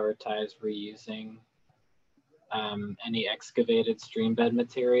prioritize reusing any excavated stream bed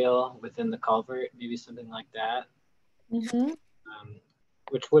material within the culvert, maybe something like that. Mm-hmm.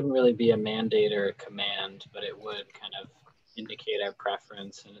 Which wouldn't really be a mandate or a command, but it would kind of indicate our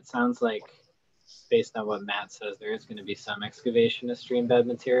preference. And it sounds like, based on what Matt says, there is going to be some excavation of stream bed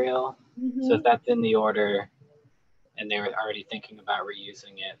material. Mm-hmm. So if that's in the order and they were already thinking about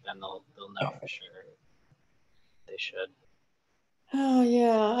reusing it, then they'll know for sure. They should. Oh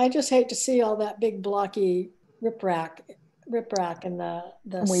yeah, I just hate to see all that big blocky riprap in the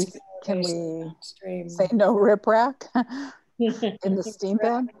Can we say no riprap in the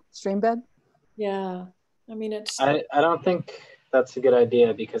stream bed? Yeah, I mean it's. I don't think that's a good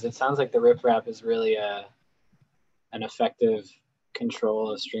idea, because it sounds like the riprap is really an effective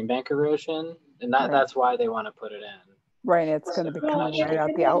control of stream bank erosion, and that's why they want to put it in. Right, it's going to be coming right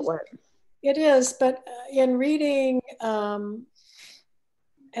out the outlet. It is, but in reading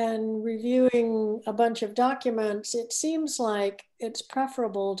and reviewing a bunch of documents, it seems like it's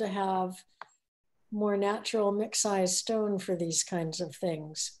preferable to have more natural mixed-size stone for these kinds of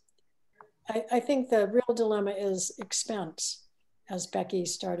things. I think the real dilemma is expense, as Becky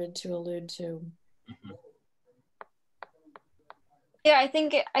started to allude to. Mm-hmm. Yeah, I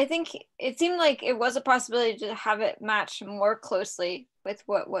think it seemed like it was a possibility to have it match more closely with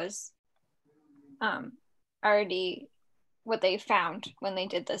what was already what they found when they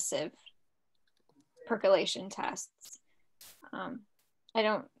did the sieve percolation tests. I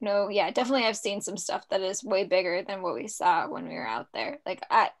don't know. Yeah, definitely I've seen some stuff that is way bigger than what we saw when we were out there, like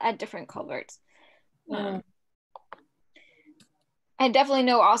at different culverts. I definitely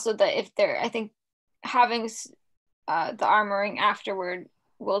know also that if I think having the armoring afterward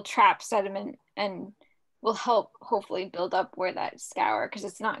will trap sediment and will help hopefully build up where that scour, because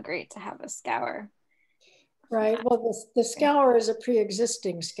it's not great to have a scour. Right. Well, the scour is a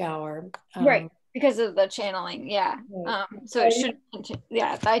pre-existing scour. Right. Because of the channeling. Yeah. Right. So it should,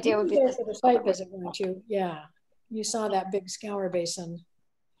 yeah, the idea would be there for the site visit, weren't you? Yeah. You saw that big scour basin,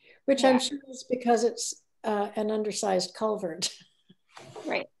 which I'm sure is because it's an undersized culvert.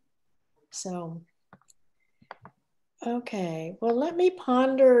 Right. So, Okay, well, let me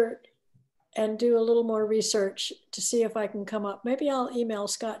ponder and do a little more research to see if I can come up. Maybe I'll email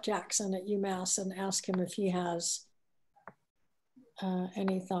Scott Jackson at UMass and ask him if he has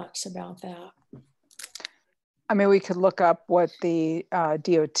any thoughts about that. I mean, we could look up what the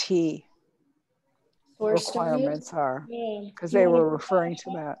DOT requirements are, because they were referring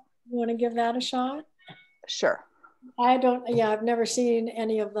to that. You want to give that a shot? Sure. I don't, yeah, I've never seen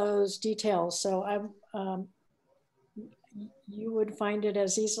any of those details, so you would find it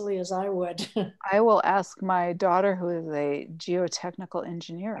as easily as I would. I will ask my daughter, who is a geotechnical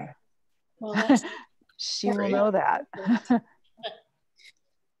engineer. Well, that's she will know that.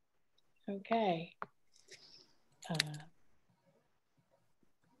 Okay.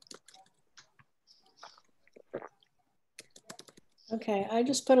 Okay, I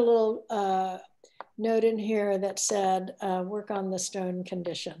just put a little note in here that said, work on the stone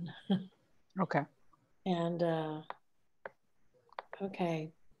condition. Okay. And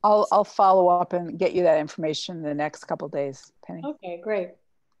okay. I'll follow up and get you that information in the next couple of days, Penny. Okay, great.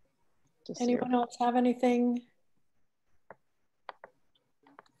 Anyone else have anything?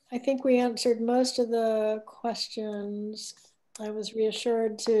 I think we answered most of the questions. I was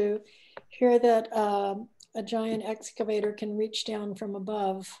reassured to hear that a giant excavator can reach down from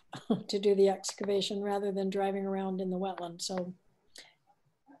above to do the excavation rather than driving around in the wetland. So,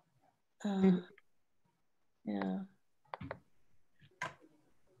 yeah.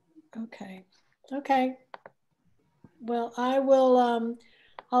 Okay. Okay. Well, I will,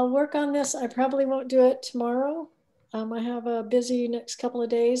 I'll work on this. I probably won't do it tomorrow. I have a busy next couple of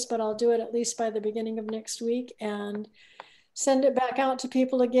days, but I'll do it at least by the beginning of next week and send it back out to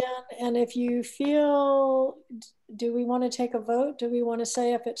people again. And if you feel, do we want to take a vote? Do we want to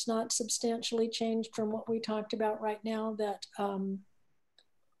say if it's not substantially changed from what we talked about right now that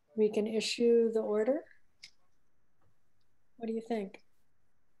we can issue the order? What do you think?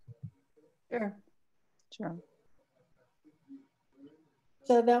 Sure. Sure.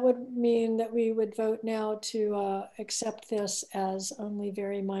 So that would mean that we would vote now to accept this as only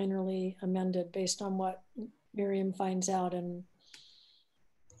very minorly amended based on what Miriam finds out and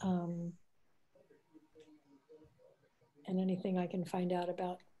anything I can find out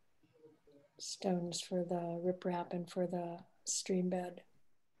about stones for the riprap and for the stream bed.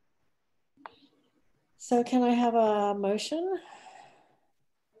 So can I have a motion?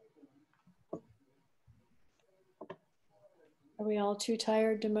 Are we all too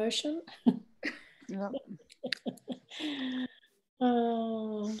tired to motion? Yep.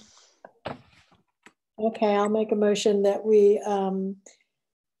 Okay, I'll make a motion that we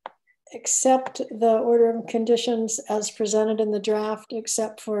accept the order of conditions as presented in the draft,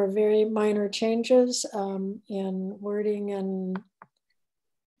 except for very minor changes in wording and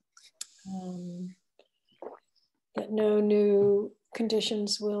that no new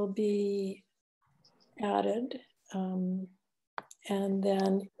conditions will be added. And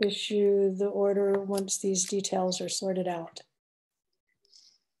then issue the order once these details are sorted out.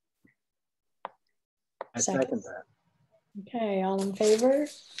 I second that. Okay, all in favor?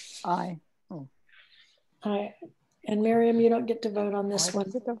 Aye. Oh. Aye. And Miriam, you don't get to vote on this one.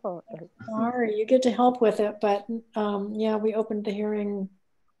 I get to vote. Sorry, you get to help with it, but yeah, we opened the hearing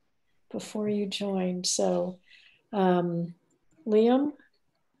before you joined. So Liam?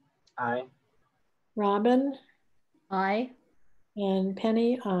 Aye. Robin? Aye. And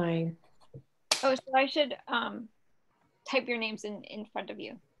Penny? Aye. Oh, so I should type your names in front of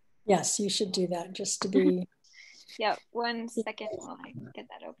you. Yes, you should do that just to be. Yeah, 1 second while I get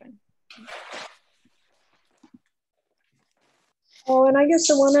that open. Oh, and I guess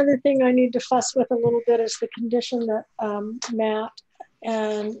the one other thing I need to fuss with a little bit is the condition that Matt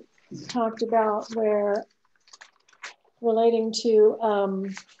and talked about where relating to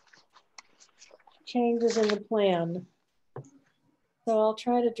changes in the plan. So I'll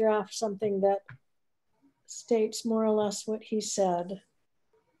try to draft something that states more or less what he said,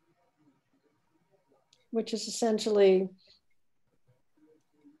 which is essentially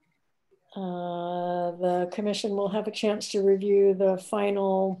the commission will have a chance to review the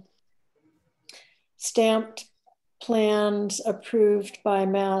final stamped plans approved by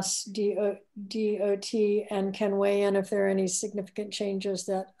Mass DOT and can weigh in if there are any significant changes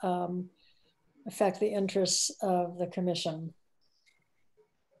that affect the interests of the commission.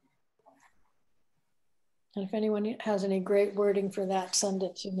 And if anyone has any great wording for that, send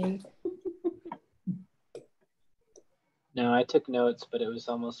it to me. No, I took notes, but it was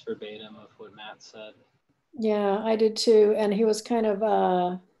almost verbatim of what Matt said. Yeah, I did too. And he was kind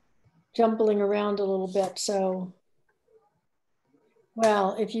of jumbling around a little bit. So,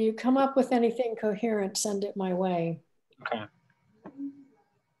 well, if you come up with anything coherent, send it my way. Okay.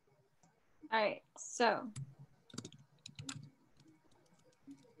 All right, so.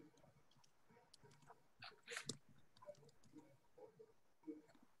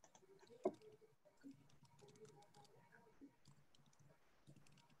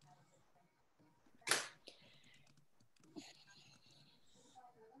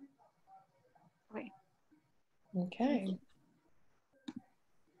 Wait. Okay.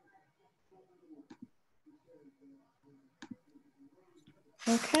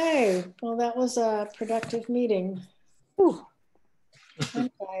 Okay, well, that was a productive meeting. Whew.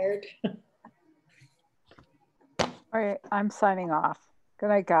 I'm tired. All right, I'm signing off. Good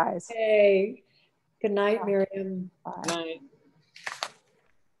night, guys. Hey, good night, Miriam. Bye. Good night.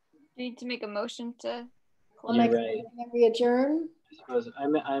 Do you need to make a motion to I'll close? make You're right. we adjourn. I suppose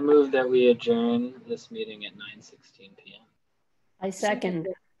I move that we adjourn this meeting at 9:16 p.m. I second.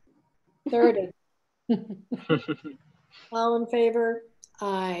 Thirded. All in favor?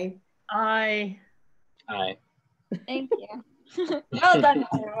 Aye. Aye. Aye. Thank you. Well done,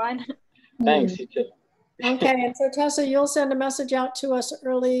 everyone. Thanks, you too. Okay, and so Tessa, you'll send a message out to us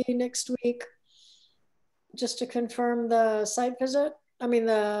early next week just to confirm the site visit. I mean,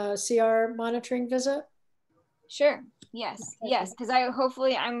 the CR monitoring visit. Sure. Yes. Yes. Because I'm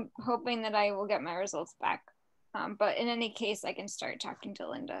hoping that I will get my results back. But in any case, I can start talking to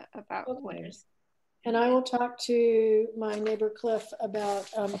Linda about what is. And I will talk to my neighbor Cliff about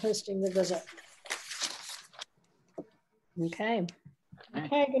hosting the visit. Okay.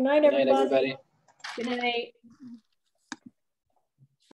 Okay. Good night, Good night, everybody. everybody. Good night.